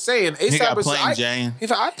compare. I'm just saying. He got ASAP is Plain Jane.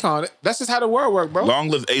 He's an icon. That's just how the world works, bro. Long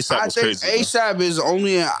live ASAP I was think crazy. bro. ASAP is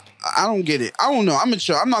only. I don't get it. I don't know. I'm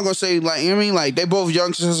mature. I'm not gonna say like you know what I mean. Like they both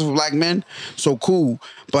young successful black men, so cool.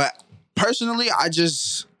 But personally,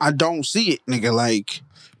 I don't see it, nigga. Like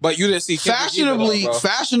But you didn't see Kendrick either, though, bro.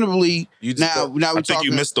 fashionably. You just Now don't- we I think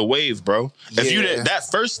talking. you missed the wave, bro. If you Yeah. did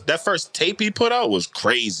that first tape he put out was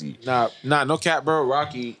crazy. Nah, no cap, bro.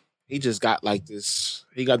 Rocky, he just got like this.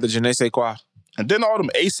 He got the je ne sais quoi. And then all them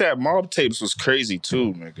ASAP mob tapes was crazy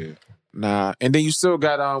too, nigga. Nah, and then you still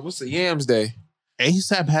got what's the Yams Day?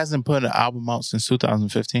 ASAP hasn't put an album out since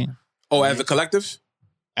 2015 Oh, as a collective.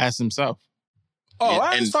 as himself. Oh,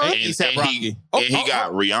 and, that's fine. A$AP Rocky. and he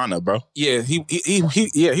got Rihanna, bro. Yeah, he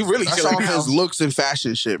really That's killing off now. his looks and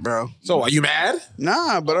fashion shit, bro. So are you mad?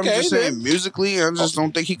 Nah, but I'm Okay, just saying then. musically, I just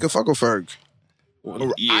don't think he could fuck with Ferg.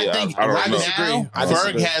 Yeah, I think I don't right know. now, I Ferg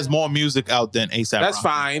disagree. has more music out than ASAP. That's Rocky.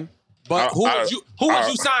 fine. But who would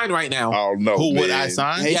you sign right now? I don't know. Who would man. I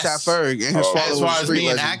sign? ASAP Yes. Ferg and his father As was far a as street being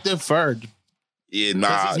legend. active, Ferg. Yeah, Because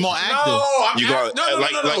nah. he's more active. No, I'm You asking,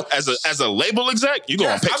 going like as a label exec? You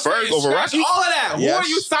gonna pick Ferg over Rocky? Rocky All of that. Yes. Who are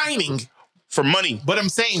you signing? for money? But I'm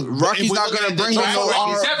saying Rocky's if we're not looking gonna at the bring him track no record-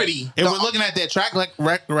 R- 70. If we're looking at that track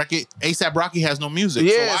record, ASAP Rocky has no music.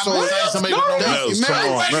 Yeah, so why would I sign somebody with no music? Mills,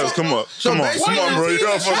 come on, Mills, come on, So come on, basically- come on, bro. You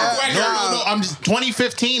gotta What fucking- is this? No, I'm just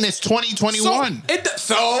 2015. It's 2021.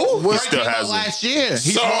 So He still Came out has it. last year.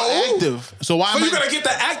 He's So? more active. So why So am you're I? gonna get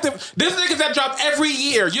the active. This niggas that drop every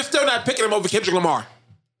year. You're still not picking him over Kendrick Lamar.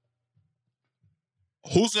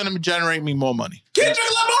 Who's gonna generate me more money? Kendrick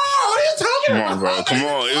Lamar. What are you talking Come about? on, bro. Come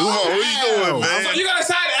on. Come on. What you doing, So man? you gonna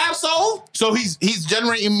sign Absol? So he's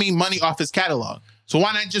generating me money off his catalog. So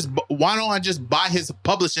why don't I just buy his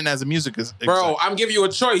publishing as a music exec? Bro, I'm giving you a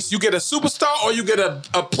choice. You get a superstar or you get a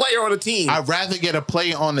player on the team. I'd rather get a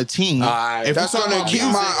player on the team. Alright. That's we're talking gonna about keep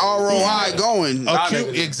music, my ROI going. Oh, Nah, cute,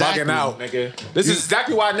 nigga, exactly. Bugging out, nigga. This is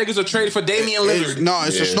exactly why niggas are traded for Damian Lillard. No,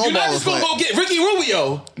 it's a Yeah. You're not snowball just gonna effect. go get Ricky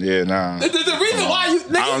Rubio. Yeah, nah. The reason why you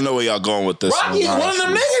nigga, I don't know where y'all going with this. Rocky is one of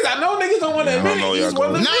them niggas. I know niggas don't want to Yeah, I don't admit know it. He's y'all one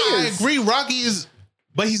of them Nah, I niggas. agree. Rocky is,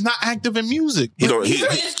 but he's not active in music. He don't. Neither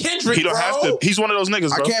is Kendrick, He don't bro. have to. He's one of those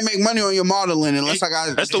niggas, I bro. can't make money on your modeling unless I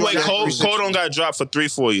got. That's the way Cole don't got dropped for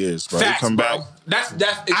 3-4 years, bro. Facts, He come bro. back. That's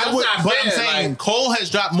I would, not but fair. I'm saying like, Cole has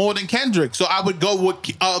dropped more than Kendrick, so I would go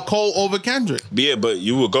with Cole over Kendrick. Yeah, but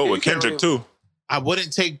you will go with you can't Kendrick too. I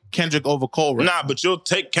wouldn't take Kendrick over Cole. Right? Nah, but you'll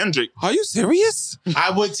take Kendrick. are you serious?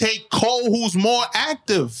 I would take Cole, who's more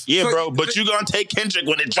active. Yeah, So- bro, but you gonna take Kendrick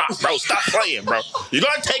when it drops, bro. Stop playing, bro. You're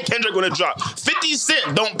gonna take Kendrick when it drops. 50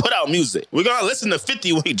 Cent don't put out music. We're gonna listen to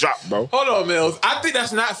 50 when he drop, bro. Hold on, Mills. I think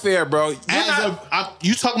that's not fair, bro.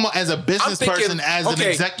 You talking about as a business person, as an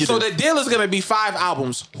executive? So the deal is gonna be 5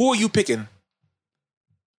 albums. Who are you picking?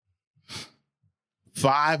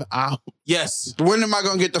 5 hours. Yes. When am I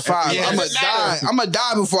gonna get the 5? Yeah, I'm gonna it doesn't die. matter. I'm gonna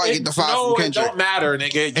die before I get the 5 No, from it Kendrick. don't matter,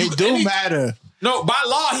 nigga. It do matter. No, by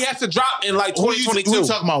law, he has to drop in like Who you 2022.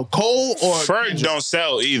 talking about? Cole or Ferg don't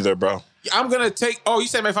sell either, bro. I'm gonna take. Oh, you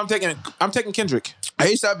said if I'm taking Kendrick.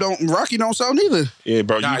 ASAP don't. Rocky don't sell neither. Yeah,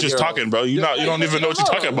 bro. Nah, you just you're- talking, bro. You don't even know what you're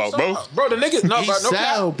talking about, bro. Bro, the niggas, no, He bro, no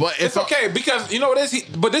sell, cap. but if it's okay because you know what it is.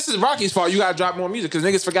 But this is Rocky's fault. You gotta drop more music because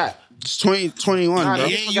niggas forgot. It's 2021, Nah, bro.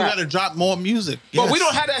 Yeah, you gotta drop more music. But Yes. we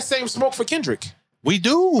don't have that same smoke for Kendrick. We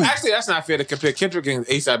do. Actually, that's not fair to compare. Kendrick and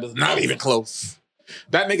ASAP is not even close.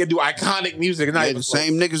 That nigga do iconic music. Not They even the close.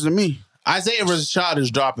 same niggas to me. Isaiah Rashad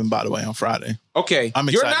is dropping, by the way, on Friday. Okay, I'm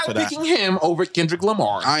you're excited not for that. picking him over Kendrick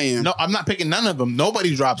Lamar. I am. No, I'm not picking none of them.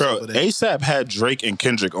 Nobody drops Bro, over there. ASAP had Drake and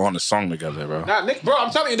Kendrick on a song together, bro. Nah, Nick, bro,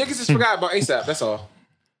 I'm telling you, niggas just forgot about ASAP. That's all.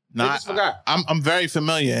 Nah, just forgot. I'm very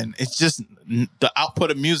familiar, and it's just the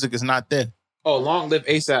output of music is not there. Oh, Long Live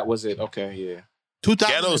ASAP was it? Okay, yeah.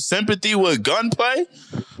 2000 Ghetto Sympathy with Gunplay?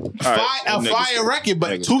 a fire record,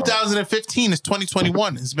 but 2015 is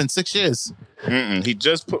 2021. It's been 6 years. He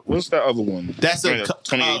just put, what's that other one? That's a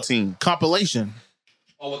 2018. Compilation.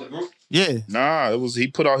 Oh, with the group. Yeah. Nah, he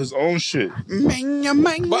put out his own shit. But I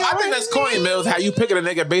think that's corny, Mills. How you picking a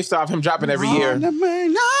nigga based off him dropping every year? Nah,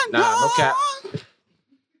 no cap.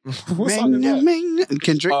 What song is that?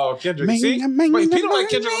 Kendrick. Oh, Kendrick. See, wait, people don't like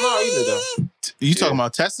Kendrick Lamar either, though. You talking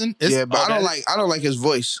about testing? Yeah, but I don't like his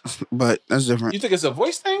voice. But that's different. You think it's a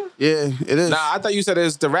voice thing? Yeah, it is. Nah, I thought you said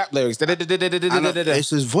it's the rap lyrics. I don't- it's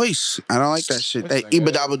his voice. I don't like that shit. That Ibba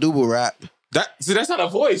Dabba Dooba rap. See, that's not a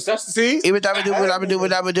voice. That's see. Ibba Dabba Dooba Dabba Dooba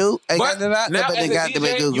Dabba Doo. But now as a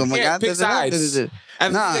DJ, you can't pick sides. As a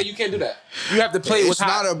Nah. DJ, you can't do that. You have to play what's It's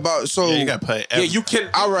not hot. about so. Yeah, you gotta play. Yeah, you can.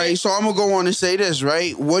 All right, so I'm gonna go on and say this,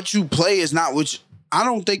 right? What you play is not what I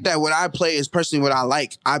don't think that what I play is personally what I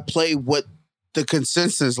like. I play what the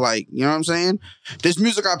consensus like. You know what I'm saying? This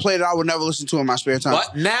music I play that I would never listen to in my spare time.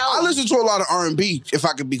 But now I listen to a lot of R&B, if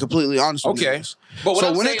I could be completely honest with you. Okay. But what So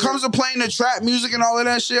I'm when saying it comes to playing the trap music and all of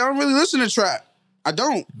that shit, I don't really listen to trap. I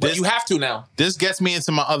don't. but you have to now. This gets me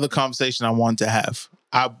into my other conversation I wanted to have.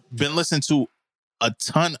 I've been listening to a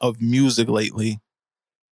ton of music lately.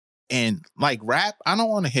 And like rap, I don't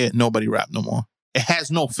want to hear nobody rap no more. It has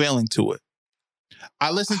no feeling to it.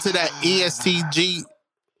 I listened to that ESTG.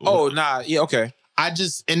 Oh nah, yeah, okay.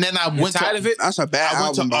 And then I went tired of it? That's a bad I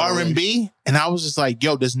went to album, by the way. R&B, and I was just like,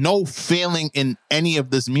 yo, there's no feeling in any of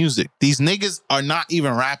this music. These niggas are not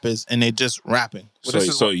even rappers, and they're just rapping.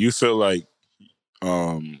 So you feel like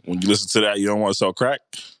when you listen to that, you don't want to sell crack?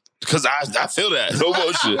 Because I feel that. No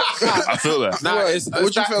bullshit. I feel that. Nah, What? it's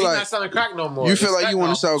What you not, feel he's like? not selling crack no more. You feel It's like you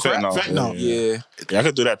want to fentanyl. sell crack? Fentanyl. Yeah. Yeah, I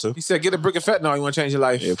could do that too. He said, get a brick of fentanyl. You want to change your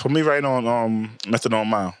life. Yeah, put me right on methadone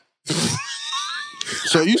mile.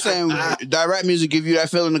 So you saying that rap music give you that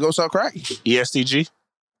feeling to go sell crack? ESTG?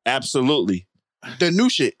 Absolutely. The new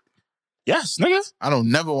shit. Yes, nigga. I don't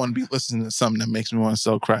never want to be listening to something that makes me want to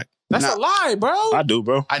sell crack. That's a lie, bro. I do,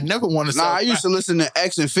 bro. I never want to sell Nah, I crack. used to listen to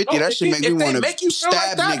X and 50. No, That shit make me want to make you feel stab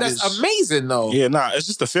like that, niggas. that's amazing, though. Yeah, nah, it's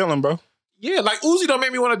just a feeling, bro. Yeah, like Uzi don't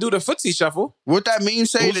make me want to do the footsie shuffle. What that mean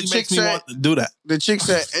say? Uzi The chick makes me said, want to do that. the chick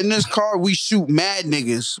said, in this car, we shoot mad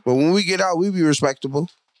niggas. But when we get out, we be respectable.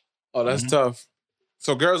 Oh, that's tough.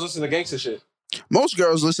 So girls listen to gangster shit. Most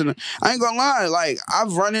girls listen to, I ain't gonna lie, like,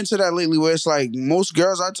 I've run into that lately where it's like, most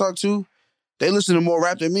girls I talk to, they listen to more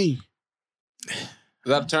rap than me. Is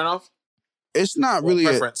that a turn off? It's not Or really,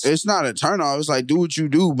 preference? it's not a turn off. It's like, do what you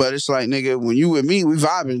do. But it's like, nigga, when you with me, we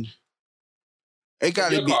vibing. It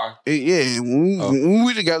gotta Your be, car. yeah, when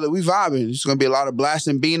we together, we vibing. It's gonna be a lot of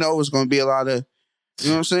blasting Beano. It's gonna be a lot of, you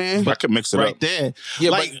know what I'm saying? I could mix it Right up. there.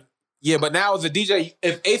 Yeah, Like- but now as a DJ,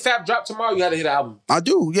 if ASAP dropped tomorrow, you got to hit the album. I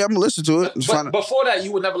do. Yeah, I'm gonna listen to it. It's But fine. before that,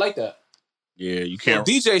 you would never like that. Yeah, you So can't.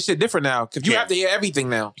 DJ shit different now because you Yeah. have to hear everything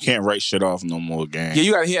now. You can't write shit off no more, gang. Yeah,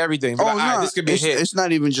 you got to hear everything. But Oh, like, all right, no, this could be a it's, hit. it's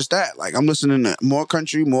not even just that. Like, I'm listening to more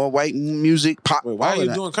country, more white music, pop. Wait, why are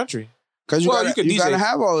you doing country? Because you, Well, gotta, you could you gotta DJ.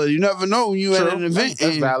 have all of it. You never know when you at an event That's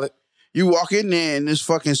and valid. you walk in there and it's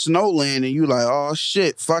fucking snowland and you like, oh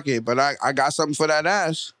shit, fuck it. But I got something for that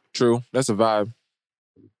ass. True, that's a vibe.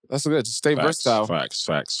 That's good. Just stay versatile. Facts.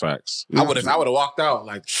 I would have walked out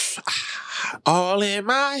like all in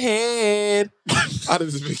my head. I'd have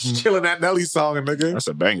just been killing that Nelly song, nigga. That's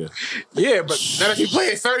a banger. Yeah, but now if you play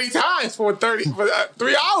it 30 times for 3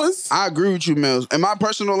 hours. I agree with you, Mills. In my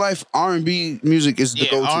personal life, R&B music is the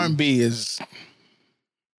Yeah, go-to. R&B is.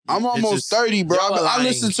 I'm almost just- 30, bro. y'all are I lying.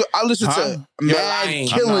 listen to Huh? You're mad lying.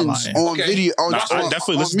 killings I'm not lying. on Okay. video. On, Nah, I on-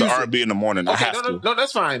 definitely on listen to music. R&B in the morning. I Okay, have to. no,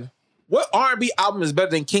 that's fine. What R&B album is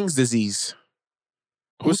better than King's Disease?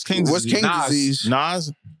 Who's King's What's Disease? King's Nas. disease?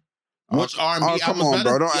 Nas? Which R&B oh, come album's on, better?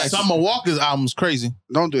 bro. Don't ask- Summer Walker's album's crazy.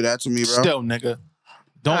 Don't do that to me, bro. Still, nigga.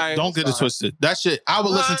 Don't Alright, don't get it that's fine. twisted. That shit, I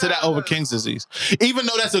would listen to that over King's Disease. Even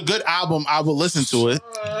though that's a good album, I will listen to it.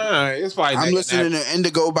 It's fine. I'm listening to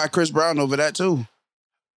Indigo by Chris Brown over that too.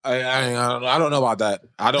 I don't know about that.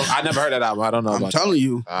 I never heard that album. I don't know I'm about telling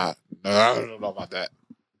you. that. I don't know about that.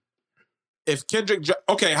 If Kendrick,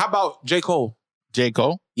 okay, how about J. Cole? J.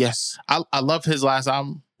 Cole. Yes. I love his last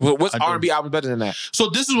album. What's I do. R&B album better than that? So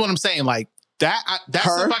this is what I'm saying. Like that that's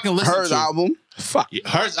Her, if I can listen Her's to. album. Fuck. Yeah,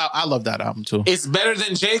 hers, I love that album too. It's better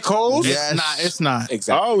than J. Cole's? Yes. It's not. I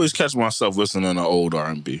Exactly. always catch myself listening to old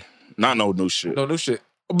R&B. Not no new shit. No new shit.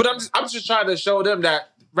 But I'm just trying to show them that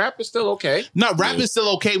rap is still okay. No, rap is still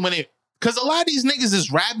okay when it, because a lot of these niggas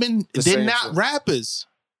is rapping. The They're same not shit. rappers.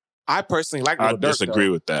 I personally like I Lil Durk, disagree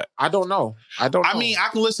though. with that. I don't know. I mean, I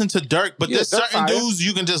can listen to Dirk, but Yeah, there's Dirk certain fire. dudes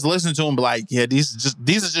you can just listen to and be like, yeah, these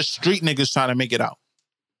are just street niggas trying to make it out.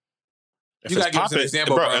 If You it's gotta give us an popping,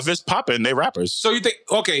 example, bro, bro. if it's popping, they rappers. So you think,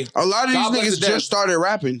 okay, A lot of God bless these the niggas dead. just started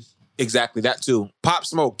rapping. exactly, that too. Pop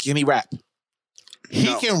Smoke, can he rap? He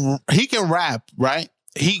No. can rap, right?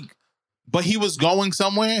 But he was going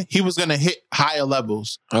somewhere. He was gonna hit higher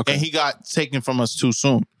levels, Okay. and he got taken from us too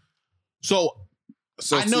soon. So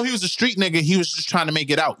I know he was a street nigga. He was just trying to make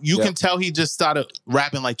it out. You Yep. can tell he just started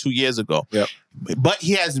rapping like 2 years ago. Yep. But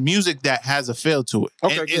he has music that has a feel to it.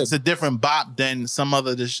 Okay, And good. it's a different bop than some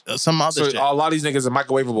other So shit. a lot of these niggas are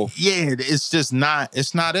microwavable. Yeah, it's just not.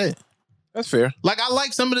 It's not it. That's fair. Like I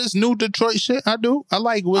like some of this new Detroit shit. I do. I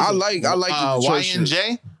like. I like the Detroit shit.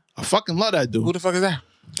 YNJ. I fucking love that dude. Who the fuck is that?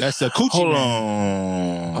 That's the Coochie Hold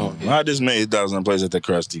Man. on. I just made 1,000 plays at the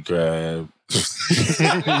Krusty Krab.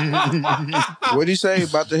 What'd he say?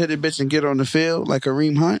 About to hit a bitch and get on the field like a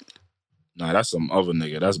Reem Hunt? Nah, that's some other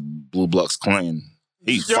nigga. That's Blue Bucks Clan.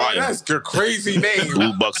 He's Yo, fire. that's a crazy name.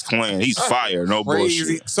 Blue Bucks Clan. He's fire. No Crazy.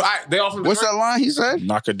 bullshit. So they all from What's Detroit? that line he said?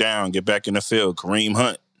 Knock her down. Get back in the field. Kareem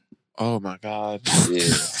Hunt. Oh my god. Yeah.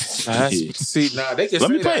 See, nah, they can Let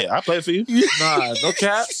say me play that. it. I'll play it for you. Nah, no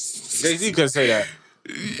cap. Jay-Z couldn't say that.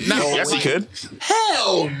 Yes, he could.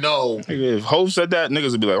 Hell no. If Hov said that,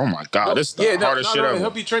 niggas would be like, oh my God, this is the hardest shit He'll ever.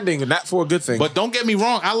 be trending, and not for a good thing. But don't get me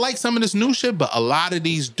wrong, I like some of this new shit, but a lot of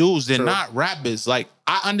these dudes, they're not rappers. Like,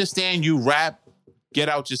 I understand you rap, get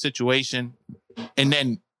out your situation, and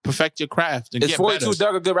then perfect your craft and is get 42 better.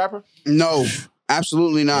 Doug a good rapper? No,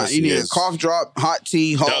 absolutely not. Yes, you he need a is. cough drop, hot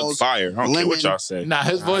tea, Doug halls. fire. I don't care what lemon. y'all say. Nah,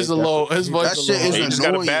 his voice a little. His voice That a shit little. is He just got a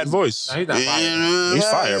annoying. bad voice. No, he's not fire. He's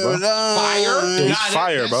fire, bro. Fire? He's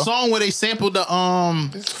fire, bro. That song where they sampled the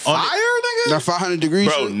Fire, nigga? That 500 degrees.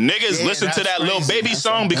 Bro, shit? niggas Yeah, listen to that's that Lil crazy. Baby That's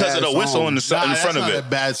song a because of bad the whistle in the Nah, in that's front of not it. a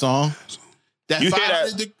bad song. That You hear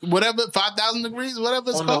 500 whatever 5,000 degrees, whatever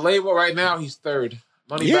it's On the called. label right now, he's third.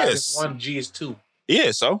 Money Yes. back is 1, G is 2.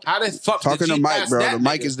 Yeah, so How the fuck Talking did to you Mike, pass bro. that The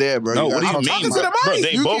mic nigga? is there, bro. no, what do you gotta mean? talk to the Bro, mic.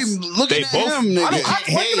 they You both keep looking they at both him, nigga.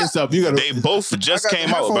 Hey, yourself. You gotta. they both just I got came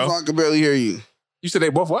the out, headphones bro. on, I can barely hear you. You said they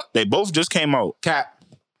both what? They both just came out. Cap.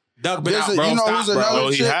 Doug been There's out, a- bro. you know Stop, who's bro. another- No,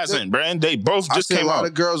 he chick hasn't, Brand. They both I just see a came lot out.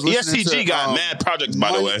 of girls listening ESTG to, got mad projects,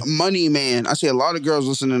 by the way. Money Man. I see a lot of girls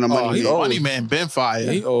listening to Money he Man. old. Money man, been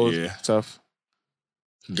fire. He old. Yeah. Tough.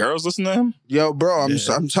 Girls listen to him? Yo, bro, Yeah.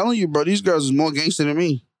 I'm telling you, bro, these girls is more gangster than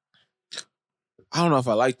me. I don't know if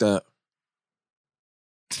I like that.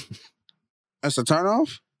 That's a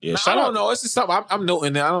turnoff? Yeah, I shout don't out. know. It's just something I'm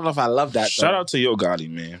noting. I don't know if I love that. Shout though. out to Yo Gotti,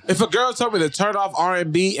 man. If a girl told me to turn off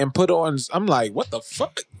R&B and put on, I'm like, what the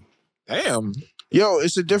fuck? Damn, Yo,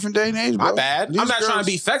 it's a different day and age, bro. my bad. These I'm not trying to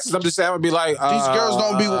be sexist. I'm just saying, I'm gonna be like, These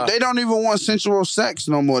girls they don't even want sensual sex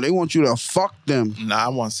no more. They want you to fuck them. Nah, I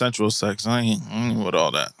want sensual sex. I ain't with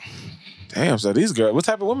all that. Damn, so these girls, what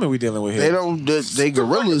type of women we dealing with here? They don't, they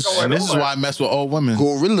gorillas. And this is why I mess with old women.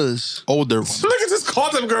 Gorillas. Older women. Niggas just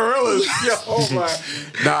called them gorillas. Yo, oh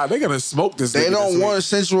my. Nah, they gonna smoke this. They nigga don't this week. want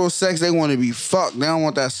sensual sex. They want to be fucked. They don't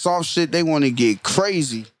want that soft shit. They want to get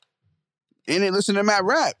crazy. And they listen to Matt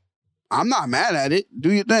rap. I'm not mad at it.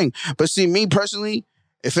 Do your thing. But see, me personally,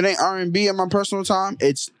 if it ain't R&B in my personal time,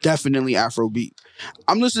 it's definitely Afrobeat.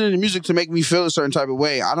 I'm listening to music to make me feel a certain type of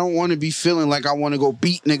way. I don't want to be feeling like I want to go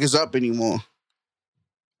beat niggas up anymore.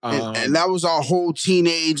 And that was our whole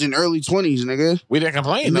teenage and early 20s, nigga. We didn't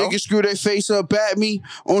complain, And though. niggas screw their face up at me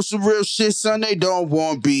on some real shit, son. They don't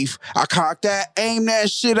want beef. I cock that, aim that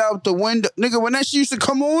shit out the window. Nigga, when that shit used to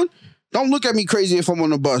come on, don't look at me crazy if I'm on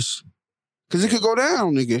the bus. Cause it could go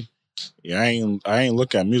down, nigga. Yeah, I ain't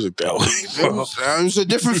look at music that way. It's a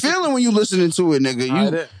different feeling when you listening to it,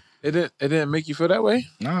 nigga. It didn't make you feel that way.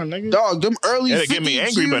 Nah, nigga. Dog, them early It'll get me 50s,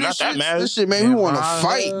 angry, you, but this not that shit- mad. This shit made me want to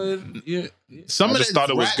fight. Yeah. Some I of just this thought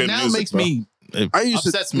it was rap good now music, makes bro. me. It I used to-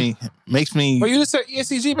 upsets me. Makes me. But you just said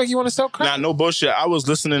ESTG make you want to sell crack. Nah, no bullshit. I was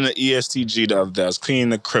listening to ESTG the other day. I was cleaning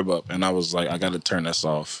the crib up, and I was like, I got to turn this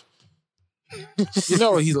off. You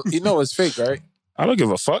know it's fake, right? I don't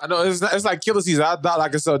give a fuck. I know it's like Killer Season. I thought I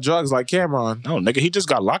could sell drugs like Cameron. No, nigga, he just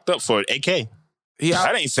got locked up for an AK. He out.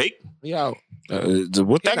 That ain't fake. He out. What He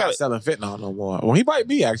that not got? selling fentanyl no more. Well, he might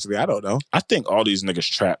be actually. I don't know. I think all these niggas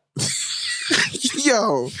trap.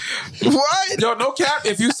 Yo, what? Yo, no cap.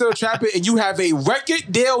 If you still trapping and you have a record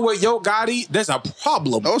deal with Yo Gotti, there's a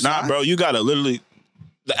problem. No, it's Nah, not. bro, you gotta literally.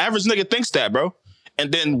 The average nigga thinks that, bro.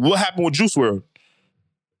 And then what happened with Juice WRLD?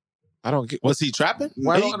 I don't get. Was he trapping?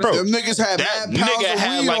 Why He- don't bro, Them niggas had That mad pounds nigga of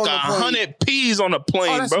had weed like on the plane. 100 P's on the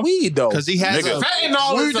plane, Oh, that's bro. weed though. Because he has Nigga. a.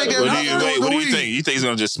 Fentanyl What is do you think a- that- What do you weed. think? You think he's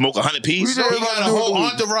gonna just smoke 100 P's? We did- He got a whole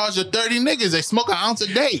entourage of 30 niggas. They smoke an ounce a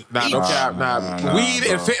day. Nah, no Each. cap. Nah, weed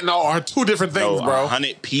and fentanyl are two different things, No, bro.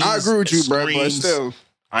 100 P's. I agree with you, bro, but screams, still.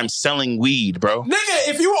 I'm selling weed, bro. Nigga,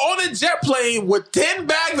 if you were on a jet plane with 10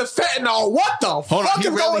 bags of fentanyl, what the Hold fuck on, he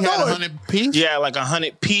is really going had on? 100 piece? Yeah, like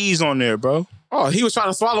 100 P's on there, bro. Oh, he was trying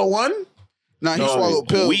to swallow one? Nah, he swallowed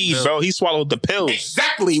pills. Weed, bro. He swallowed the pills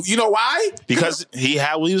Exactly. You know why? because he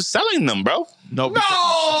was selling them, bro. No,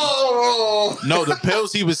 No! no, the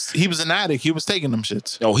pills he was an addict. He was taking them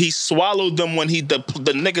shits. No, he swallowed them when the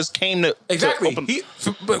niggas came to Exactly. to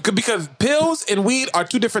open- Because pills and weed are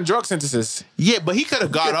two different drug sentences. Yeah, but he could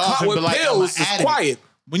have got off and With be like, pills, I'm an it's addict. quiet.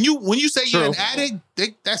 When you say you're an True. addict,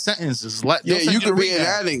 that sentence is Yeah, you can be an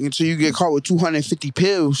addict until you get caught with 250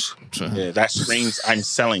 pills. Yeah, that screams I'm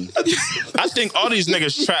selling. I think all these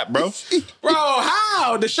niggas trap, bro. Bro,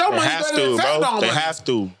 how? The show They money have better to, than bro. fentanyl They money. have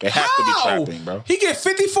to. They have to be trapping, bro. He get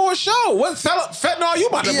 50 for a show. What fentanyl you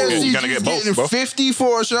about to Yeah, move? you gonna get both, getting bro. 50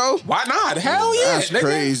 for a show? Why not? Hell yeah, That's nigga.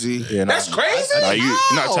 crazy. Yeah, nah. That's crazy. Nah, you're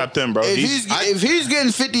not How? tapped in, bro. If he's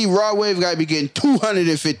getting 50, Raw Wave got to be getting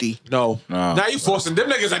 250. No. No. Now you forcing them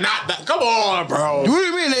niggas are not that. Come on, bro. What do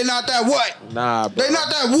you mean they not that what? Nah, bro. They not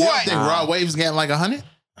that You don't what? think Raw Wave's getting like 100?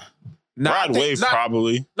 Nah, I Rod think- Wave nah,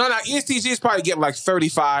 probably. No, ESTG is probably getting like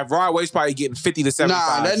 35. Raw Wave's probably getting 50 to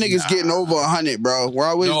 75. Nah, that nigga's getting over 100, bro.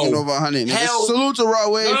 Raw Wave's No. getting over 100. Nigga. Hell- Salute to Raw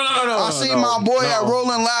Wave. No. I seen my boy at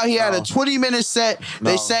Rolling Loud. He had a 20-minute set.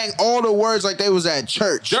 They sang all the words like they was at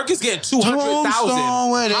church. Jerk is getting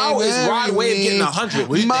 200,000. How is Rod Wave getting 100?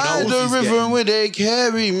 What do you think Mind the Uzi's river getting? where they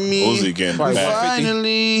carry me. Uzi getting Probably bad.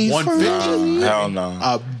 150. Finally. 150? Hell no.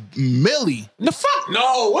 A milli. The fuck?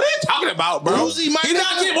 No. What are you talking about, bro? Uzi, my He's not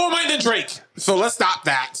nigga. getting more money than Drake. So let's stop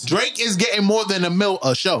that. Drake is getting more than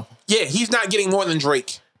a show. Yeah, he's not getting more than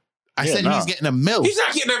Drake. I Yeah, said nah. he's getting a mill. He's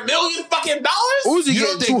not getting $1 million fucking dollars. Uzi You getting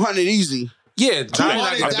don't think- 200 easy. Yeah, I think-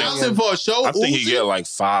 200,000 for a show. I think he Uzi? get like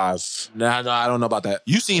 5. Nah, I don't know about that.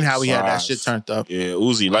 You seen how he had that 5. shit turned up. Yeah,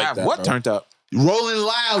 Uzi like that. What bro. turned up? Rolling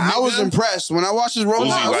Loud, nigga. I was impressed when I watched his Rolling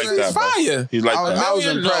Uzi Loud. like that, bro. fire. He like that. I was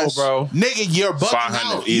impressed, bro. Nigga, you're bugging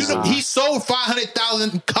 500 out. easy. He sold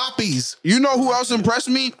 500,000 copies. You know who else impressed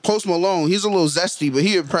me? Post Malone. He's a little zesty, but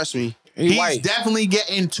he impressed me. He's white. definitely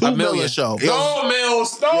getting $2 $1 million million. show. No,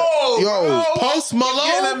 Mills. No. Yo, Post Malone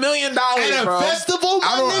Getting $1 million, at a bro. festival, my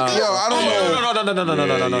I don't. nigga. Yo, I don't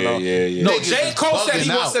know. No. Yeah. No, Niggas J. is Cole said he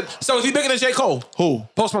bugging wants to. So is he bigger than J. Cole? Who?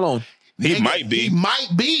 Post Malone. He Nigga, might be. He might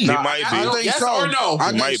be. He might I be. think Yes so. or no? I He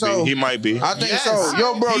think might so. be. He might be. I think Yes. so.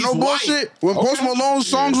 Yo, bro, He's no white. bullshit. When Post Malone's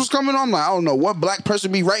songs was coming on, I'm like, I don't know what black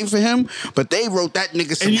person be writing for him, but they wrote that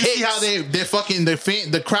nigga some And you hits. see how they're fucking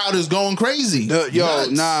the crowd is going crazy. Yo,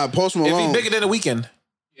 Nuts. nah, Post Is Malone. he bigger than The Weeknd?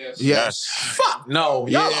 Yes. Fuck no.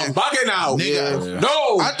 Y'all Yeah. are bugging out. Nigga.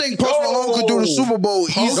 No. I think Post Malone could do the Super Bowl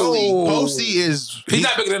easily. No. Posty is He's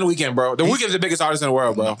not bigger than The Weeknd, bro. The Weeknd's the biggest artist in the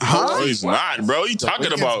world, bro. No, he's not, bro. You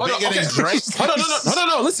talking about? bigger than Drake. Hold on,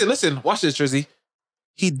 no. Listen. Watch this, Trizzy.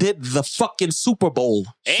 He did the fucking Super Bowl.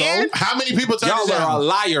 And how many people turned it Y'all are a down?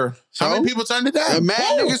 liar. How many people turned it down? And mad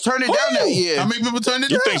niggas turned it down that year. How many people turned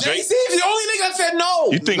it You down? think Drake? Jay-Z's the only nigga that said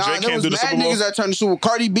no. You think Nah, Drake there can't was do the mad Super Bowl? niggas that turned the Super Bowl.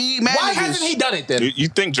 Cardi B, mad Why niggas. hasn't he done it then? You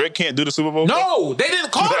think Drake can't do the Super Bowl? No, they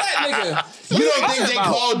didn't call that nigga. You What don't are think they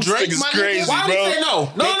talking called about? Drake, Niggas my crazy, nigga? Why would bro. they say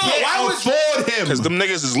no? No. They Why would can't afford him. Because them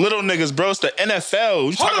niggas is little niggas, bro. It's the NFL.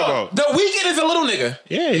 What you talking Hold on. about? The Weeknd is a little nigga.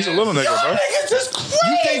 Yeah, he's a little nigga, Y'all bro. niggas just crazy.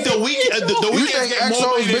 You think the weekend? The You weekend think get more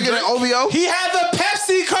EXO is money bigger than Drake? OVO? He had the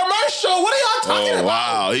Pepsi commercial. What are y'all talking Oh about?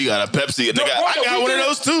 wow, he got a Pepsi. Nigga, bro, I the got one of Weeknd-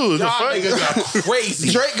 those too. The Y'all fuck? niggas are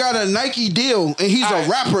crazy. Drake got a Nike deal, and he's All a right.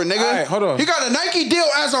 rapper, nigga. All right, hold on. He got a Nike deal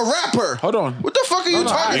as a rapper. Hold on. What the fuck are you Hold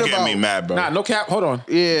on. talking You about? getting me mad, bro. Nah, no cap. Hold on.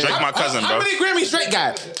 Yeah. Drake my cousin, How bro. many Grammys Drake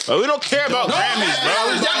got? But we don't care about Grammys, bro. Y'all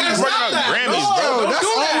We're gotta bringing stop up that. Grammys, No, bro. don't That's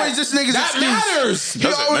do that. always this nigga's That excuse. matters. He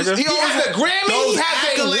Does it, always, nigga? he He always has a Grammy. Those He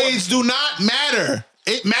has a accolades do not matter.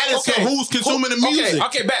 It matters to who's consuming the music.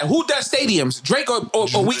 Okay, bet. Who does stadiums? Drake or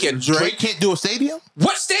Weeknd? Drake can't do a stadium.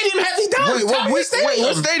 What stadium has he done? Wait, Tell me his stadium.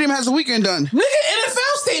 what stadium has the Weeknd done? Nigga,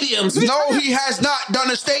 NFL stadiums. What you No, talking he has not done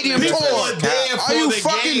a stadium People tour. are there for Are you the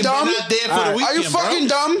fucking game, dumb? but not there for the Alright. weekend, Are you fucking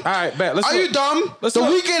bro. dumb? All right, bet. Let's Are look. you dumb? Let's The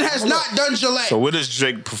look. Weeknd has not done Gillette. So what does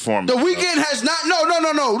Drake perform? The Weeknd has not.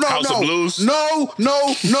 No. House of Blues? No.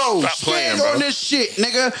 Stop playing, Stand bro. on this shit,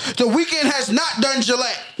 nigga. The Weeknd has not done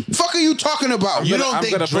Gillette. Fuck are you talking about? You I'm don't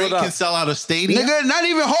think gonna pull Drake it up. can sell out a stadium? Nigga, not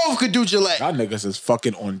even Hove could do Gillette. Y'all niggas is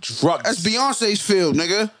fucking on drugs. That's Beyonce's field,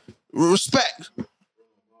 nigga. Respect.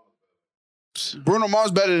 Bruno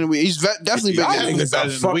Mars better than we. He's definitely Y'all better. niggas better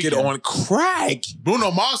are than fucking Weeknd. on crack.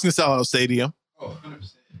 Bruno Mars can sell out a stadium.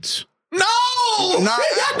 No! Nah,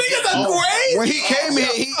 Y'all niggas are crazy. When he came here,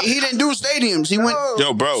 he didn't do stadiums. He went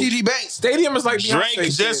Yo, bro. CD Banks. Stadium is like Beyonce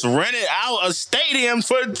Drake just shit. rented out a stadium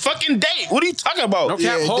for a fucking date. What are you talking about? No cap,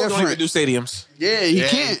 Yeah, Hov don't different. even do stadiums. Yeah, he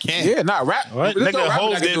can't. Yeah, not rap. What? There's no Nigga, rapper Hov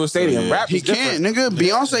that can did- do a stadium. Yeah. Rap He is different. can't, nigga.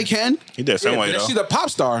 Beyonce can. He did Yeah, Fenway but though. she's a pop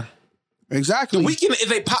star. Exactly. Weeknd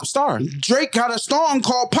is a pop star. Drake got a song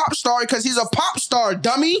called Pop Star because he's a pop star,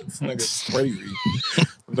 dummy. Nigga's crazy.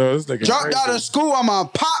 No, this nigga Dropped out of school, I'm a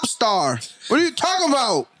pop star. What are you talking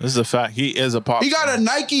about? This is a fact. He is a pop. He got a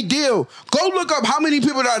Nike deal. Go look up how many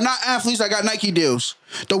people that are not athletes that got Nike deals.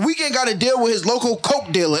 The Weeknd got a deal with his local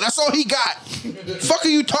Coke dealer. That's all he got. Fuck are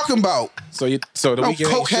you talking about? So the No Weeknd ain't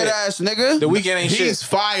Coke head shit. ass nigga. The Weeknd ain't He's shit.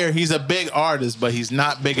 fire. He's a big artist, but he's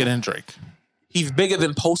not bigger than Drake. He's bigger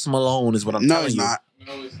than Post Malone, is what I'm No, telling he's you. not.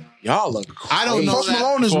 Y'all look. I don't know. Post that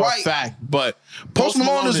Malone is for a white. fact, but Post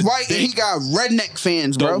Malone is white and big. he got redneck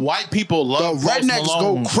fans, The bro. white people The love Post rednecks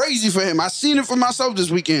Malone. go crazy for him. I seen it for myself this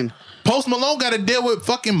weekend. Post Malone got to deal with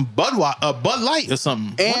fucking Bud Light or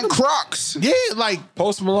something. And Crocs. Yeah, like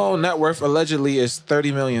Post Malone net worth allegedly is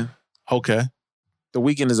 30 million. okay, The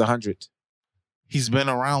Weeknd is 100. he's been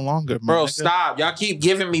around longer, my Bro, nigga. stop. Y'all keep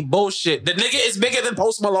giving me bullshit. The nigga is bigger than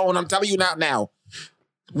Post Malone. I'm telling you now.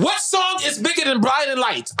 What song is bigger than Blinding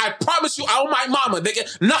Lights? I promise you, on my mama,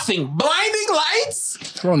 nigga, nothing. Blinding Lights?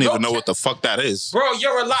 I don't even know what the fuck that is. Bro,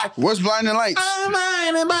 you're a lie. What's Blinding Lights? I'm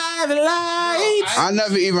blinded by the lights. I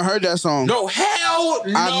never even heard that song. No, hell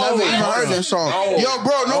no. I've never even heard that song. No. Yo,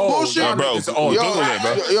 bro, no bullshit. Yo, bro, Oh, Yo, Google it,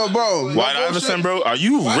 bro. yo, bro. no White bullshit. Iverson, bro. Are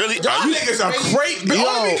you really? Y'all Are you? niggas are crazy. Yo.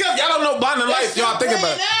 Only because y'all don't know Blinding Lights. Y'all think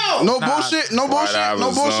about it. No bullshit, no bullshit, no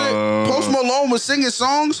Iverson. bullshit. Post Malone was singing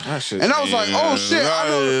songs, That shit- and I was like, oh shit, I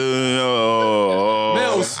know.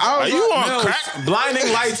 Mills, Are you on Mills, crack?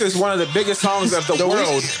 Blinding Lights is one of the biggest songs of the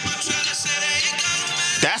world.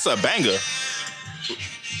 That's a banger.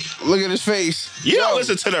 Look at his face. You don't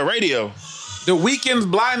listen to the radio. The Weeknd's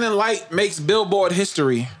Blinding Light makes Billboard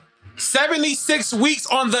history. 76 weeks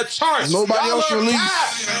on the charts. Nobody Y'all else are released.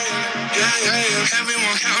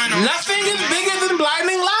 Nothing is bigger than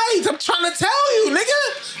Blinding Lights. I'm trying to tell you,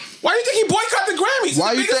 nigga. Why do you think he boycotted the Grammys?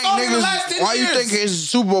 Why It's you the biggest think song in the last 10 niggas? Why you years. think his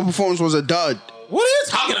Super Bowl performance was a dud? What are you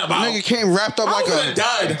talking about? Nigga came wrapped up How like was it a. a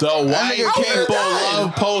dud? The white nigga came people done.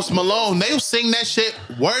 love Post Malone. They sing that shit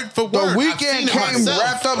word for The word. I've Weeknd seen it came myself.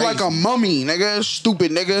 wrapped up like a mummy, nigga.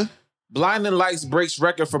 Stupid nigga. Blinding Lights breaks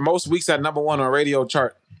record for most weeks at number 1 on radio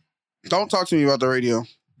chart. Don't talk to me about the radio.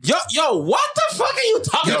 Yo, what the fuck are you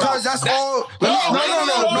talking about? Because that's all. No,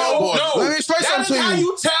 No. Let me explain That something is to how you.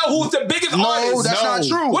 you tell who's the biggest No, artist. that's not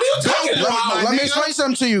true. What are you talking about? Let me nigga? explain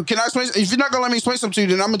something to you. Can I explain? If you're not gonna let me explain something to you,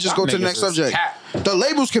 then I'm gonna just Y'all go to the niggas next is subject. cap. The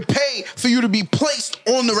labels can pay for you to be placed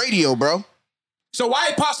on the radio, bro. So why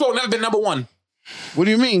ain't Post Malone never been number 1? What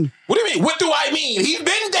do you mean? What do you mean? What do I mean? He's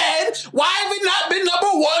been dead. Why have he not been number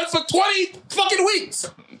 1 for 20 fucking weeks?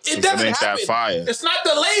 It doesn't ain't that happen. fire. It's not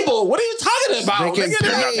the label. What are you talking about? They can Nigga, pay-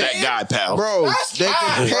 they're Not that guy, pal. Bro, That's they can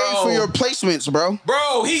trash, pay bro. for your placements, bro.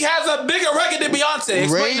 Bro, he has a bigger record than Beyonce.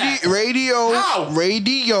 Explain that. Radio, How? pay.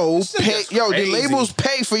 nigga's Yo, the crazy. labels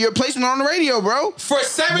pay for your placement on the radio, bro. For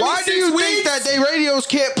 76 Why do you weeks? think that they radios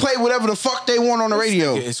can't play whatever the fuck they want on the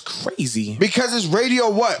radio? It's crazy. Because it's radio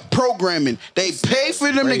what? Programming. They pay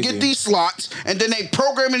for them crazy. to get these slots, and then they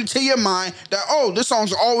program it into your mind that, oh, this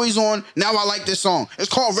song's always on. Now I like this song. It's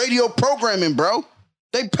called radio programming, bro.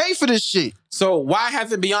 They pay for this shit. So why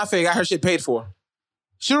hasn't Beyonce got her shit paid for?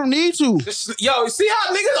 She don't need to. Yo, see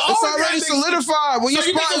how niggas It's always already got niggas- solidified. When So your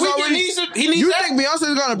you spot think is the Weeknd already. needs he needs You that? think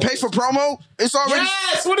Beyonce's gonna pay for promo? It's already.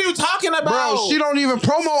 Yes, what are you talking about? Bro, she don't even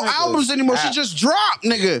promo This nigga albums is anymore. She cap. just dropped,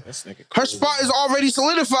 nigga. This nigga Her crazy. spot is already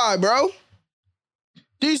solidified, bro.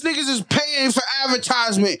 These niggas is paying for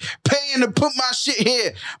advertisement, paying to put my shit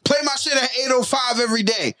here, play my shit at 8:05 every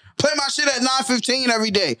day, play my shit at 9:15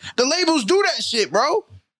 every day. The labels do that shit, bro.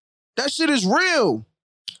 That shit is real.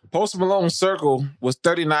 Post Malone's Circle was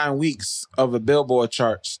 39 weeks of the Billboard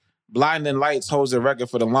charts. Blinding Lights holds the record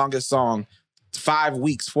for the longest song, 5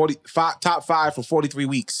 weeks, top 5 for 43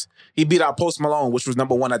 weeks. He beat out Post Malone, which was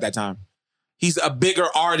number 1 at that time. He's a bigger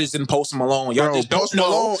artist than Post Malone. Y'all Bro, just don't Post know.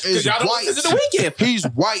 Malone 'cause is y'all don't white. listen to The Weeknd. He's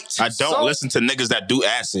white. I don't So- listen to niggas that do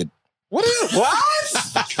acid. What?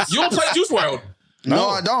 You don't play Juice WRLD? No,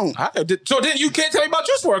 I don't. So then you can't tell me about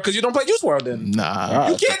Juice WRLD because you don't play Juice WRLD then. Nah.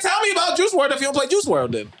 You can't tell me about Juice WRLD if you don't play Juice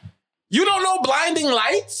WRLD then. You don't know Blinding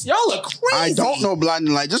Lights? Y'all are crazy. I don't know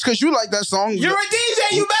Blinding Light. Just because you like that song. You're a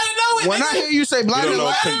DJ. You better know it. When I nigga. hear you say Blinding You don't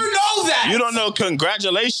know Light, better know that. You don't know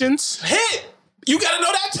congratulations? Hit. You gotta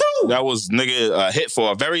know that too. That was nigga a hit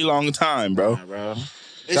for a very long time, bro. Bro.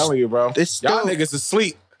 Telling you, bro. it's Y'all still- niggas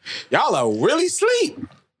asleep. Y'all are really asleep.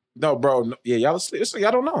 No, bro. Yeah, y'all asleep. So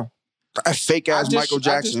y'all don't know. a fake I ass just- Michael I just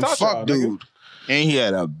Jackson. thought Fuck, y'all, nigga. dude. And he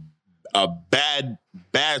had a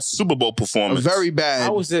bad Super Bowl performance. Very bad.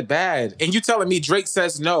 How was it bad? And you telling me Drake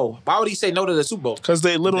says no? Why would he say no to the Super Bowl? Cause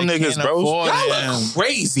they little They niggas, can't bro. afford Y'all him. are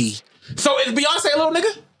crazy. So is Beyonce a little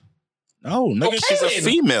nigga? No, nigga, Okay she's a then.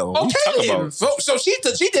 female. What you Okay talking then. about? So she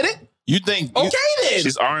did it. You think? Okay then.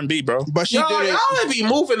 She's R&B, bro. But she Yo, did it. y'all be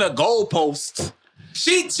moving the goalposts.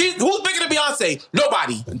 She who's bigger than Beyonce?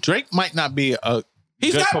 Nobody. Drake might not be a.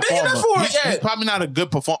 He's good not big enough performer. for it He's yet. probably not a good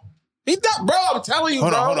performer. He's not, bro. I'm telling you,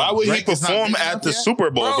 Hold bro. on, hold on. Why would Drake he is not perform big at enough the yet? Super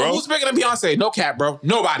Bowl, bro? Who's bigger than Beyonce? No cap, bro.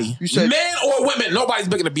 Nobody. You said- men or women. Nobody's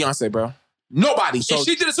bigger than Beyonce, bro. Nobody. And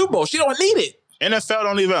she did a Super Bowl. She don't need it. NFL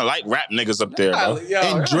don't even like rap niggas up there, bro.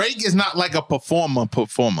 And Drake is not like a performer.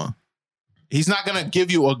 He's not gonna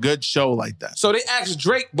give you a good show like that. So they asked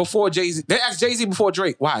Drake before Jay-Z. They asked Jay-Z before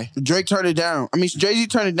Drake. Why? Drake turned it down. I mean, Jay-Z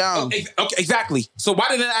turned it down. Okay, exactly. So why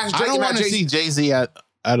didn't they ask I Drake don't and not want to Jay-Z? see Jay-Z at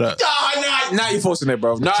a. Now you're forcing it,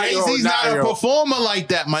 bro. Now Jay-Z's not a performer like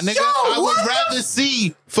that, my nigga. Yo, I what would the- rather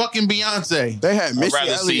see fucking Beyonce. They had I'd Missy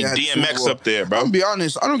rather see Elliott at the Super DMX Bowl. up there, bro. I'm gonna be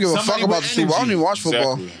honest. I don't give a Somebody fuck about with the Super Bowl. I don't energy. even watch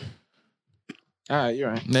football. Exactly. All right, you're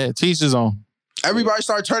right. Yeah, teach his own. Everybody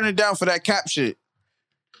started turning it down for that cap shit.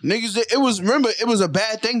 Niggas, it was a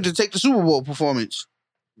bad thing to take the Super Bowl performance.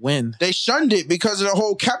 When? They shunned it because of the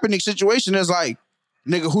whole Kaepernick situation. It's like,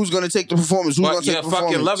 nigga, who's gonna take the performance? Who's But gonna take yeah, the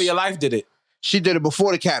performance? fucking Love of Your Life did it. She did it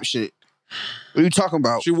before the cap shit. What are you talking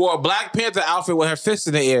about? She wore a Black Panther outfit with her fist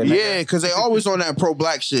in the air. Nigga. Yeah, because they always on that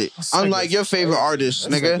pro-black shit. Unlike your favorite artist,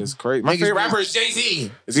 nigga. It's crazy. My Niggas favorite be- rapper is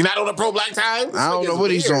Jay-Z. Is he not on the pro-black time? I don't know what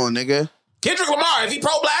he's on, nigga. Kendrick Lamar, is he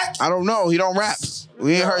pro-black? I don't know. He don't rap.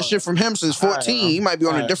 We ain't heard shit from him since 14. He might be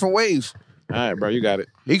on a Alright. different wave. All right, bro, you got it.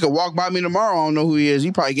 He could walk by me tomorrow. I don't know who he is.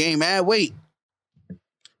 He probably gained mad weight.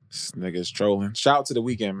 This nigga's trolling. Shout out to The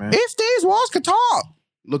Weeknd, man. If these walls could talk.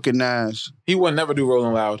 Looking nice. He would never do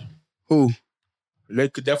Rolling Loud. Who? They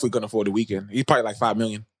could definitely couldn't afford The Weeknd. He's probably like $5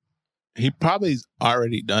 million. He probably's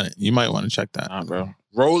already done it. You might want to check that. Nah, bro.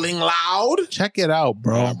 Rolling Loud? Check it out,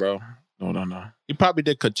 bro. Nah, bro. No. He probably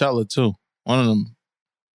did Coachella too. One of them.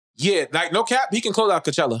 Yeah, like no cap, he can close out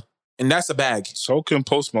Coachella. And that's a bag. So can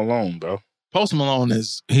Post Malone, bro. Post Malone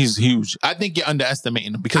he's huge. I think you're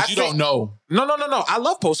underestimating him because you don't know. No. I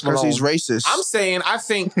love Post Malone. Because he's racist. I'm saying I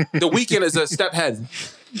think The Weeknd is a step ahead.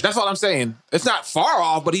 That's all I'm saying. It's not far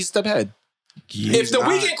off, but he's a step ahead. Yeah, If The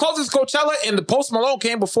Weeknd closes Coachella and the Post Malone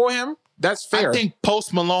came before him, that's fair. I think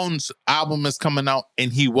Post Malone's album is coming out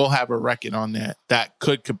and he will have a record on there that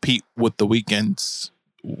could compete with The Weeknd's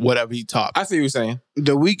whatever he taught. I see what you're saying.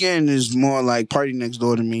 The Weeknd is more like Party Next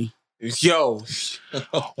Door to me. Yo.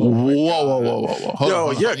 Whoa. Hold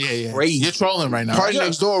on. You're crazy. You're trolling right now. Party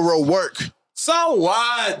Next Door wrote work. So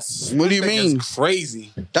what? What do you This mean? nigga's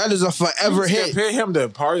crazy. That is a forever hit. Compare him to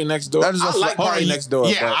Party Next Door. That is a I like hold Party on, Next Door.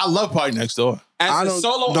 Yeah, but I love Party Next Door. as a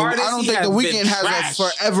solo artist, I don't he think has The been Weeknd has trash. a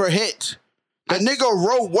forever hit. The nigga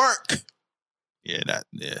wrote work. Yeah.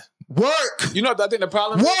 Work. You know what I think the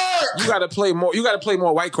problem is? Work. You gotta play more. You gotta play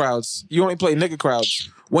more white crowds. You only play nigga crowds.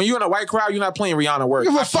 When you're in a white crowd, you're not playing Rihanna work.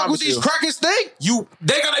 Give I a fuck what promise these you. crackers think?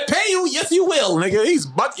 They're gonna pay you. Yes, you will, nigga. This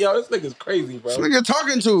nigga's crazy, bro. This nigga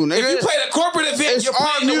talking to, nigga. If you play the corporate event, It's you're our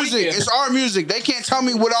playing music. The Weeknd. It's our music. They can't tell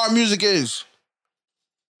me what our music is.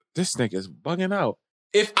 This nigga's bugging out.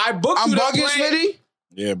 If I book I'm you to bugging, play, Smitty.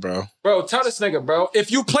 Yeah, bro. bro, tell this nigga, bro.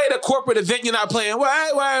 If you play the corporate event, you're not playing. Word.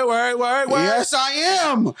 Yes, I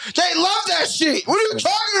am. They love that shit. What are you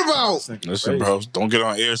talking about? Listen, bro. Don't get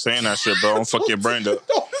on air saying that shit, bro. Don't fuck your brain up.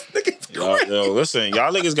 Yo, listen,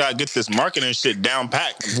 y'all niggas gotta get this marketing shit down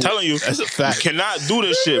packed. I'm telling you, That's a fact. you cannot do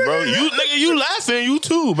this shit, bro. You laughing, you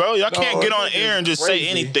too, bro. Y'all can't get on this air and is just say crazy.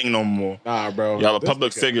 anything no more. Nah, bro. Y'all are This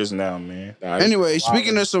public nigga- figures now, man. Nah, this Anyway, is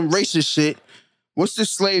speaking wild. of some racist shit, what's this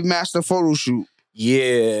slave master photo shoot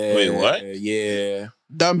Yeah. Wait, what? Yeah.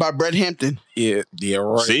 done by Brett Hampton? Yeah,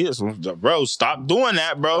 right. See, bro, stop doing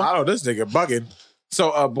that, bro. I know this nigga bugging.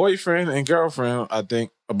 So a boyfriend and girlfriend, I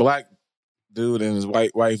think, a black dude and his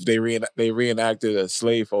white wife, they reenacted a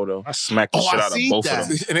slave photo. I smacked the Oh, shit I out of seen both that. of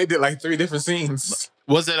them. And they did like 3 different scenes.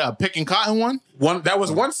 Was it a picking cotton one? That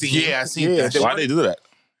was one scene. Yeah, I seen that. Why they do that?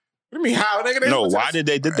 What do you mean how? Nigga, No, why did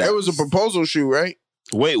they do It that? was a proposal shoot, right?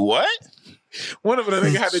 Wait, what? one of them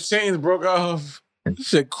nigga had the chains broke off? This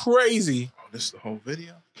shit crazy. Oh, this is the whole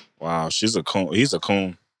video? Wow, she's a coon. He's a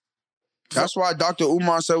coon. That's why Dr.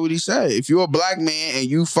 Umar said what he said. If you're a black man and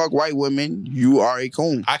you fuck white women, you are a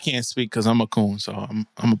coon. I can't speak because I'm a coon, so I'm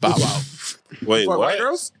a bow out. Wait, You fuck what? white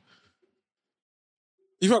girls?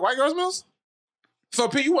 You fuck white girls, Mills? So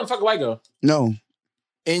P, you want to fuck a white girl No,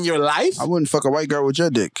 in your life? I wouldn't fuck a white girl with your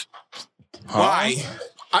dick. Why?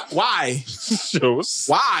 Why? Shows.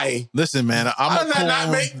 Why? Listen, man, I'm How a does that not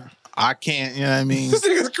coon. make? I can't, you know what I mean? This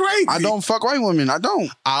nigga's crazy. I don't fuck white women. I don't.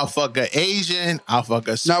 I'll fuck a Asian. I'll fuck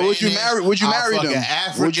a Spanish. Now, would you I'll marry fuck them? a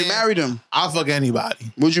African. Would you marry them? I'll fuck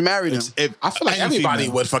anybody. Would you marry them? If I feel like any everybody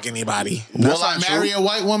female. would fuck anybody. Will That's I not marry true. a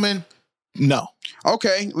white woman? No.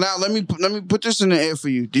 Okay, now let me put this in the air for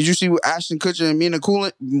you. Did you see what Ashton Kutcher and Mina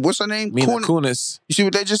Coolin? What's her name? Mina Kunis. Kunis. You see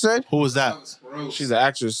what they just said? Who was that? She's an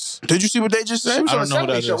actress. Did you see what they just said? I don't know who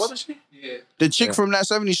that show, is. wasn't she? The chick from that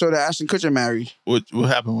 70s show that Ashton Kutcher married. What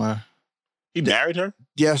happened with her? He married her?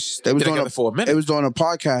 Yes, they was Been doing together for a minute. They was doing a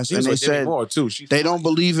podcast She and was they with Demi said Moore too. She's they don't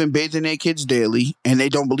believe in bathing their kids daily and they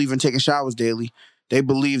don't believe in taking showers daily. They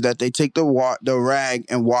believe that they take the rag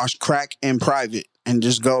and wash crack in private and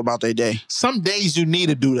just go about their day. Some days you need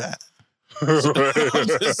to do that. I'm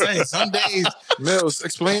just saying, some days, Mills,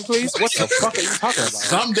 explain please. What the fuck are you talking about?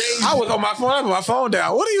 some days, I was on my phone. I put my phone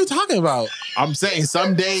down. What are you talking about? I'm saying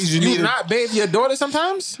some days you You need to. not bathe your daughter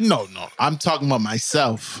sometimes? No. I'm talking about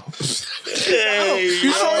myself. You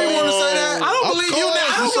sure you want to say that? I don't Of believe you. course. Now. I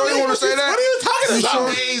You don't sure you believe wanna say that? What are you talking Some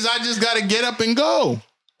about? days I just gotta get up and go.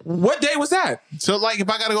 What day was that? So like if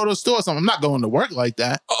I gotta go to the store or something, I'm not going to work like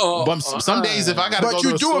that. But some days if I gotta go But to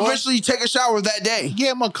you the do store, eventually take a shower that day.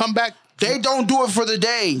 yeah, I'm gonna come back. They don't do it for the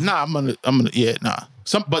day. Nah, I'm gonna yeah, nah.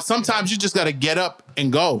 But sometimes you just gotta get up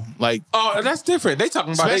and go. Like Oh, that's different. They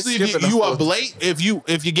talking about especially they if skipping you the up late, if you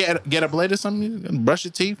get up late or something, you brush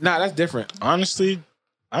your teeth. Nah, that's different. Honestly,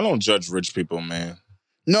 I don't judge rich people, man.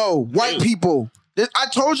 No, white people. I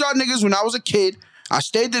told y'all niggas when I was a kid, I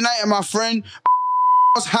stayed the night at my friend's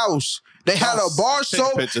house. They had a bar Take a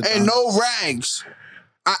soap picture, and Tom. no rags.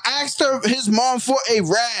 I asked his mom for a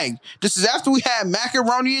rag. This is after we had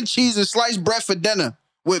macaroni and cheese and sliced bread for dinner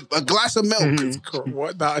with a glass of milk.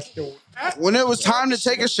 What? Nah, When it was time to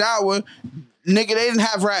take a shower, nigga, they didn't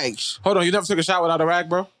have rags. hold on, you never took a shower without a rag,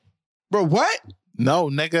 bro? Bro, what? No,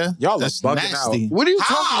 nigga. Y'all are that's bugging nasty. out. What are you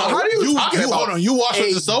talking about? How do you Hold on, you wash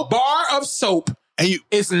with the soap? Bar of soap And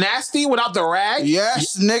It's nasty without the rag?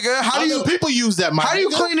 Yes, nigga. How do you people use that? How do you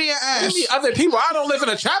clean in your ass? Any other people? I don't live in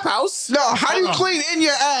a trap house. No, how do you clean in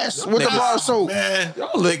your ass with the bar of soap? Man. Y'all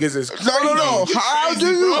niggas is crazy. No. How do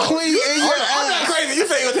you clean in your I'm not ass? crazy. You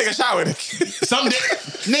say you gonna take a shower. Someday,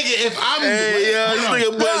 nigga, if I'm Hey, yo, this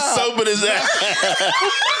nigga put soap in his ass.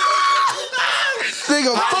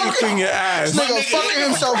 Nigga, How you fucking, clean your ass? nigga fucking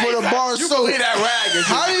himself with a bar of You soap. believe that rag is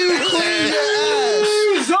How do you clean your ass?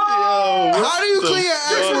 How do you clean your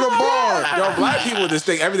ass with a bar? Yo, black people just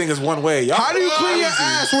think everything is one way. Y'all How do you clean your crazy.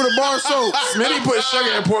 ass with a bar of soap? Smitty put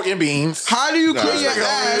sugar in pork and beans. How do you clean your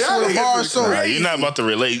ass with a bar of soap? Nah, you're not about to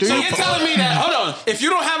relate. So you're telling me that, hold on, if you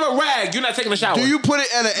don't have a rag, you're not taking a shower. Do you put it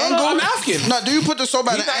at an angle? I'm asking. No, do you put the soap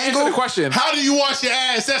at He's an not answering the angle? question. How do you wash your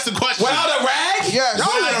ass? That's the question. Without a rag? Yes. Y'all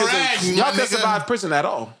Without a niggas rag, is- my y'all couldn't nigga. survive prison at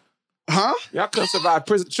all. Huh? Y'all couldn't survive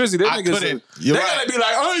prison. Trizzy, them I niggas, couldn't. they You're gotta right. be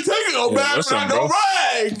like, I ain't taking no bag listen, without no bro.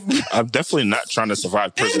 rag. I'm definitely not trying to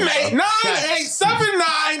survive prison. Inmate bro.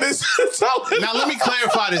 9879 is Now let me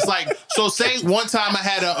clarify this. Like, so say one time I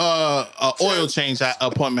had a oil change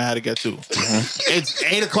appointment I had to get to. It's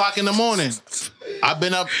 8:00 in the morning. I've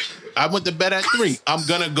been up. I went to bed at 3. I'm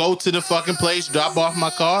gonna go to the fucking place, drop off my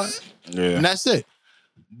car, Yeah. and that's it.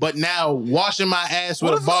 But now washing my ass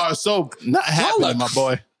with a bar of soap, not happening, my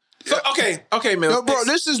boy. So, okay, Mill. Yo, bro,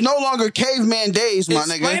 this is no longer caveman days, my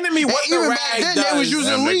nigga. Explain to me what And the even rag back then, they was does.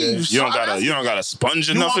 using Yeah, nigga. leaves. You don't got a sponge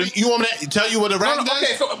or You nothing. want me to tell you what the rag no, does?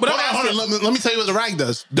 okay, so- but I'm hold on. Let me tell you what the rag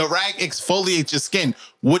does. The rag exfoliates your skin,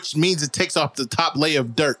 which means it takes off the top layer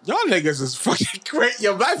of dirt. Y'all niggas is fucking crazy.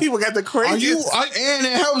 Yo, black people got the craziest. And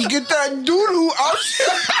it helps get that doo-doo out.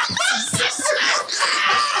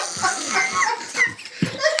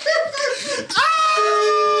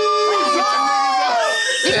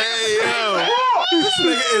 Hey, yo. This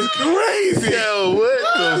nigga is crazy. Yo, what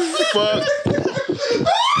the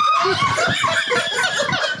fuck?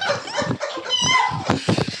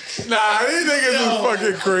 Nah, these niggas is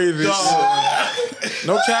fucking crazy.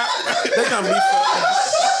 No cap. They gonna be some.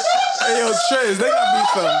 Hey, yo, Triz, they gonna be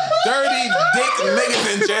some dirty dick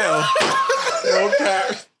niggas in jail. No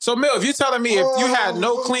cap. So, Mill, if you're telling me if you had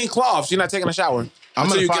no clean cloths, you're not taking a shower. I'm until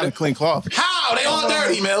gonna you find get a clean cloth. How? They all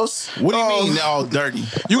dirty, Mills. What do you mean they're all dirty?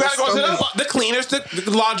 You gotta go to the cleaners, the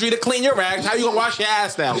laundry to clean your rags. How you gonna wash your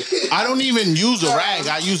ass now? I don't even use a rag.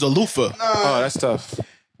 I use a loofah. Oh, that's tough.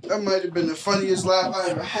 That might have been the funniest laugh I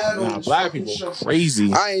ever had on this Black fucking people show.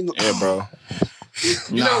 crazy. I ain't. Yeah, bro.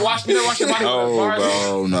 You never wash your body with a bar of soap?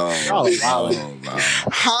 bro, no. Oh, wow.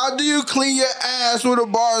 How do you clean your ass with a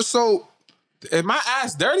bar of soap? Is my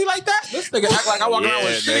ass dirty like that? This nigga act like I walk around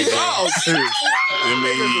with shitty balls.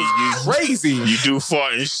 I mean, Crazy. you do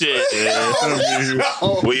fart and shit. Yeah.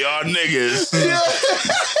 We are niggas.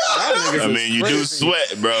 I mean, you do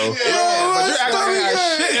sweat, bro. But you act like I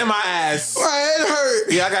got shit in my ass. My head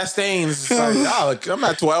hurt. Yeah, I got stains. It's like, oh, I'm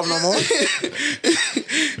not 12 no more.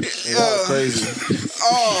 Yeah, crazy.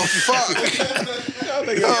 Oh, fuck.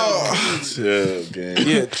 Yeah, man.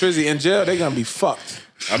 Yeah, Trizzy in jail, they gonna be fucked.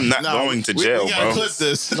 I'm not going to jail, we gotta bro. clip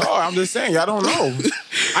this. No, I'm just saying, y'all don't know.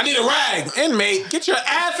 I need a rag. Inmate, get your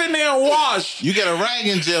ass in there and wash. You get a rag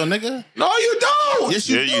in jail, nigga. No, you don't. Yes,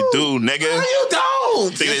 you Yeah, do. you do, No, nigga. you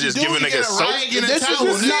don't. Think they just You giving do. You niggas get a soap? rag in a This is towel,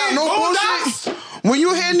 just not nigga. no Boondocks. bullshit. When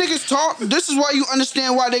you hear niggas talk, this is why you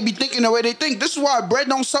understand why they be thinking the way they think. This is why bread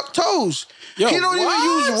don't suck toes. Yo, he don't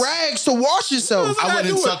what? even use rags to wash himself. I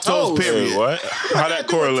wouldn't suck toes, period. Wait, what? How that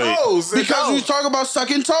correlate? Because we talk about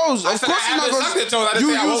sucking toes. I Of said course I you're not haven't sucked gonna. the toes. I didn't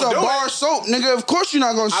You say I use a won't do bar it. of soap, nigga. Of course you're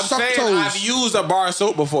not gonna I'm suck saying toes. I've used a bar of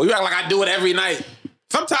soap before. You act like I do it every night.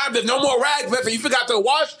 Sometimes there's no more rags left and you forgot to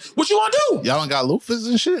wash. What you gonna do? Y'all don't got loofahs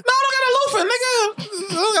and shit? No, I don't got a loofah,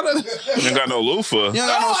 nigga. I don't got a... You ain't got no loofah. You don't got no No,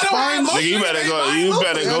 I don't have spines. no- Nigga, you better go. You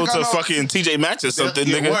better You go don't got to no- fucking TJ Maxx or something,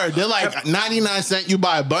 Yeah, nigga. word. They're like 99 cents. You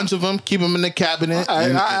buy a bunch of them, keep them in the cabinet. I and-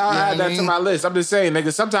 you know add what that I to mean? my list. I'm just saying,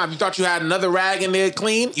 nigga, sometimes you thought you had another rag in there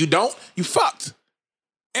clean. You don't. You fucked.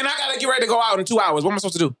 And I gotta get ready to go out in 2 hours. What am I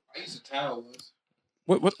supposed to do? I used a towel once.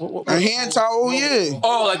 What? A hand towel, yeah.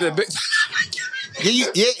 Oh, like the big... Yeah,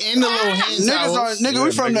 in the little hand Niggas towels. nigga,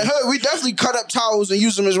 we from the hood. We definitely cut up towels and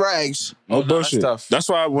use them as rags. No bullshit. tough. That's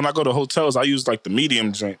why when I go to hotels, I use like the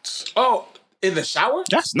medium joints. Oh, in the shower?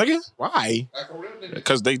 Yes, nigga. Why? Like a real nigga.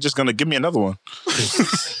 Because they just gonna give me another one.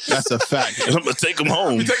 That's a fact. And I'm gonna take them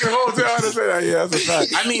home. You taking the whole time to say that? Yeah, that's a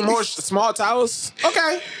fact. I need more small towels.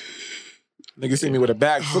 Okay. Nigga see me with a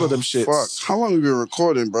bag full of them shits. Fuck. How long we been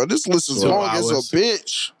recording, bro? This list is 2 long as hours. a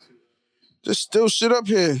bitch. There's still shit up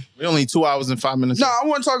here. We only 2 hours and 5 minutes. Nah, I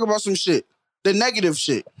want to talk about some shit. The negative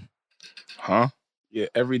shit. Huh? Yeah,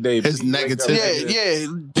 every day. It's Pete wake up negative. Yeah, negative.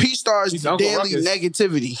 yeah. Pete P-Star's He's Uncle daily Ruckus.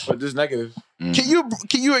 negativity. But just negative.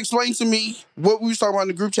 Can you explain to me what we was talking about in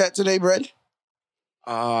the group chat today, Brad?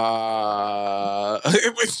 All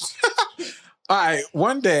right.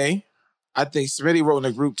 One day, I think Smitty wrote in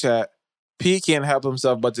the group chat, P can't help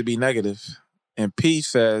himself but to be negative. And P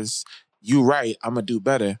says, you right, I'm going to do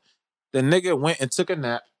better. The nigga went and took a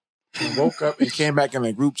nap and woke up and came back in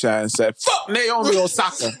the group chat and said, fuck Naomi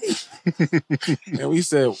Osaka. And we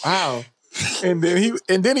said, wow. And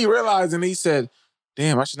then he realized and he said,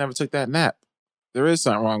 damn, I should never took that nap. There is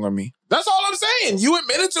something wrong with me. That's all I'm saying. You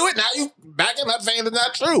admitted to it. Now you backing up saying it's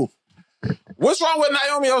not true. What's wrong with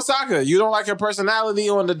Naomi Osaka? You don't like her personality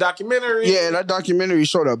on the documentary? Yeah, that documentary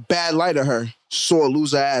showed a bad light of her. Sore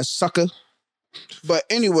loser ass sucker. But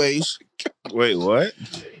anyways, Wait, what?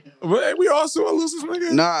 We all saw losers,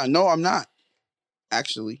 nigga. nah, no, I'm not.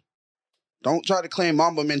 Actually. Don't try to claim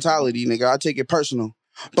Mamba mentality, nigga. I take it personal.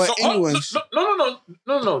 But So, anyways,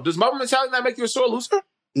 no. Does Mamba mentality not make you a sore loser?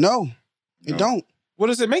 no, it don't What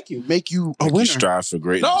does it make you? make you a You winner. strive for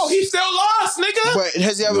greatness. No, he still lost, nigga. But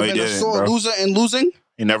has he ever No, he been a didn't, sore bro. loser and losing?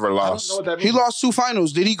 He never I don't lost. know what that He means. lost 2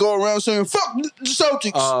 finals. Did he go around saying, fuck the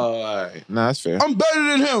Celtics? All right. Nah, that's fair. I'm better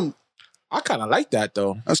than him. I kind of like that,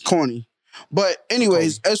 though. That's corny. But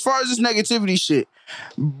anyways, as far as this negativity shit,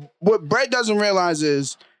 what Brett doesn't realize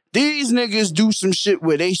is these niggas do some shit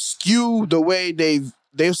where they skew the way they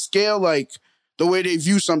scale, like the way they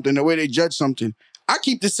view something, the way they judge something. I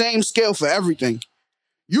keep the same scale for everything.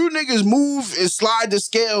 You niggas move and slide the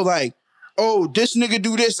scale like, oh, this nigga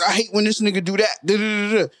do this. I hate when this nigga do that.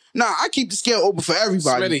 Da-da-da-da. Nah, I keep the scale open for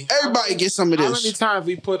everybody. Smitty, Everybody gets some of How many this. times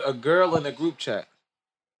we put a girl in a group chat?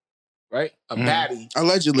 Right? A baddie.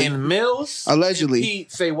 Allegedly. And Mills Allegedly. and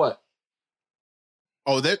Pete say what?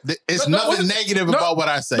 Oh, it's No, nothing what- negative no, about what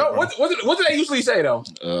I say. No, bro. what do they usually say, though?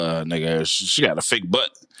 Nigga, she got a fake butt.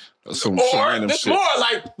 Some Or random it's shit. more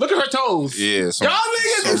like, look at her toes. Yeah, some, Y'all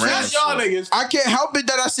niggas, some it's random not y'all shit. niggas. I can't help it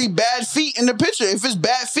that I see bad feet in the picture. If it's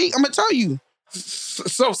bad feet, I'm gonna tell you.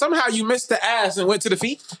 So somehow you missed the ass and went to the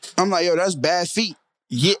feet? I'm like, yo, that's bad feet.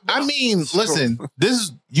 Yeah, I mean, listen, this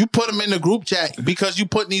is you put them in the group chat because you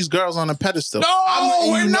putting these girls on a pedestal. No, I'm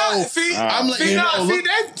letting we're you not. know- See, I'm letting you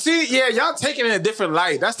know. yeah, y'all taking it in a different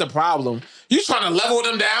light. That's the problem. You trying to level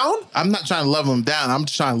them down? I'm not trying to level them down. I'm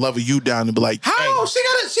just trying to level you down and be like, How? hey,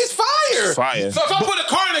 She's fire. Fire. So if I put a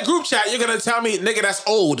car in a group chat, you're gonna tell me, nigga, that's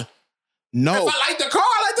old. no, If I like the car,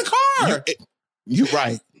 I like the car. you're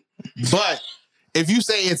right. But if you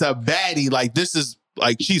say it's a baddie, like this is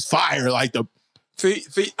like she's fire, like the See,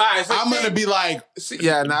 all right. So I'm gonna be like,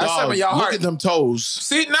 yeah, nah, that's some dog, of y'all look heart. at them toes,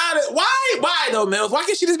 See, now why though, Mills? Why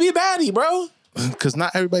can't she just be a baddie, bro? because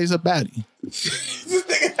not everybody's a baddie. This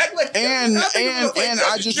nigga act like And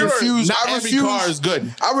I just refuse. Not I every car refuse. is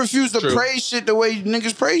good. I refuse to True. praise shit the way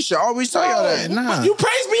niggas praise shit. I always tell y'all that. Nah. You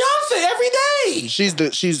praise Beyonce every day. She's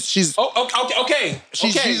Oh, okay.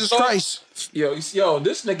 she's okay. Jesus So- Christ. Yo,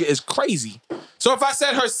 this nigga is crazy. So if I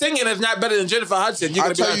said her singing is not better than Jennifer Hudson, you're I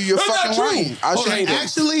gonna be tell like, you, you're "That's not fucking true." lying. I Okay, say then.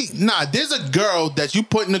 Actually, nah, there's a girl that you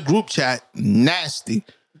put in the group chat, big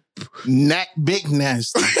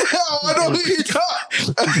nasty. I know who you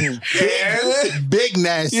talking. Big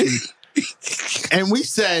nasty. And we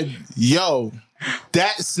said, yo,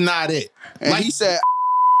 that's not it. And Like, he said,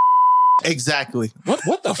 exactly.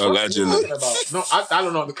 What the fuck? Allegedly. Are you talking about? No, I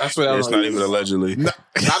don't know. That's what I It's don't know. not even allegedly. I don't know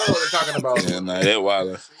what they're talking about. Yeah, nah, they're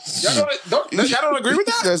wild. Y'all don't agree with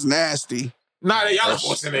that? that's nasty. Nah, y'all are That's-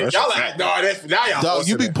 forcing it. that's Y'all a like, fact. no, that's now y'all Dog,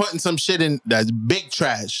 forcing you be it. putting some shit in that's big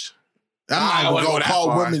trash. I I'm not wouldn't even go gonna that call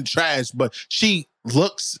far. women trash, but she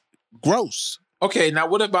looks gross. Okay, now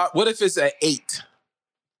what if it's an 8?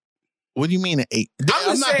 What do you mean an 8? I'm I'm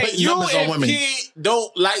just not saying, putting you numbers on and women. P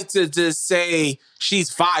don't like to just say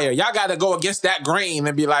she's fire. Y'all got to go against that grain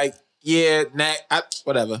and be like, yeah, nah,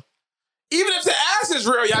 whatever. Even if the ass is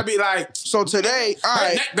real, y'all be like, So today, all her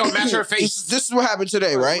right. neck don't match her face. This is what happened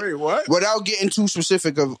today, right? Wait, what? Without getting too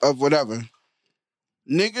specific of whatever.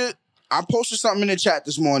 Nigga, I posted something in the chat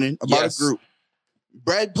this morning about Yes. a group.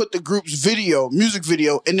 Brad put the group's music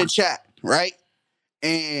video in the chat, right?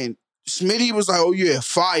 And Smitty was like, oh yeah,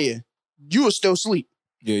 fire. You were still asleep.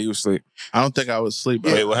 Yeah, you asleep. I don't think I was asleep.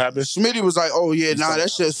 Wait, what happened? Smitty was like, oh yeah, nah, that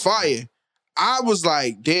shit's fire. I was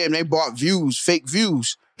like, damn, they bought views, fake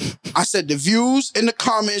views. I said the views and the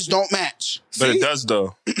comments don't match. But it does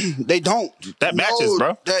though. They don't. That matches,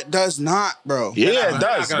 bro. That does not, bro. Yeah, it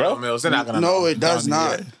does, They're not gonna know, bro. Mills. They're not gonna No, know. it does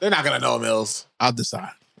not. They're not gonna know, Mills. I'll decide.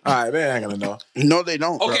 All right, they're not gonna know. No, they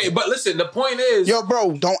don't. Okay, bro. but listen, the point is, Yo,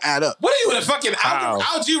 bro, don't add up. what are you in a fucking How?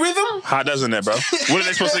 algae rhythm? How doesn't it, bro? What are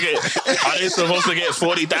they supposed to get? Are they supposed to get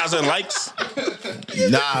 40,000 likes?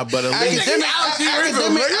 Nah, but at least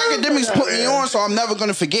Academics put me on, so I'm never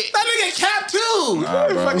gonna forget. That nigga cap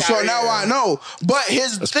too. So now I know. But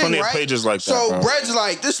here's the There's thing, plenty of right? pages like that, So bro. Bread's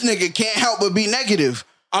like, this nigga can't help but be negative.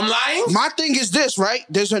 I'm lying? My thing is this, right?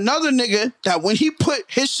 There's another nigga that when he put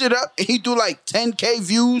his shit up and he do like 10K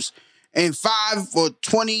views and 5 or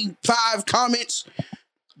 25 comments,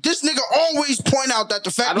 this nigga always point out that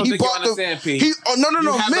the fact I don't that he think you bought understand, P. No,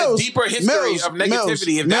 You have Mills, a deeper history Mills, of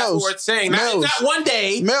negativity, if that's what we're saying. Not one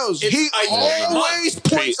day. Mills, it's he a always month.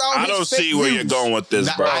 points out I his don't see fake where you're views. going with this,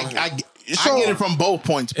 Nah, bro. I get it from both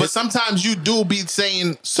points, but sometimes you do be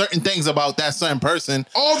saying certain things about that certain person,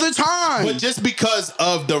 all the time. but just because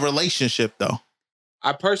of the relationship, though.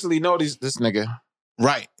 I personally know this nigga.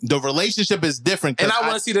 Right, the relationship is different, And I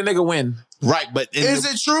want to see the nigga win. right, but Is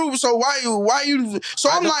it true? So why you? So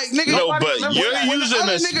I'm like, nigga. No, Nobody but remember you're that. When the using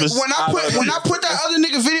other a nigga, when I put that other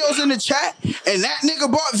nigga videos in the chat and that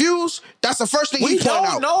nigga bought views, that's the first thing We he point don't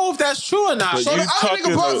out. know if that's true or not. But So you the other nigga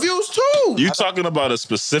talking bought about- views too. You talking about a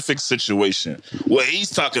specific situation. What he's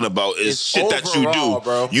talking about is It's shit that you overall, do.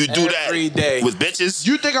 bro. You do Every that day. with bitches.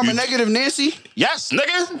 You think I'm a negative Nancy? Yes,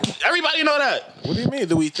 nigga. Everybody know that. What do you mean?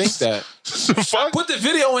 Do we think that? Fuck. Put the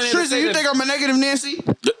video in it. and Tristan, say you that- think I'm a negative Nancy?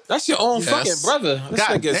 that's your own Yes. fucking brother? This God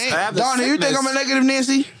nigga's- damn. I have the Donnie, you think sickness. I'm a negative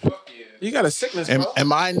Nancy? You got a sickness, bro.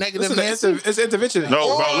 Am I negative? It's intervention.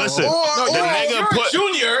 No, bro, listen. or- the or- nigga you're put a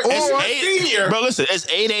junior. it's Or a 8 senior. Bro, listen, it's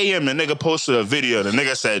 8 a.m. The nigga posted a video. The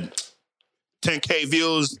nigga said 10K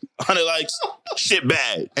views, 100 likes, shit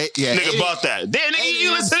bad. Yeah, Nigga bought that. Then nigga,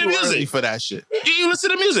 you listen to the Too early music. for that shit. You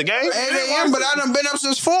listen to music, gang. 8 a.m., but I done been up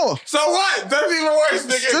since 4. So what? That's even worse,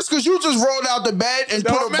 nigga. Just because you just rolled out the bed and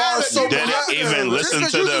Don't put a bar matter. of soap You in didn't your even just listen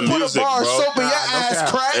 'cause to you the just put music, a bar of bro. soap in your no ass cap.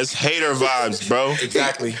 crack. It's hater vibes, bro.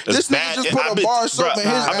 Exactly. This nigga just put a bar of soap in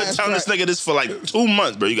his I've been ass telling this crack. nigga this for like 2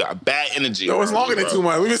 months, bro. You got bad energy. No, it's longer than bro. 2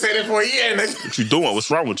 months. We've been saying it for a year, nigga. What you doing?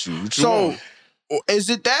 What's wrong with you? What you So, want? is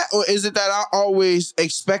it that, or is it that I always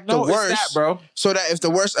expect No, the it's worst, that, bro. so that if the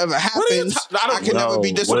worst ever are you happens, I don't I can never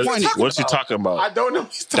be No, disappointed? What's he talking about? I don't know.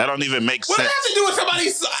 That don't even make What does sense. that have to do with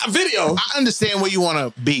somebody's video? I understand where you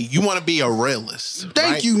want to be. You want to be a realist.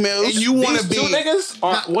 Thank right? you, Mills. And you want to These be. two niggas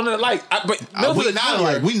are one of the like. But Mills we is a not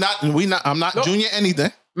junior. like we not. I'm not junior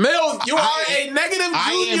anything. Mills, you are I- a negative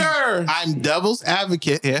junior. I'm devil's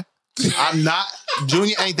advocate here. I'm not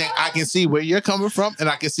junior anything. I can see where you're coming from, and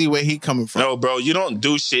I can see where he coming from. No, bro, you don't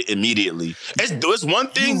do shit immediately. It's one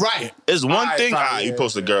thing. You right. It's one Alright, thing. fine, You yeah,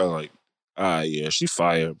 post a girl like, yeah, she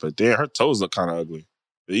fire, but then her toes look kind of ugly.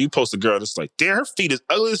 But you post a girl that's like, damn, her feet is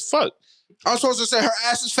ugly as fuck. I'm supposed to say her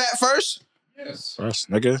ass is fat first?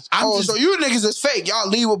 First, nigga. So you niggas is fake. Y'all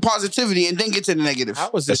lead with positivity and then get to the negative.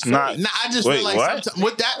 How was It's not. Nah, I just Wait, feel like what? sometimes,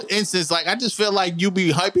 with that instance, like I just feel like you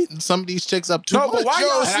be hyping some of these chicks up too No, much. but why Yo,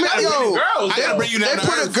 y'all Smith, gotta bring yo, girls? I gotta bring you They down to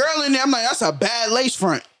put a earth. girl in there. I'm like, that's a bad lace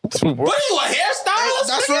front. What are you, a hairstylist?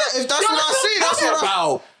 That's nigga? what- if that's Yo, what I see, that's talking what I-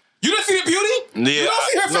 about. You didn't see the beauty? Yeah, You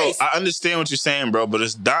don't see her no, face. I understand what you're saying, bro, but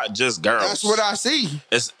it's not just girls. That's what I see.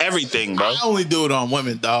 It's everything, bro. I only do it on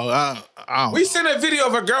women, dog. I don't We sent a video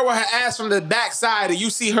of a girl with her ass from the back side, and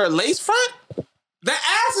you see her lace front? The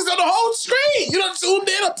ass is on the whole screen. You don't zoomed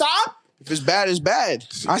in up top? If it's bad, it's bad.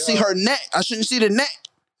 I see her neck. I shouldn't see the neck.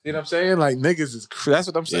 You know what I'm saying? Like, niggas is that's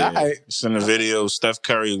what I'm saying. Yeah. Send a video, Steph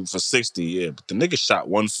Curry for 60, yeah, but the nigga shot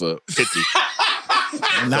one for 50.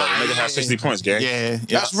 Nah, The nigga had 60 points, gang. Yeah,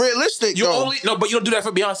 That's realistic, You though. only but you don't do that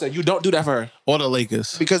for Beyonce. You don't do that for her. or the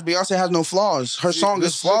Lakers. Because Beyonce has no flaws. Her song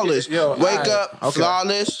is flawless. Yo, Wake alright. up, Okay.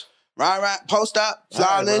 flawless. Right, post up,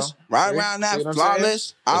 flawless. bro. Right See? around See that, what I'm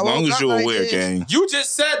flawless. I As long woke as up you're like aware, this. gang. You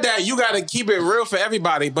just said that you gotta keep it real for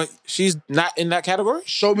everybody, but she's not in that category?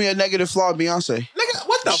 Show me a negative flaw, Beyonce. Nigga,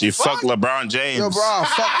 what the She fuck? fucked LeBron James. Yo, bro, I'll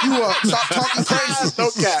fuck you up. Stop talking crazy. No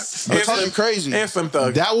cap. Stop talking crazy. And Slim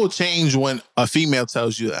Thug. That will change when a female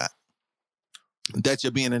tells you that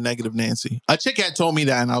you're being a negative Nancy. A chick had told me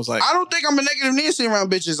that, and I was like, I don't think I'm a negative Nancy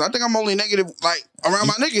around bitches. I think I'm only negative like around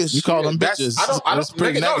my niggas. you call them That's- bitches. I don't, That's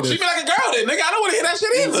pretty nigga, no, negative. treat me like a girl then, nigga. I don't want to hear that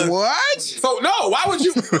shit either. What? So no, why would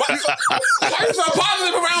you? Why you so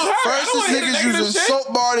positive around her? I First, don't want to hear this the nigga's negative using shit.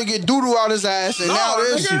 soap bar to get doodle out his ass, and No, now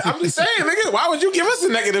this. nigga, I'm just saying, nigga. Why would you give us the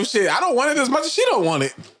negative shit? I don't want it as much as she don't want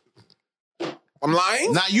it. I'm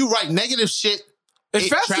lying. Now you right, negative shit. It It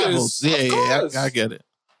festers. travels. Of Yeah, course. I get it.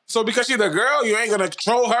 So because she's a girl, you ain't gonna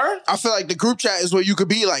control her. I feel like the group chat is where you could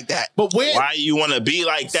be like that. But where? Why you want to be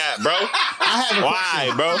like that, bro? I have a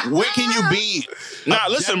Why, question. bro? Where can you be? Nah,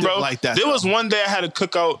 listen, objective bro. Like that, there was though? one day I had a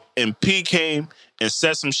cookout and P came and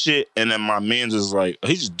said some shit, and then my man was like,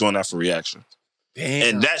 he's just doing that for reaction.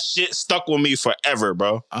 Damn. And that shit stuck with me forever,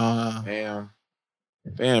 bro. Damn.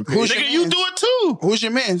 Damn. Who's P. your Nigga, you man? do it too. Who's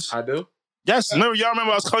your man's? I do. Yes, remember y'all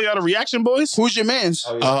remember I was calling y'all the reaction boys? Who's your mans?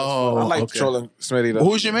 Oh, I like okay. trolling Smitty though.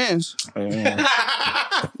 Who's your mans?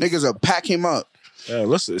 Niggas will pack him up. Yeah,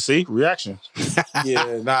 listen, see, reaction.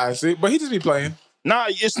 Yeah, nah, see, but he just be playing. Nah,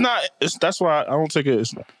 it's not. That's why I don't take it.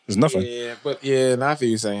 It's nothing. Yeah, but yeah, nah, I feel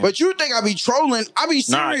you saying. But you think I be trolling? I be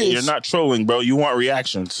Nah, serious. you're not trolling, bro. You want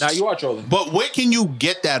reactions. Nah, you are trolling. But where can you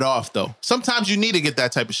get that off though? Sometimes you need to get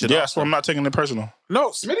that type of shit Yeah, off. that's why I'm not taking it personal. No,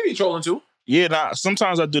 Smitty be trolling too. Yeah, nah.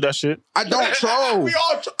 Sometimes I do that shit. I don't troll. We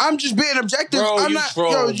all I'm just being objective. Bro, I'm you not.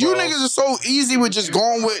 troll, yo, you bro. niggas are so easy with just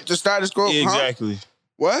going with the status quo. Yeah, Huh? exactly.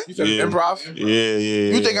 What? You said Yeah. improv?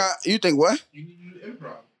 Yeah. You think what?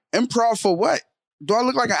 Improv for what? Do I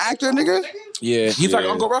look like an actor, nigga? Yeah, he's like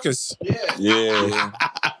Yeah. Uncle Ruckus. Yeah.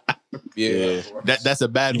 Yeah. That's a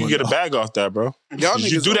bad You one. can get a though. bag off that, bro. Y'all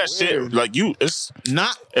You niggas do are that shit weird. like you. It's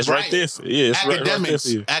Not. right there. Yeah, it's right there Academics. for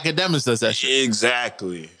you. Academics does that shit.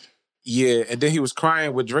 Exactly. Yeah, and then he was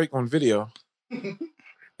crying with Drake on video.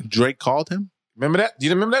 Drake called him. Remember that? Do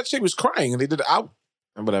you remember that chick was crying and they did it out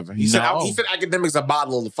and whatever? He said No. he said academics a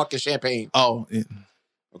bottle of the fucking champagne. Oh, yeah.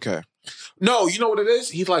 Okay. No, you know what it is?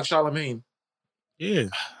 He's like Charlemagne. Yeah.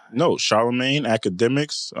 No, Charlemagne,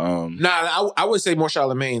 academics. Nah, I would say more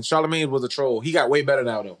Charlemagne. Charlemagne was a troll. He got way better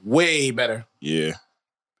now though. Way better. Yeah.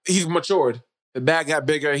 He's matured. The bag got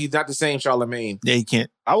bigger. He's not the same Charlemagne. Yeah, you can't.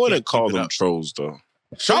 I wouldn't Keep call it them up. trolls though.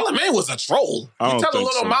 Charlemagne was a troll. I You don't tell a think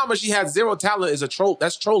little so. mama she had zero talent is a troll.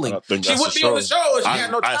 That's trolling. I think She that's wouldn't a be on the troll. show if she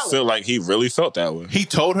had no I talent. feel like he really felt that way. He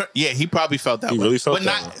told her. Yeah, he probably felt that He way. really felt but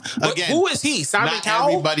that not, But again, who is he? Simon not Cowell?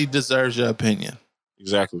 everybody deserves your opinion.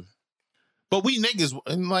 Exactly. But we niggas,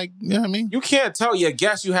 and like, you know what I mean? You can't tell your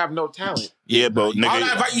guest you have no talent. Yeah, but Why would I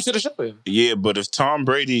nigga. invite you to the show then? Yeah, but if Tom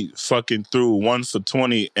Brady fucking threw 1 for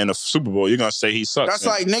 20 in a Super Bowl, you're gonna say he sucks. That's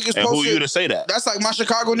like niggas And who posted. you to say that? That's like my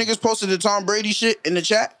Chicago niggas posted the Tom Brady shit in the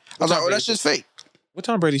chat. I was like, oh, that's just fake. What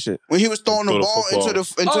Tom Brady shit? When he was throwing the Throw the ball football. into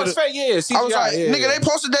the Oh, it's fake. Yeah, CGI. I was like, yeah, nigga, yeah. they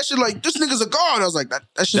posted that shit like this nigga's a guard. I was like,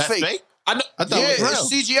 that's just That's fake? I know. I thought Yeah, it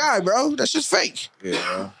was real. it's CGI, bro. That's just fake.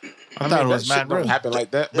 Yeah. I thought it was that shit mad don't real. happen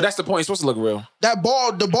like that. But that's the point. It's supposed to look real. That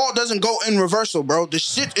ball, the ball doesn't go in reversal, bro. The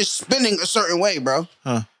shit is spinning a certain way, bro.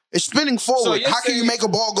 Huh. It's spinning So forward. you're How can you saying- make a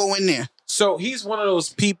ball go in there? So he's one of those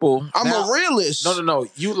people. I'm now- a realist. No.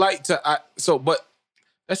 You like to. But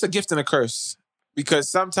that's a gift and a curse because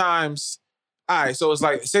sometimes. All right. So it's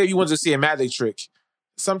like, say if you want to see a magic trick.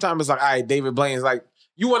 Sometimes it's like, all right, David Blaine's like,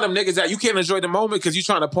 you one of them niggas that you can't enjoy the moment because you're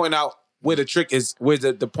trying to point out where the trick is, where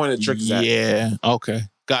the point of the trick is at. Yeah. Okay.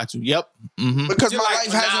 Got you. Yep. Mm-hmm. Because You're my like,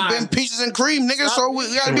 life hasn't nah. been peaches and cream, nigga. So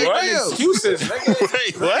we gotta be What real. excuses, nigga?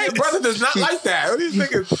 Wait, Your what? brother does not like that. These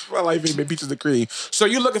niggas, my life ain't been peaches and cream. So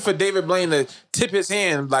you're looking for David Blaine to tip his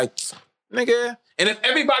hand, like, nigga. And if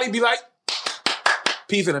everybody be like,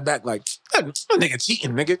 peas in the back, like, that nigga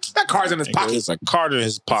cheating, nigga. That card's in his pocket. It's a card in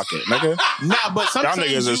his pocket, nigga. Nah, but sometimes niggas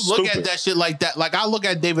you is look stupid. at that shit like that. Like I look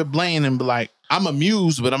at David Blaine and be like, I'm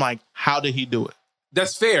amused, but I'm like, how did he do it?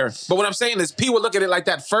 That's fair. But what I'm saying is, P would look at it like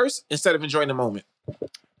that first instead of enjoying the moment.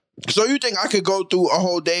 So you think I could go through a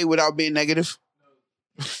whole day without being negative?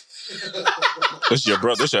 This your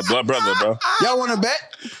brother. This your blood brother, bro. Y'all want to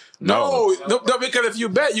bet? No, because if you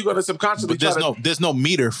bet, you're gonna subconsciously But there's no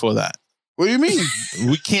meter for that. What do you mean?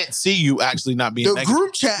 We can't see you actually not being The negative.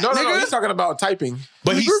 group chat, No, nigga. he's talking about typing.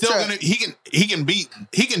 But in the he's group still chat. gonna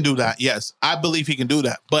he can do that. Yes, I believe he can do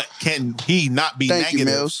that. But can he not be Thank you,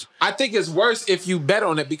 negative? Mills. I think it's worse if you bet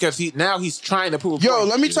on it because he's trying to prove a Yo, point.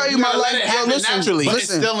 let me tell you You my gotta let life. it Yo, happen listen, naturally. But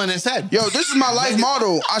listen. it's still in his head. Yo, this is my life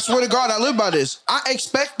motto. I swear to God, I live by this. I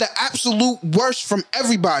expect the absolute worst from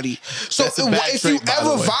everybody. So That's a bad if you trait, by the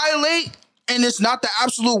ever way. violate and it's not the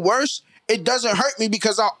absolute worst, it doesn't hurt me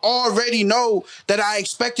because I already know that I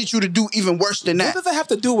expected you to do even worse than What that. does it have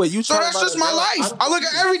to do with you? So that's just my life. I look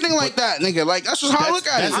at everything like that, nigga. Like that's just how I look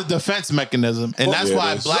at That's it. a defense mechanism, and that's Yeah,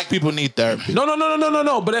 why it is. black people need therapy.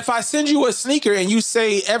 No. But if I send you a sneaker and you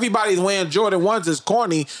say everybody's wearing Jordan 1s is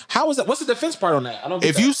corny, how is that? What's the defense part on that? I don't.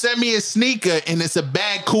 Get If that. you send me a sneaker and it's a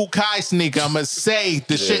bad Kool Kai sneaker, I'm gonna say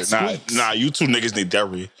the shit squeaks. Nah, you two niggas need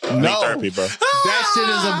therapy. No. Need therapy, bro. That shit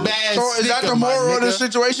is a bad. So is that sneaker, the my moral of the nigga.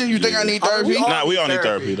 situation? You think I need therapy? Nah, we all need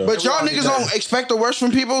therapy though. But y'all Everyone niggas need don't expect the worst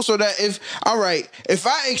from people, so that if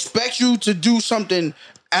I expect you to do something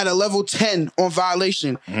at a level 10 on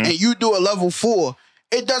violation and you do a level 4,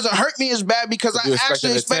 it doesn't hurt me as bad because I You expected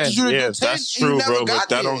actually a expected 10. you to Yes, do 10 that's and you true, never bro. got But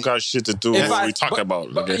that there. don't got shit to do If with I- what we talk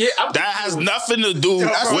about. but nigga. yeah, I'm that has nothing to do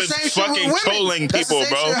That's the with same shit with fucking women. trolling That's the people,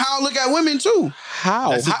 same bro. shit how I look at women too.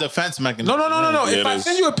 how? That's a defense mechanism. No. Yeah, If I it is.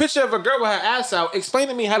 send you a picture of a girl with her ass out, explain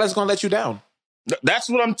to me how that's gonna let you down. That's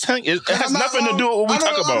what I'm telling you. It has I'm not nothing to gonna- do with what we I don't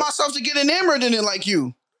talk allow about. myself to get enamored in it like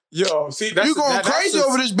you. Yo, see, that's You going crazy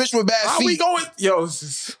over this bitch with bad How feet. we going? Yo,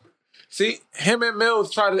 See, him and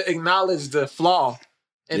Mills try to acknowledge the flaw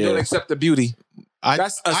and don't accept the beauty.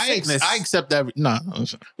 That's a sickness. I accept that. No,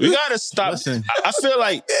 We gotta stop. Listen. I feel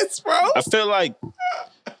like bro. I feel like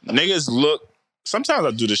niggas look. Sometimes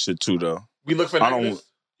I do this shit too, though. We look for I negative. don't.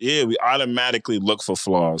 Yeah, we automatically look for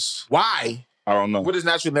flaws. Why? I don't know. What is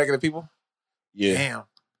naturally negative people? Yeah, Damn.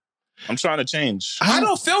 I'm trying to change. I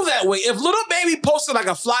don't feel that way. If little baby posted like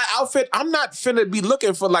a fly outfit, I'm not finna be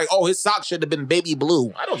looking for like, oh, his socks should have been baby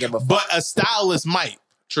blue. I don't give a fuck. but a stylist might.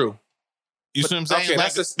 True. You see what I'm saying? okay,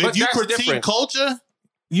 Like, that's but if you that's critique different. culture,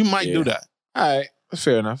 you might do that. All right.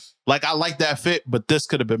 Fair enough. Like, I like that fit, but this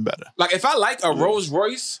could have been better. Like if I like a Rolls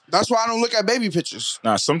Royce, That's why I don't look at baby pictures.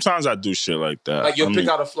 Nah, sometimes I do shit like that. like you'll I pick mean,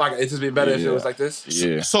 out a like it's just be better if it Yeah. was like this.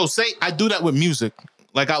 Yeah. So say I do that with music.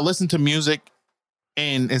 Like, I listen to music,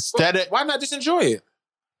 and instead of Why not just enjoy it?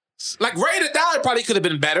 Like Ready to Die probably could have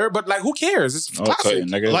been better, but like who cares? It's Okay, classic.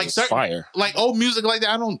 nigga. Like It's certain- fire. like old music like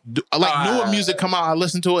that, I don't do. Like newer music come out, I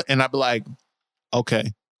listen to it, and I be like,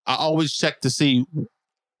 okay. I always check to see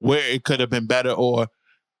where it could have been better or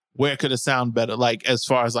where it could have sounded better. Like as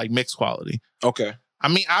far as like mix quality. Okay. I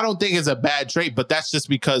mean, I don't think it's a bad trait, but that's just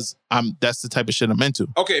because that's the type of shit I'm into.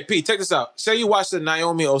 Okay, Pete, check this out. Say you watch the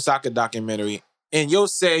Naomi Osaka documentary and you'll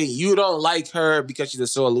say you don't like her because she's a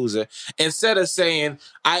sore loser. Instead of saying,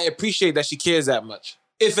 I appreciate that she cares that much.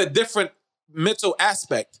 It's a different mental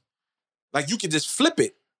aspect. Like you could just flip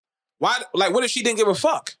it. Why? Like, what if she didn't give a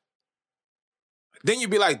fuck? Then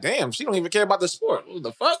you'd be like, damn, she don't even care about the sport. What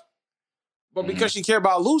the fuck? But because she care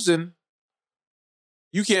about losing,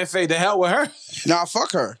 you can't say the hell with her. Nah,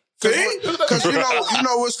 fuck her. See? Because you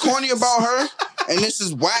know what's corny about her, and this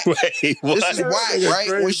is whack. Wait, what? This is whack,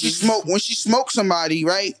 right? When she smokes somebody,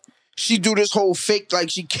 right? She do this whole fake like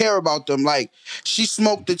she care about them. Like she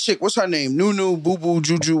smoked the chick. What's her name? Nunu, Boo Boo,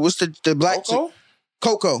 Juju. What's the black chick?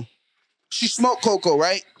 Coco. She smoked Coco,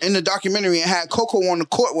 right? In the documentary and had Coco on the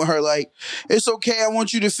court with her. Like, it's okay. I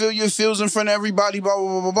want you to feel your feels in front of everybody, blah, blah,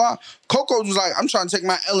 blah, blah, blah. Coco was like, I'm trying to take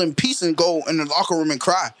my L in peace and go in the locker room and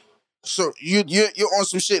cry. So you're on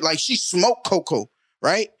some shit. Like, she smoked Coco,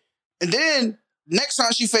 right? And then next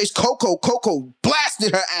time she faced Coco, Coco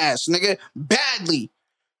blasted her ass, nigga, badly.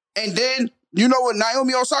 And then, you know what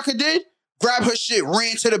Naomi Osaka did? Grab her shit,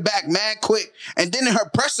 ran to the back mad quick. And then in her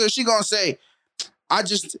presser, she gonna say, I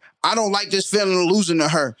don't like this feeling of losing to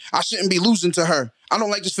her. I shouldn't be losing to her. I don't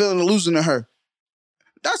like this feeling of losing to her.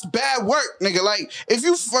 That's bad work, nigga. Like, if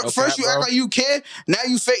you first you act like you care, now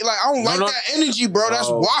you fake like, I don't like that energy, bro. That's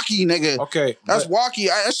wacky, nigga. Okay. That's wacky.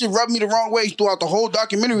 That shit rubbed me the wrong way throughout the whole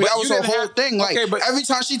documentary. But That was you her didn't whole have- thing. Like, okay, but- every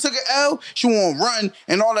time she took an L, she want to run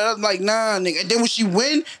and all that. I'm like, nah, nigga. And then when she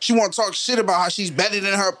win, she want to talk shit about how she's better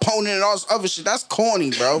than her opponent and all this other shit. That's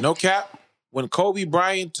corny, bro. No cap. When Kobe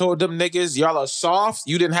Bryant told them niggas, y'all are soft,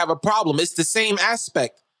 you didn't have a problem. It's the same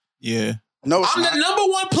aspect. Yeah. No, it's I'm not. the number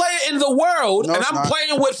one player in the world, No, and it's I'm not.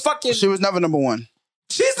 playing with fucking... She was never number one.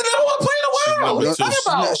 She's the number one player in the world. What are you talking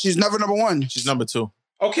about? She's never number one. She's number 2.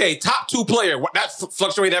 Okay, top 2 player. That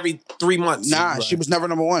fluctuate every 3 months. Nah, she was never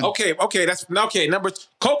number one. Okay, that's... Okay,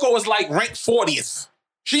 Coco is like ranked 40th.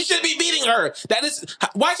 She should be beating her. That is...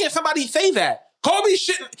 Why can't somebody say that? Kobe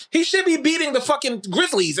shouldn't... He should be beating the fucking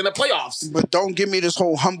Grizzlies in the playoffs. But don't give me this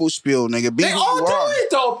whole humble spiel, nigga. Be They who all you do are. it,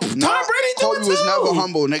 though. Tom Nah, Brady do Kobe it, too. was never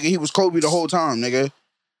humble, nigga. He was Kobe the whole time, nigga.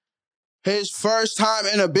 His first time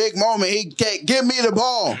in a big moment, he can't give me the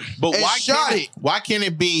ball. But and why shot can't it. Why can't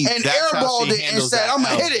it be And that's how airballed she it and handles said, that "I'ma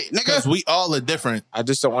L? hit it, nigga." Because we all are different. I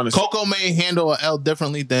just don't want to... Coco may handle an L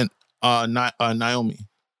differently than Naomi.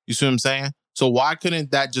 You see what I'm saying? So why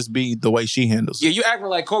couldn't that just be the way she handles it? Yeah, you acting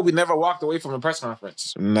like Kobe never walked away from a press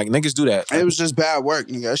conference. Like, niggas do that. It was just bad work,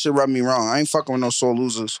 nigga. That shit rubbed me wrong. I ain't fucking with no sore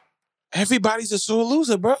losers. Everybody's a sore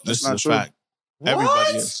loser, bro. This not is a true. fact. Everybody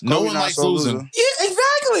What? is. No Kobe one not likes sore losing. loser. Yeah,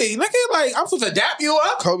 exactly. Nigga, like, I'm supposed to dap you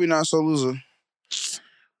up. Kobe not so loser.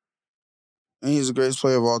 And he's the greatest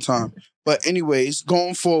player of all time. But anyways,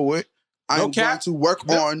 going forward, I'm going cap. to work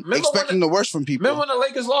on Remember expecting the worst from people. Remember when the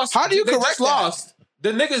Lakers lost? How do you They correct just that? lost.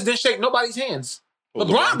 The niggas didn't shake nobody's hands.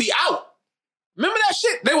 LeBron be out. Remember that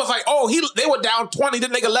shit? They was like, oh, they were down 20. The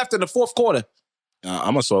nigga left in the fourth quarter.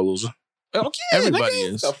 I'm a sore loser, Okay, Everybody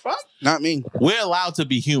nigga, is. The fuck? Not me. We're allowed to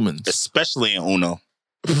be humans. especially in Uno.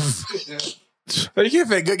 You can't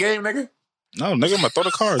say good game, nigga. No, nigga, I'm gonna throw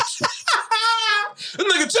the cards. This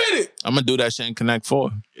nigga cheated. I'm gonna do that shit in Connect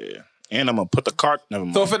 4. Yeah, and I'm gonna put the card. Never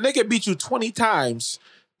mind. So if a nigga beat you 20 times,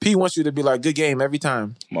 P wants you to be like, good game every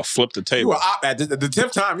time. I'm gonna flip the You table. were op at the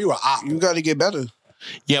 10th time. You were op. You got to get better.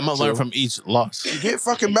 Yeah, I'm gonna learn from each loss. Get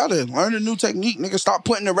fucking better. Learn a new technique, nigga. Stop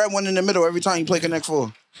putting the red one in the middle every time you play Connect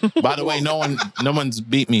 4. By the way, no one's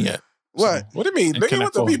beat me yet. What? What do you mean? And Nigga, Connect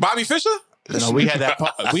what the Four. beat? Bobby Fischer? No, we had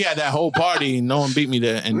that whole party. And no one beat me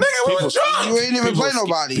there. And Nigga, we were drunk. You ain't even play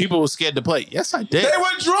nobody. People were scared to play. Yes, I did. They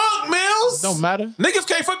were drunk, Mills. Don't matter. Niggas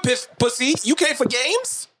came for pussy. You came for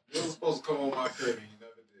games? You were supposed to come on my crib and you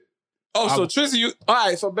never did. Oh, so Trizzy, you... All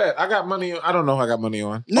right, so bet. I got money on... I don't know who I got money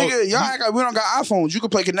on. Nigga, y'all act like we don't got iPhones. You can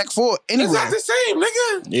play Connect 4 It's anywhere. not the same,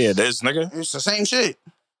 nigga. Yeah, there's nigga. It's the same shit.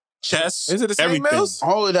 Chess. Is it the same, everything. Mills?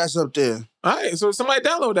 All of that's up there. All right, so somebody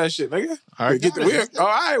download that shit, nigga. All right, Get the weird. All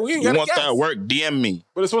right, we ain't You got want that work? DM me.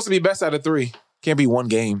 But it's supposed to be best out of 3. Can't be one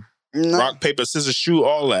game. No, Rock, paper, scissors, shoe,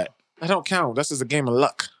 all that. That don't count. That's just a game of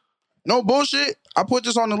luck. no bullshit. I put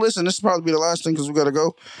this on the list, and this will probably be the last thing because we gotta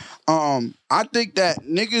go. I think that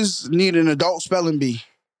niggas need an adult spelling bee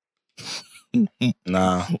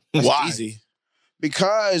Nah. That's Why? easy.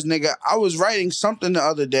 because nigga, I was writing something the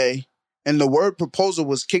other day, and the word proposal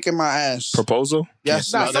was kicking my ass. Proposal?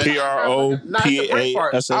 Yes, Nah, nigga.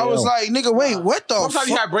 PROPASAL. I was like, nigga, wait, what the Sometimes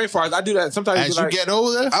you fuck? have brain farts. I do that. Sometimes As you you like, get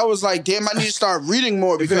older, I was like, damn, I need to start reading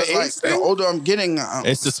more Is it because an like age the thing? older I'm getting,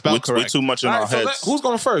 it's the spell we're correct. too much in All our right, so heads. who's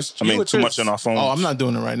going first? I You mean, or too Triz? much on our phones. Oh, I'm not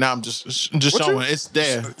doing it right now. I'm just What showing. you- It's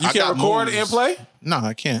there. You I can't got record moves. and play? No,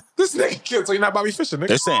 I can't. This nigga can't, so you're not Bobby Fischer, nigga.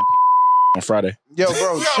 They're saying on Friday. yo,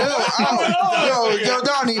 bro, chill out. Yo,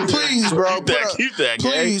 Donnie, please, bro, Keep that, keep that,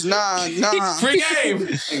 gang. please, nah. Free game.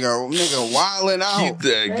 Nigga, wilding out. Keep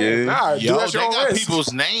that, gang. Nah, do Yo, that they your own got risk.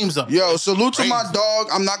 people's names up. Yo, salute to my Crazy. dog.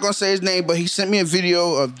 I'm not gonna say his name, but he sent me a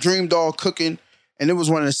video of Dream Dog cooking, and it was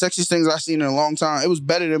one of the sexiest things I've seen in a long time. It was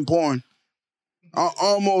better than porn. I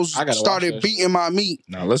almost I gotta watch started that beating my meat.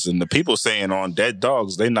 Now listen, the people saying on Dead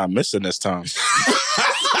Dogs, they not missing this time.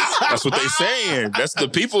 That's what they saying. That's the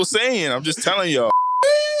people saying. I'm just telling y'all.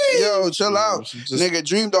 Yo, chill out. Just- Nigga,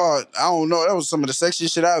 Dream Dog, I don't know. That was some of the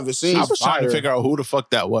sexiest shit I ever seen. I was trying to Fire. figure out who the fuck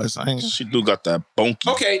that was. I ain't, She do got that bonky.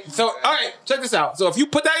 Okay, so, all right, check this out. So if you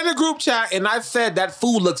put that in a group chat and I said that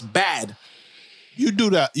food looks bad, you do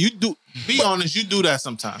that. You do. Be honest. You do that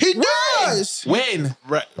sometimes. He does. when?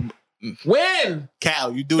 Right. When?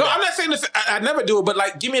 Cal, you do No, that. I'm not saying this. I never do it, but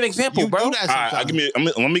like, give me an example, you bro. do that All sometimes.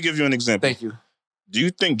 right, let me give you an example. Thank you. Do you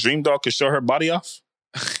think Dream Dog could show her body off?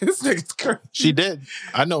 This nigga's crazy. She did.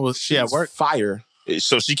 I know she at work. Fire.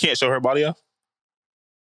 So she can't show her body off?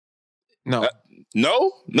 No.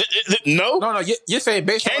 No? No? No, you're saying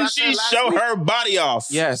based on Can what I she said last show week? her body off?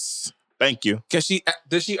 Yes. Thank you.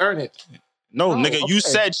 Does she earn it? No, Oh, nigga, you okay.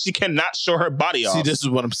 said she cannot show her body off. See, this is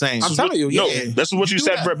what I'm saying. I'm telling you, No, yeah. that's what you do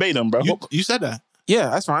said that. verbatim, bro. You said that. Yeah,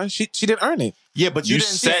 that's fine. She didn't earn it. Yeah, but you You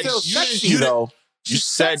didn't said- say Still you sexy didn't- though. You She's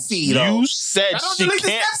said sexy, though. you said I don't she delete the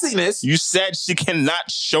can't. sexiness. You said she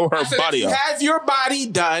cannot show her I said, body if you off. have your body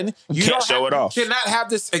done, you Can't don't show have, it off. You cannot have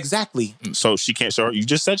this exactly. So she can't show her. You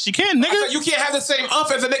just said she can, I nigga. said, you can't have the same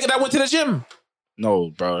umph as a nigga that went to the gym.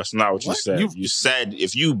 No, bro, that's not what you What? said. You said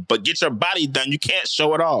if you but get your body done, you can't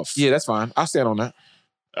show it off. Yeah, that's fine. I'll stand on that.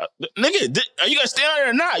 Nigga, are you gonna stand on it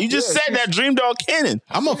or not? You just Yeah, said that Dream Dog canon.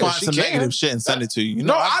 I'm gonna find she some can. negative shit and send it to you. You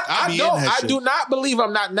No, know, I be don't. in that I shit. do not believe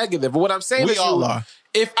I'm not negative. But what I'm saying We is, all are.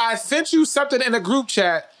 if I sent you something in a group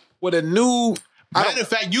chat with a new, Matter of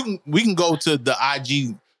fact, we can go to the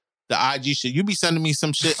IG shit. You be sending me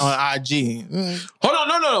some shit on IG. hold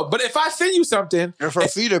on, no. But if I send you something, If her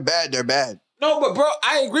feet are bad, they're bad. no, but bro,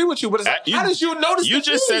 I agree with you. But it's like, how did you notice? You the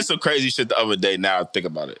just food? said some crazy shit the other day. Now I think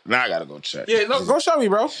about it. Now I gotta go check. Yeah, no, go show me,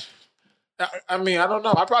 bro. I mean, I don't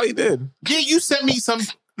know. I probably did. Yeah, you sent me some.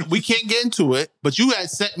 We can't get into it, but you had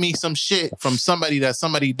sent me some shit from somebody that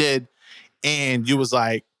somebody did, and you was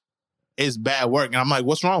like, "It's bad work," and I'm like,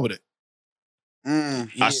 "What's wrong with it?"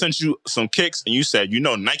 I sent you some kicks, and you said,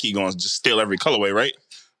 Nike gonna just steal every colorway, right?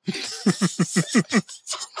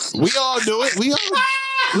 We all do it. We all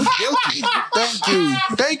guilty.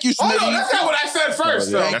 Thank you, Oh no, Smitty. that's not what I said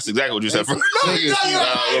first. though. That's exactly what you said. First.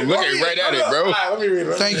 I'm looking right at it, bro. Let me read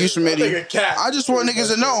it. Thank you, Smitty. I just want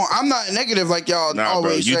niggas to know I'm not negative like y'all Nah, bro,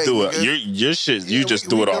 always you say. do it. nigga. Your shit, you just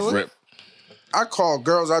do it off rip. I call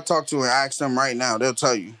girls I talk to and ask them right now. They'll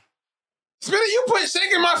tell you. Spinner, you put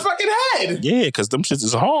shaking my fucking head. Yeah, because them shits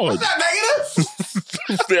is hard. Is that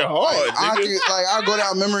negative? They're hard, I nigga. can, I go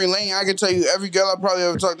down memory lane. I can tell you every girl I probably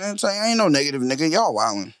ever talked to. And tell you, I ain't no negative nigga. Y'all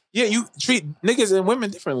wildin'. Yeah, you treat niggas and women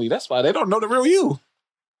differently. That's why they don't know the real you.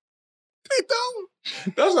 They don't.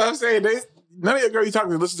 That's what I'm saying. None of your girl you talking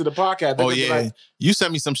to listen to the podcast. They Oh just be yeah, like, you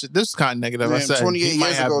sent me some shit. This is kind of negative. I Man, said 28 he might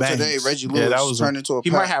years have ago bangs. today, Reggie Lewis Yeah, that was turned into a he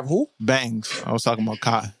pack. might have who? bangs. I was talking about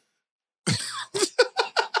Kai.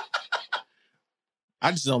 I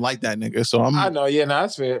just don't like that nigga. So I know. Yeah, no,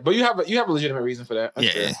 that's fair. But you have a legitimate reason for that. That's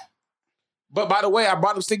Yeah. fair. But by the way, I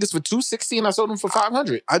bought them sneakers for $260 and I sold them for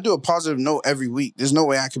 $500. I do a positive note every week. There's no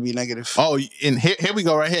way I could be negative. Oh, and here we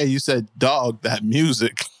go right here. You said, dog, that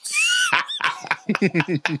music.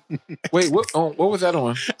 Wait, what was that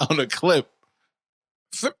on? On a clip.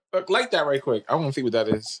 Like that right quick. I want to see what that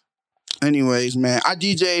is. Anyways, man, I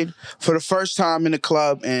DJ'd for the first time in the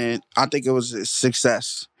club, and I think it was a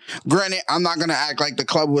success. Granted, I'm not gonna act like the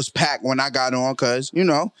club was packed when I got on, cause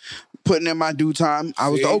putting in my due time, I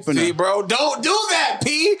was the opener. See, bro, don't do that,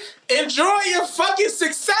 P. Enjoy your fucking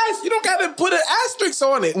success. You don't gotta put an asterisk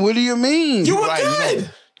on it. What do you mean? You were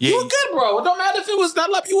good. You were good, bro. It don't matter if it was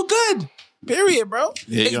not up. You were good. Period, bro.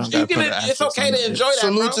 Yeah, It's okay to enjoy that,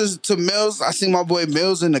 Salute bro. to Mills. I seen my boy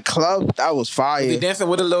Mills in the club. That was fire. He dancing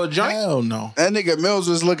with a little joint. Hell no. That nigga Mills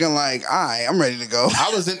was looking like, all right, I'm ready to go. I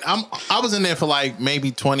was in there for like maybe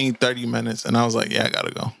 20, 30 minutes, and I was like, yeah, I gotta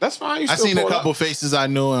go. That's fine. I seen a couple faces I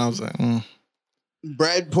knew, and I was like,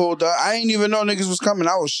 Brad pulled up. I ain't even know niggas was coming.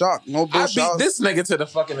 I was shocked. No I bullshit. beat this nigga to the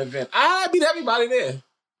fucking event. I beat everybody there.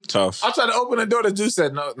 Tough. I tried to open the door. The Juice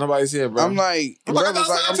said, "No, nobody's here, bro." I'm like, I'm bro like, was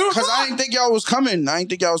like, because I didn't think y'all was coming. I didn't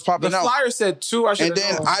think y'all was popping the out. flyer said 2. I should. And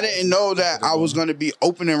then I didn't know that I was going to be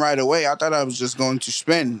opening right away. I thought I was just going to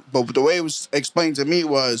spin. But the way it was explained to me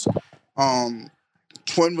was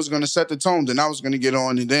Twin was going to set the tone, then I was going to get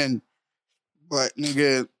on. And then, but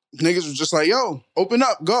niggas was just like, yo, open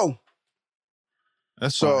up, go.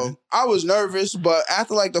 that's So fine. I was nervous, but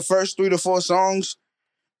after like the first 3 to 4 songs,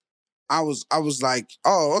 I was like,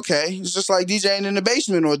 oh, okay. It's just like DJing in the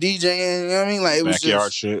basement or DJing, you know what I mean? Like it was Backyard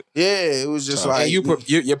just, shit. yeah, it was just like,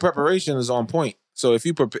 your preparation is on point. So if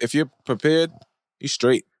you're prepared, you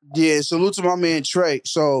straight. yeah, salute to my man Trey.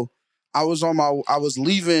 So I was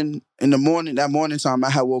leaving in the morning, that morning time I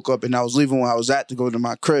had woke up and I was leaving where I was at to go to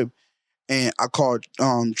my crib. And I called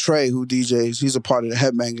Trey, who DJs. He's a part of the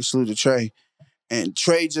Headbangers. Salute to Trey. And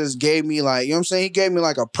Trey just gave me like, you know what I'm saying? He gave me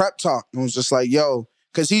like a prep talk and was just like, yo,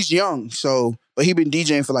 because he's young. So, but he been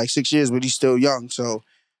DJing for like 6 years, but he's still young. So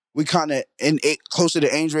we kind of closer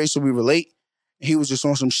to age range, so we relate. He was just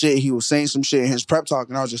on some shit. He was saying some shit in his prep talk.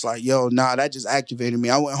 And I was just like, yo, nah, that just activated me.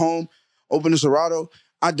 I went home, opened the Serato.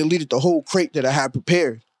 I deleted the whole crate that I had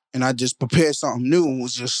prepared. And I just prepared something new and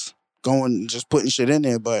was just putting shit in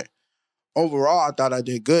there. But overall, I thought I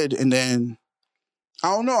did good. And then, I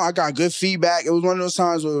don't know, I got good feedback. It was one of those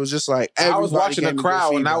times where it was just like, I was watching the gave me good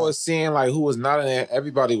crowd and I feedback. was seeing like who was not in there.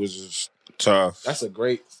 Everybody was just Tough. That's a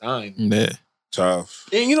great sign. Yeah. Tough.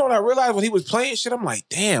 And you know what I realized when he was playing shit? I'm like,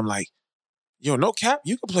 damn, like, yo, no cap,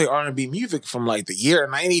 you can play R&B music from like the year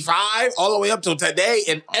 95 all the way up till today,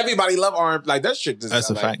 and everybody love R&B. Like that shit. Just, That's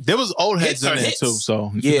a like, fact. There was old heads hits are in there hits. too,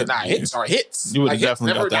 so Yeah, nah, hits are hits. You would've Like, hits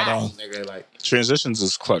definitely never got that die, on. nigga. Like, Transitions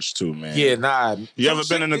is clutch too, man. yeah, nah. You ever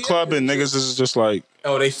been in the club and niggas is just like,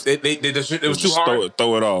 Oh, they the shit. It was too just hard.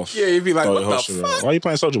 throw it off. Yeah, you'd be like, Throw what your whole the shit fuck? off. Why you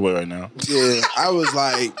playing Soulja Boy right now? Yeah, I was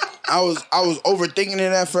like, I was overthinking it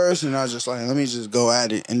at first, and I was just like, let me just go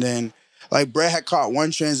at it. And then, like, Brett had caught one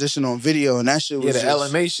transition on video, and that shit was Yeah, the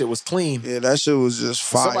just, LMA shit was clean. yeah, that shit was just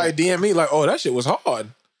fire. Somebody DM me like, oh, that shit was hard.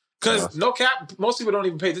 Cause no cap, most people don't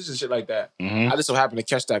even pay attention to shit like that. Mm-hmm. I just so happened to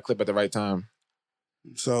catch that clip at the right time.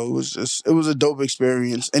 So it was a dope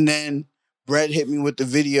experience. And then Brett hit me with the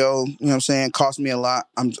video, you know what I'm saying? Cost me a lot.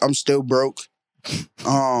 I'm still broke.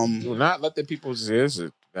 Do not let the people say this.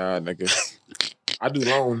 Nah, nigga. I do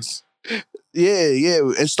loans. Yeah,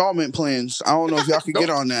 installment plans. I don't know if y'all could get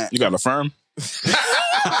on that. You got a firm?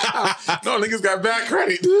 No, niggas got bad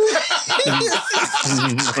credit.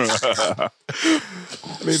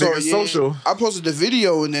 So, yeah, social. I posted the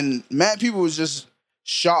video and then mad people was just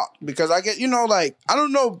shocked because I get, like, I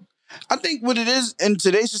don't know. I think what it is in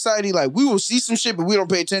today's society, like, we will see some shit, but we don't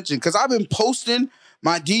pay attention. Because I've been posting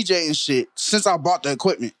my DJ and shit since I bought the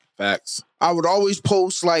equipment. Facts. I would always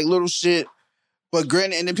post, like, little shit. But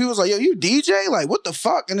granted, and then people was like, yo, you DJ? Like, what the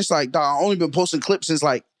fuck? And it's like, dog, I only been posting clips since,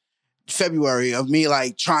 like, February of me,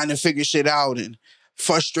 like, trying to figure shit out and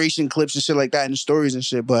frustration clips and shit like that and stories and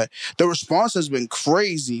shit. But the response has been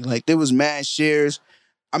crazy. Like, there was mad shares.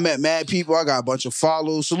 I met mad people. I got a bunch of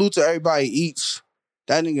follows. Salute to everybody eats.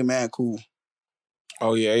 That nigga mad cool.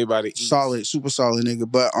 Oh yeah, everybody eats. Solid, super solid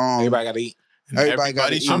nigga. But Everybody gotta eat. everybody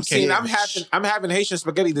gotta eat. I'm having Haitian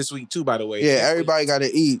spaghetti this week too, by the way. Yeah, everybody gotta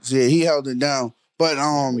eat. Yeah, he held it down. But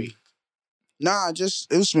nah,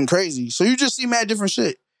 it's been crazy. So you just see mad different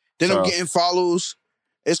shit. Then I'm getting follows.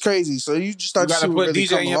 It's crazy. So you just start You to gotta see what put really DJ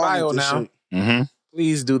come in your along bio with this now. shit. Mm-hmm.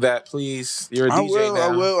 Please do that, please. You're a I DJ now.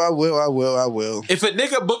 I will. If a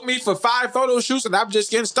nigga booked me for 5 photo shoots and I'm just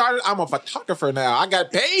getting started, I'm a photographer now. I got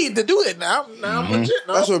paid to do it now. Now I'm legit.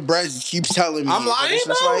 No? That's what Brad keeps telling me. I'm lying, But it's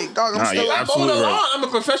just though? like, dog, I'm Nah, still, you're I'm mowing absolutely the right. lawn. I'm a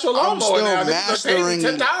professional I'm lawnmower still now. Niggas done paid me mastering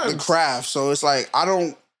 10 times. the craft. So it's like,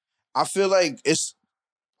 I feel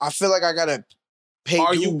like I gotta pay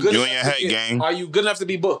Are dues. you good? You enough in your to head, gang. Are you good enough to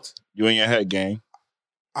be booked? You in your head, gang.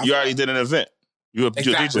 I You feel already did an event. You a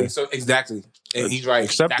Exactly. DJ. So exactly. And he's right.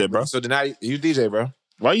 Accept it, bro. So then now you DJ, bro.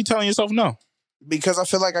 Why are you telling yourself no? Because I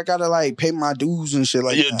feel like I gotta like pay my dues and shit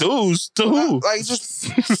like Your that. dues to who? Like just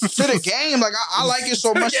to the game. Like I like it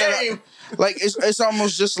so much that like it's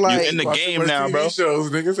almost just like You in the game now, bro. Shows,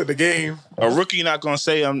 niggas in the game. A rookie not gonna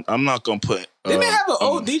say I'm not gonna put. Didn't they have an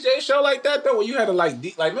old DJ show like that though, where you had to like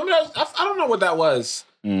remember that? I don't know what that was.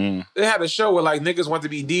 Mm, They had a show where like niggas wanted to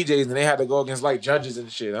be DJs and they had to go against like judges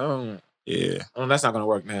and shit. yeah. That's not gonna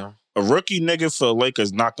work now. A rookie nigga for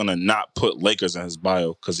Lakers not gonna not put Lakers in his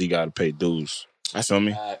bio because he gotta pay dues. You feel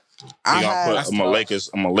me? I'm a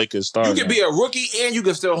Lakers star. You can be a rookie and you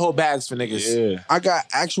can still hold bags for niggas. Yeah. I got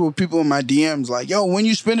actual people in my DMs like, yo, when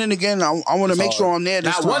you spinning again, I want to make sure I'm there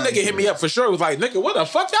this Now time. one nigga hit me up for sure. Was like, nigga, what the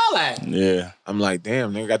fuck y'all at? Yeah. I'm like,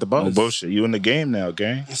 damn, nigga got the No bonus. bullshit. You in the game now,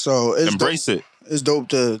 gang. So it's Embrace it. It's dope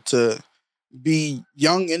to be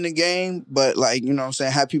young in the game, but like, you know what I'm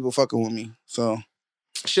saying, have people fucking with me. So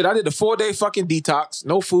Shit, I did a 4-day fucking detox.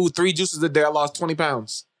 No food, 3 juices a day. I lost 20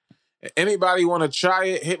 pounds. Anybody want to try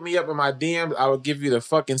it, hit me up in my DMs. I will give you the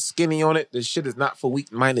fucking skinny on it. This shit is not for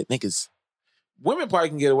weak-minded niggas. Women probably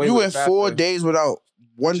can get away you with went it 4 faster. days without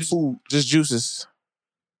one food. Just juices.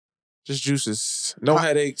 Just juices. No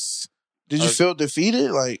headaches. Did you feel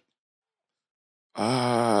defeated? Like,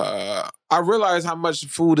 I realize how much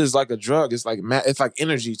food is like a drug. It's like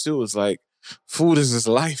energy too. It's like food is just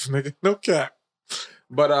life, nigga. No cap.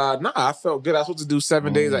 But nah, I felt good. I was supposed to do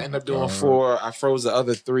 7 days. I ended up doing 4. I froze the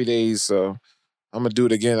other 3 days, so I'm gonna do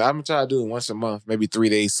it again. I'm gonna try to do it once a month, maybe 3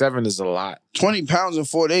 days. 7 is a lot. 20 pounds in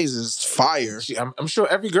 4 days is fire. I'm sure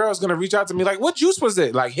every girl is gonna reach out to me like, "What juice was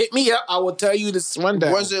it?" Like, hit me up. I will tell you this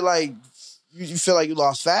rundown. Was it like you feel like you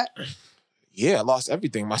lost fat? Yeah, I lost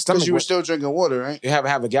everything. My stomach. Because you were still drinking water, right? You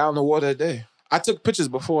have a gallon of water a day. I took pictures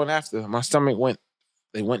before and after. My stomach went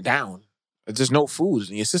down. There's just no food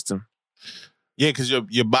in your system. Yeah, because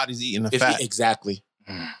your body's eating the fat. Exactly.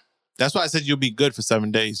 That's why I said you'll be good for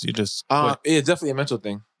 7 days. You just quit. It's definitely a mental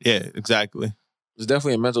thing. Yeah, exactly. It's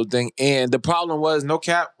definitely a mental thing. And the problem was, no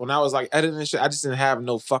cap, when I was like editing and shit, I just didn't have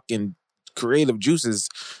no fucking creative juices.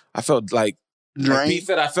 I felt like Pete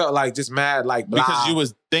said, I felt like just mad, like blah. Because you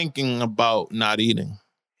was thinking about not eating.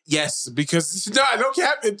 Yes, because no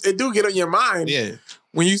cap, it do get on your mind. Yeah.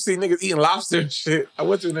 When you see niggas eating lobster and shit. I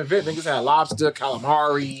went to an event, niggas had lobster,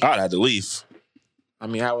 calamari. I'd have to leave. I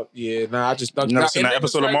mean, I just thought. You never seen that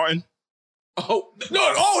episode of Martin? Oh, no,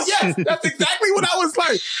 yes. That's exactly what I was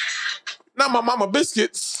like. Not my mama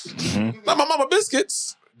biscuits. Mm-hmm. Not my mama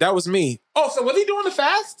biscuits. That was me. Oh, so was he doing the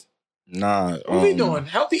fast? Nah. What was he doing?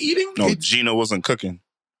 Healthy eating? No, Gina wasn't cooking.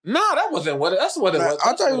 Nah, that wasn't what it was.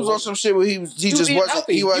 I thought he was on some shit where he just wasn't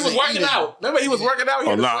healthy. He was working eating. out. Remember, he was working out.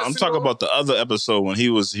 Oh, nah, I'm talking about the other episode when he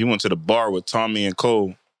went to the bar with Tommy and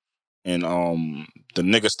Cole, and the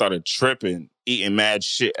nigga started tripping, eating mad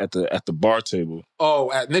shit at the bar table.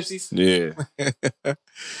 Oh, at Nipsey's? Yeah.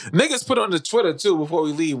 Niggas put on the Twitter too before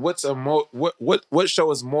we leave. What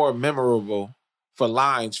show is more memorable for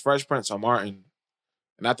lines, Fresh Prince or Martin?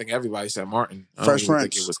 And I think everybody said Martin. I Fresh don't even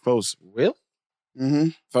Prince. think it was close. Really? Mm-hmm.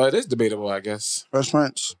 So it is debatable, I guess. Fresh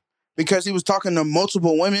Prince. Because he was talking to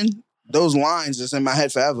multiple women. Those lines is in my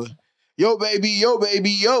head forever. Yo, baby, yo,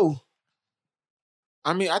 baby, yo.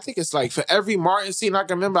 I mean, I think it's like for every Martin scene I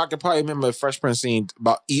can remember, I could probably remember a Fresh Prince scene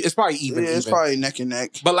about. It's probably even. Yeah, it's probably neck and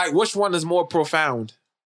neck. But like, which one is more profound?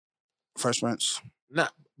 Fresh Prince. Nah,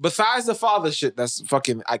 besides the father shit, that's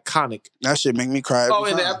fucking iconic. That shit make me cry. Oh,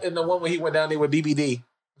 in the one where he went down there with BBD,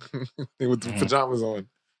 with the pajamas on,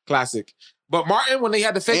 classic. But Martin, when they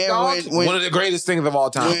had the fake dog, one of the greatest things of all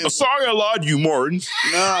time. Sorry I lied to you, Martin.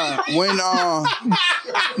 Nah,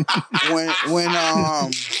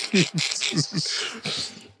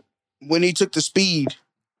 when he took the speed,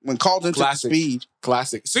 when Carlton took the speed.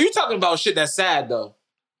 Classic. So you talking about shit that's sad though.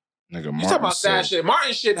 Nigga, you talking about sad shit.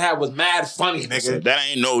 Martin shit was mad funny, nigga. Said, that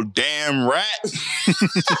ain't no damn rat.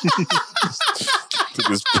 To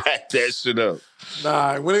just pack that shit up.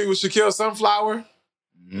 Nah, when it was Shaquille Sunflower,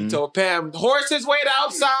 he told Pam, horses wait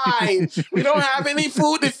outside. We don't have any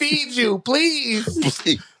food to feed you. Please.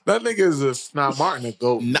 That nigga is Martin a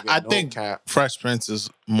goat. I think Fresh Prince is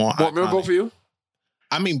more memorable for you?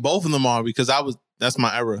 I mean, both of them are because that's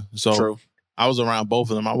my era. So true. I was around both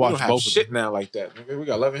of them. I watched both of them. Shit now like that. Nigga, we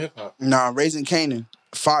got Love and Hip Hop. Nah, Raising Kanan.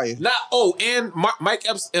 Fire. And Mike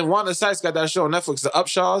Epps and Wanda Sykes got that show on Netflix, The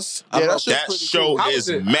Upshaws. Yeah, that show is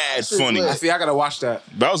mad funny. I gotta watch that.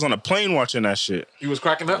 But I was on a plane watching that shit. You was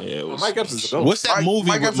cracking up? Yeah, Mike Epps is a goat. What's that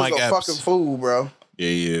movie with Mike Epps? Fucking fool, bro. Yeah,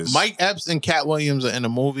 he is. Mike Epps and Cat Williams are in a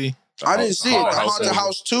movie. I didn't see it. Haunted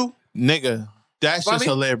House 2. Nigga, that's just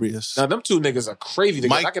hilarious. Now them two niggas are crazy.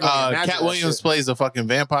 Cat Williams plays a fucking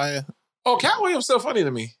vampire. Oh, Cat Williams still funny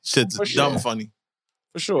to me. Shit's For sure. dumb funny.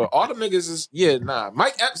 For sure. All the niggas is,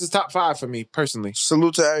 Mike Epps is top 5 for me, personally.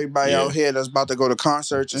 Salute to everybody out here that's about to go to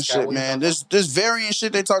concerts and shit, man. This variant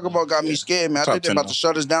shit they talk about got me scared, man. I think they're about to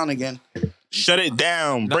shut us down again. Shut it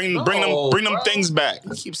down. Bring them things back.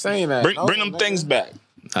 You keep saying that. Bring them things back.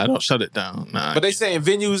 I don't shut it down. Nah. But they saying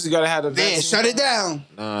venues, you gotta have the Man, shut it down.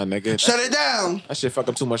 Nah, nigga. Shut it down. That shit fuck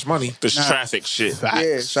up too much money. This traffic shit.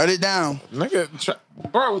 Yeah, shut it down. Nigga,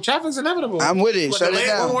 bro, traffic's inevitable. I'm with it. What, Shut it delay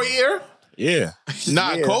down. one more year? Yeah.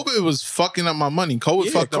 Nah, Yeah. COVID was fucking up my money.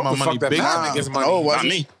 COVID fucked up my COVID money fucked up big my time. niggas' money. Oh, was Not it?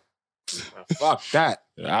 me. Fuck that.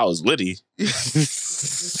 I was litty. They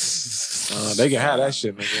can have that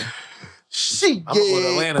shit, nigga. Shit, I'm gonna go to yeah.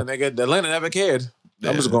 Atlanta, nigga. The Atlanta never cared.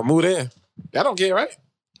 I'm just gonna move there. Y'all don't care, right?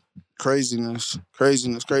 Craziness.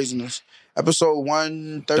 Episode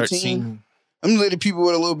 113. 13. I'm letting people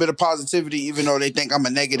with a little bit of positivity, even though they think I'm a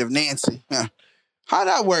negative Nancy. Yeah. How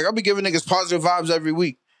that work? I'll be giving niggas positive vibes every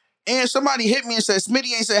week. And somebody hit me and said,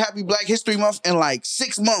 Smitty ain't said Happy Black History Month in like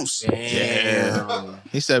 6 months. Damn.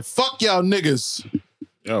 He said, "Fuck y'all niggas."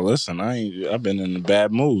 Yo, listen, I've been in a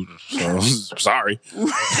bad mood. So sorry.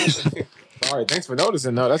 Sorry, thanks for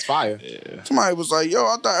noticing. No, that's fire. Somebody was like, yo,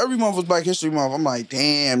 I thought every month was Black History Month. I'm like,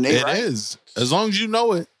 damn, they It right. is. As long as you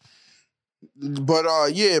know it. But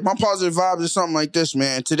yeah, my positive vibes is something like this,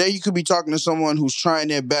 man. Today you could be talking to someone who's trying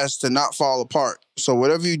their best to not fall apart. So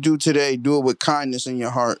whatever you do today, do it with kindness in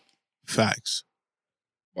your heart. Facts.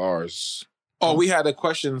 Bars. Oh, we had a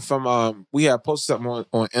question from we had posted something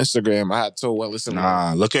on Instagram. I had told listen.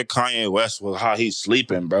 Nah, look at Kanye West with how he's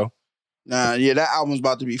sleeping, bro. Nah, yeah, that album's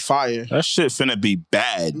about to be fire. That shit finna be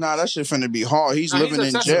bad. Nah, that shit finna be hard. He's Nah, he's living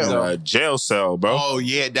in obsessive, jail. though. A jail cell, bro. Oh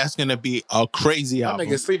yeah, that's gonna be a crazy That album.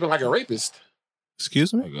 nigga sleeping like a rapist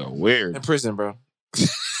Excuse me. Nigga, weird. in prison, bro.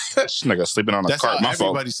 This nigga sleeping on a That's how cart. My fault.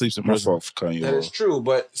 everybody sleeps in My prison. fault for Kanye That is West. true,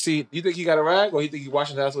 but see, you think he got a rag or you think he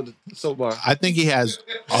washing the ass with the soap bar? I think he has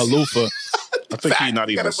a loofah. I think he's not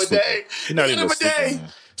even sleeping. He's not even sleeping. Man.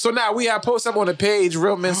 So now we have posted up on the page,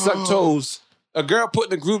 Real Men Suck Toes. A girl put in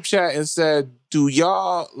the group chat and said, do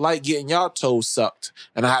y'all like getting y'all toes sucked?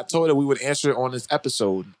 And I had told her we would answer it on this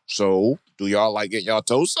episode. So, do y'all like getting y'all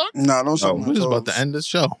toes sucked? Nah, don't suck Oh, my We're just toes. about to end this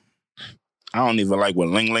show. I don't even like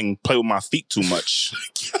when Ling Ling play with my feet too much.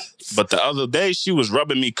 But the other day, she was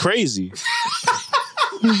rubbing me crazy.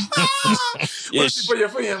 What if she put your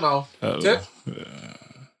foot in your mouth? Tip?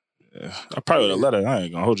 I probably would have let her. I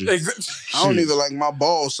ain't gonna hold you. I don't even like my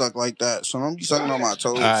balls suck like that, so don't be sucking on my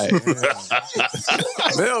toes. All right.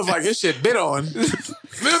 Bill was like, this shit bit on.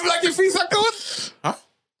 Bill be like, your feet sucked on? Huh?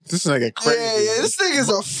 This nigga crazy. Yeah, this nigga's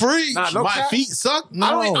a freak. Nah, no My cap. feet suck?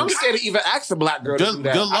 No. I'm scared to even ask a black girl to Good- do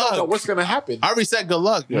that. good I don't know luck. what's gonna happen. I already said good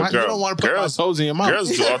luck. Yeah, You girl. don't want to put Girls- my toes in your mouth. Girls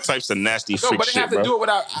do all types of nasty No, freak but they shit, have to bro. do it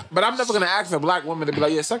without. But I'm never gonna ask a black woman to be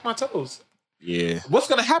like, yeah, suck my toes. Yeah. What's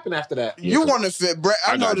gonna happen after that? You want to fit Brett.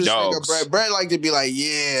 I I know got this nigga, dogs. Brett. Brett like to be like,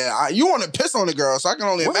 yeah, you want to piss on the girl, so I can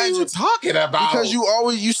only What are imagine. you talking about? Because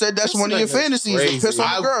you said that's This one of your nigga's fantasies, crazy. to piss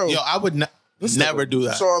on the girl. I would never do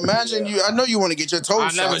that. So imagine you. I know you want to get your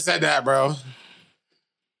toes I never sucked. said that, bro.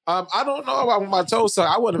 I don't know about my toes suck.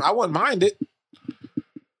 I wouldn't mind it.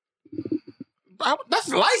 That's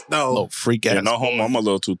light though. Little freak ass. Yeah, no homo. I'm a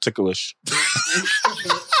little too ticklish.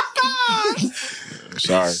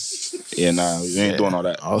 Sorry. Yeah, nah, we ain't doing all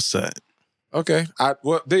that. All set. Okay.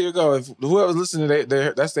 Well, there you go. If whoever's listening,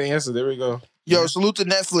 that's the answer. There we go. Yo, salute to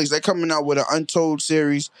Netflix. They're coming out with an Untold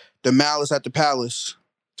series, The Malice at the Palace.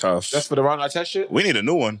 Tough. That's for the Ron Artest shit? We need a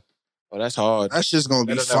new one. Oh, that's hard. That's just gonna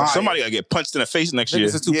be That'll fire. never- Somebody gotta get punched in the face next year.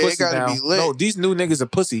 Niggas are too Yeah, it pussy gotta now. be lit. No, these new niggas are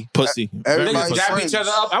pussy. Pussy. Everybody's Niggas dab friends. each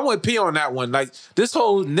other up. I want to pee on that one. Like, this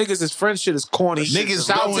whole niggas is friend shit is corny. Niggas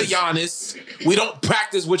Shout out going- to Giannis. We don't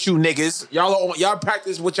practice with you niggas. Y'all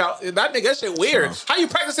practice with y'all. That shit weird. How you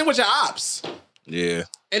practicing with your ops? Yeah.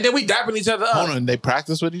 And then we dapping each other up. Hold on, they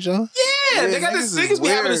practice with each other? Yeah, Yeah, they got niggas the is niggas be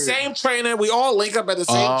having the weird. same trainer. We all link up at the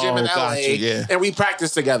same gym in Oh, LA. got you, yeah. And we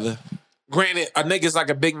practice together. Granted, a nigga's like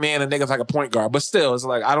a big man, a nigga's like a point guard. But still, it's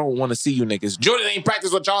like, I don't want to see you niggas. Jordan ain't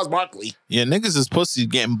practice with Charles Barkley. Yeah, niggas is pussy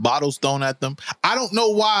getting bottles thrown at them. I don't know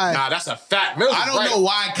why. Nah, that's a fact. Mills I is don't right. know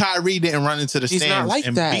why Kyrie didn't run into the He's not stands like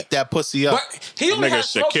and that. beat that pussy up. But he only Nigga had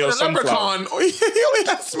smoke for the Shaquille Sunflower. leprechaun. He only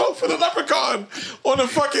had smoke for the leprechaun on the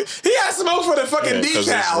fucking. He had smoke for the fucking Because it's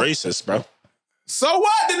decal. racist, bro. So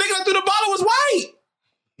what? The nigga that threw the bottle was white.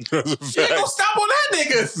 That's You ain't gonna stop on that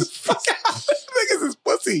niggas. Fuck out. Niggas is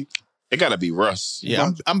pussy. It gotta be Russ.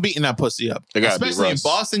 Yeah, I'm beating that pussy up. They gotta be Especially in Russ.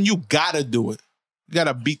 Boston, you gotta do it. You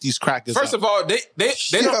gotta beat these crackers. First of all, they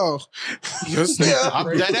don't.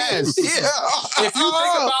 I'm dead ass. Yeah. If you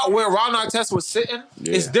think about where Ron Artest was sitting,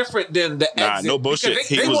 it's different than the exit. no bullshit. Because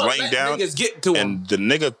He was laying down, niggas get to him. and the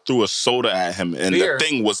nigga threw a soda at him, and Beer. the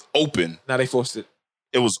thing was open. Now they forced it.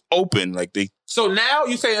 It was open, like they. So now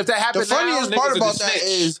you say if that happened, The funniest now, part niggas about are that snitch.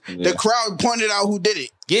 is the crowd pointed out who did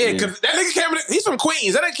it. Yeah, because that nigga came in. He's from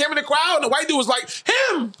Queens. That nigga came in the crowd, and the white dude was like,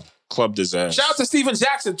 him. Clubbed his ass. Shout out to Steven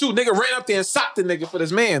Jackson too. Nigga ran up there and socked the nigga for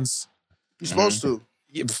this man's You're supposed to.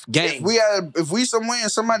 gang. If we somewhere and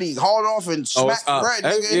somebody hauled off and smacked up. bread,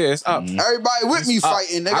 nigga. Yeah, it's up. Everybody with me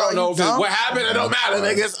fighting. Nigga. I don't know if it's Huh? what happened. It don't matter.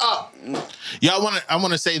 Nigga, it's up. Yeah, I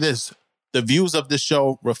want to say this. The views of this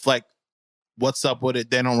show reflect what's up with it.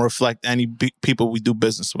 They don't reflect any people we do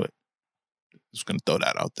business with. Just gonna throw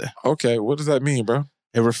that out there. Okay, what does that mean, bro?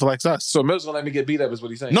 It reflects us. So Mills gonna let me get beat up is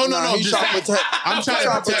what he's saying. No. He's Just trying to protect. I'm trying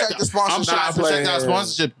to protect the sponsorship. I'm trying to protect our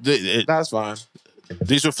sponsorship. That's fine.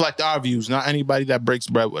 These reflect our views, not anybody that breaks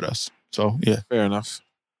bread with us. So yeah, Fair enough.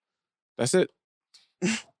 That's it.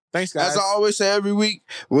 Thanks, guys. As I always say every week,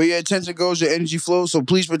 where your attention goes, your energy flows. So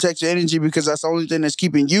please protect your energy because that's the only thing that's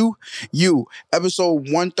keeping you. Episode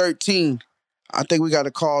 113. I think we got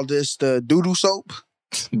to call this the doo-doo soap.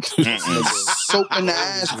 Soap in the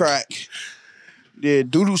ass crack. Yeah,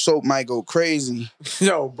 doo-doo soap might go crazy.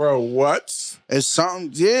 Yo, bro, what? It's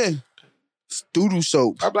something, yeah. It's doo-doo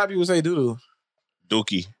soap. How black people say doo-doo?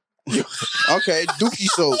 Dookie. Okay, dookie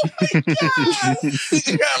soap. You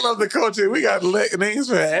gotta love the culture. We got names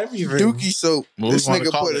for everything. Dookie soap. What This we wanna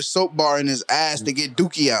nigga call put it? a soap bar in his ass to get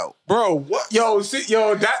dookie out. Bro, what? Take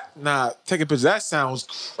a picture. That sounds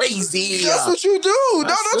crazy. That's what you do. No,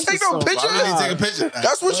 That's don't take no so pictures. wild. take a picture.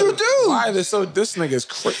 That's what you do. Why is it so? This nigga's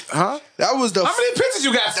crazy. Huh? That was the How many pictures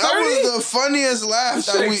you got? 30? That was the funniest laugh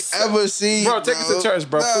that we ever seen. Bro, take us to church,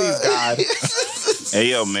 bro. Please, God.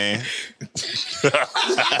 Hey, yo, man. Damn,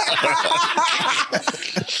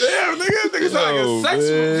 nigga sound like a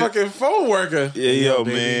sex fucking phone worker. Yeah, yo,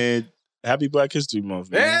 man. Happy Black History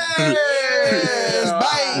Month, man. Hey! It's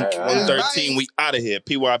bike. 113, we out of here.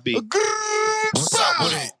 PYB. What's up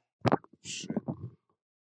with it?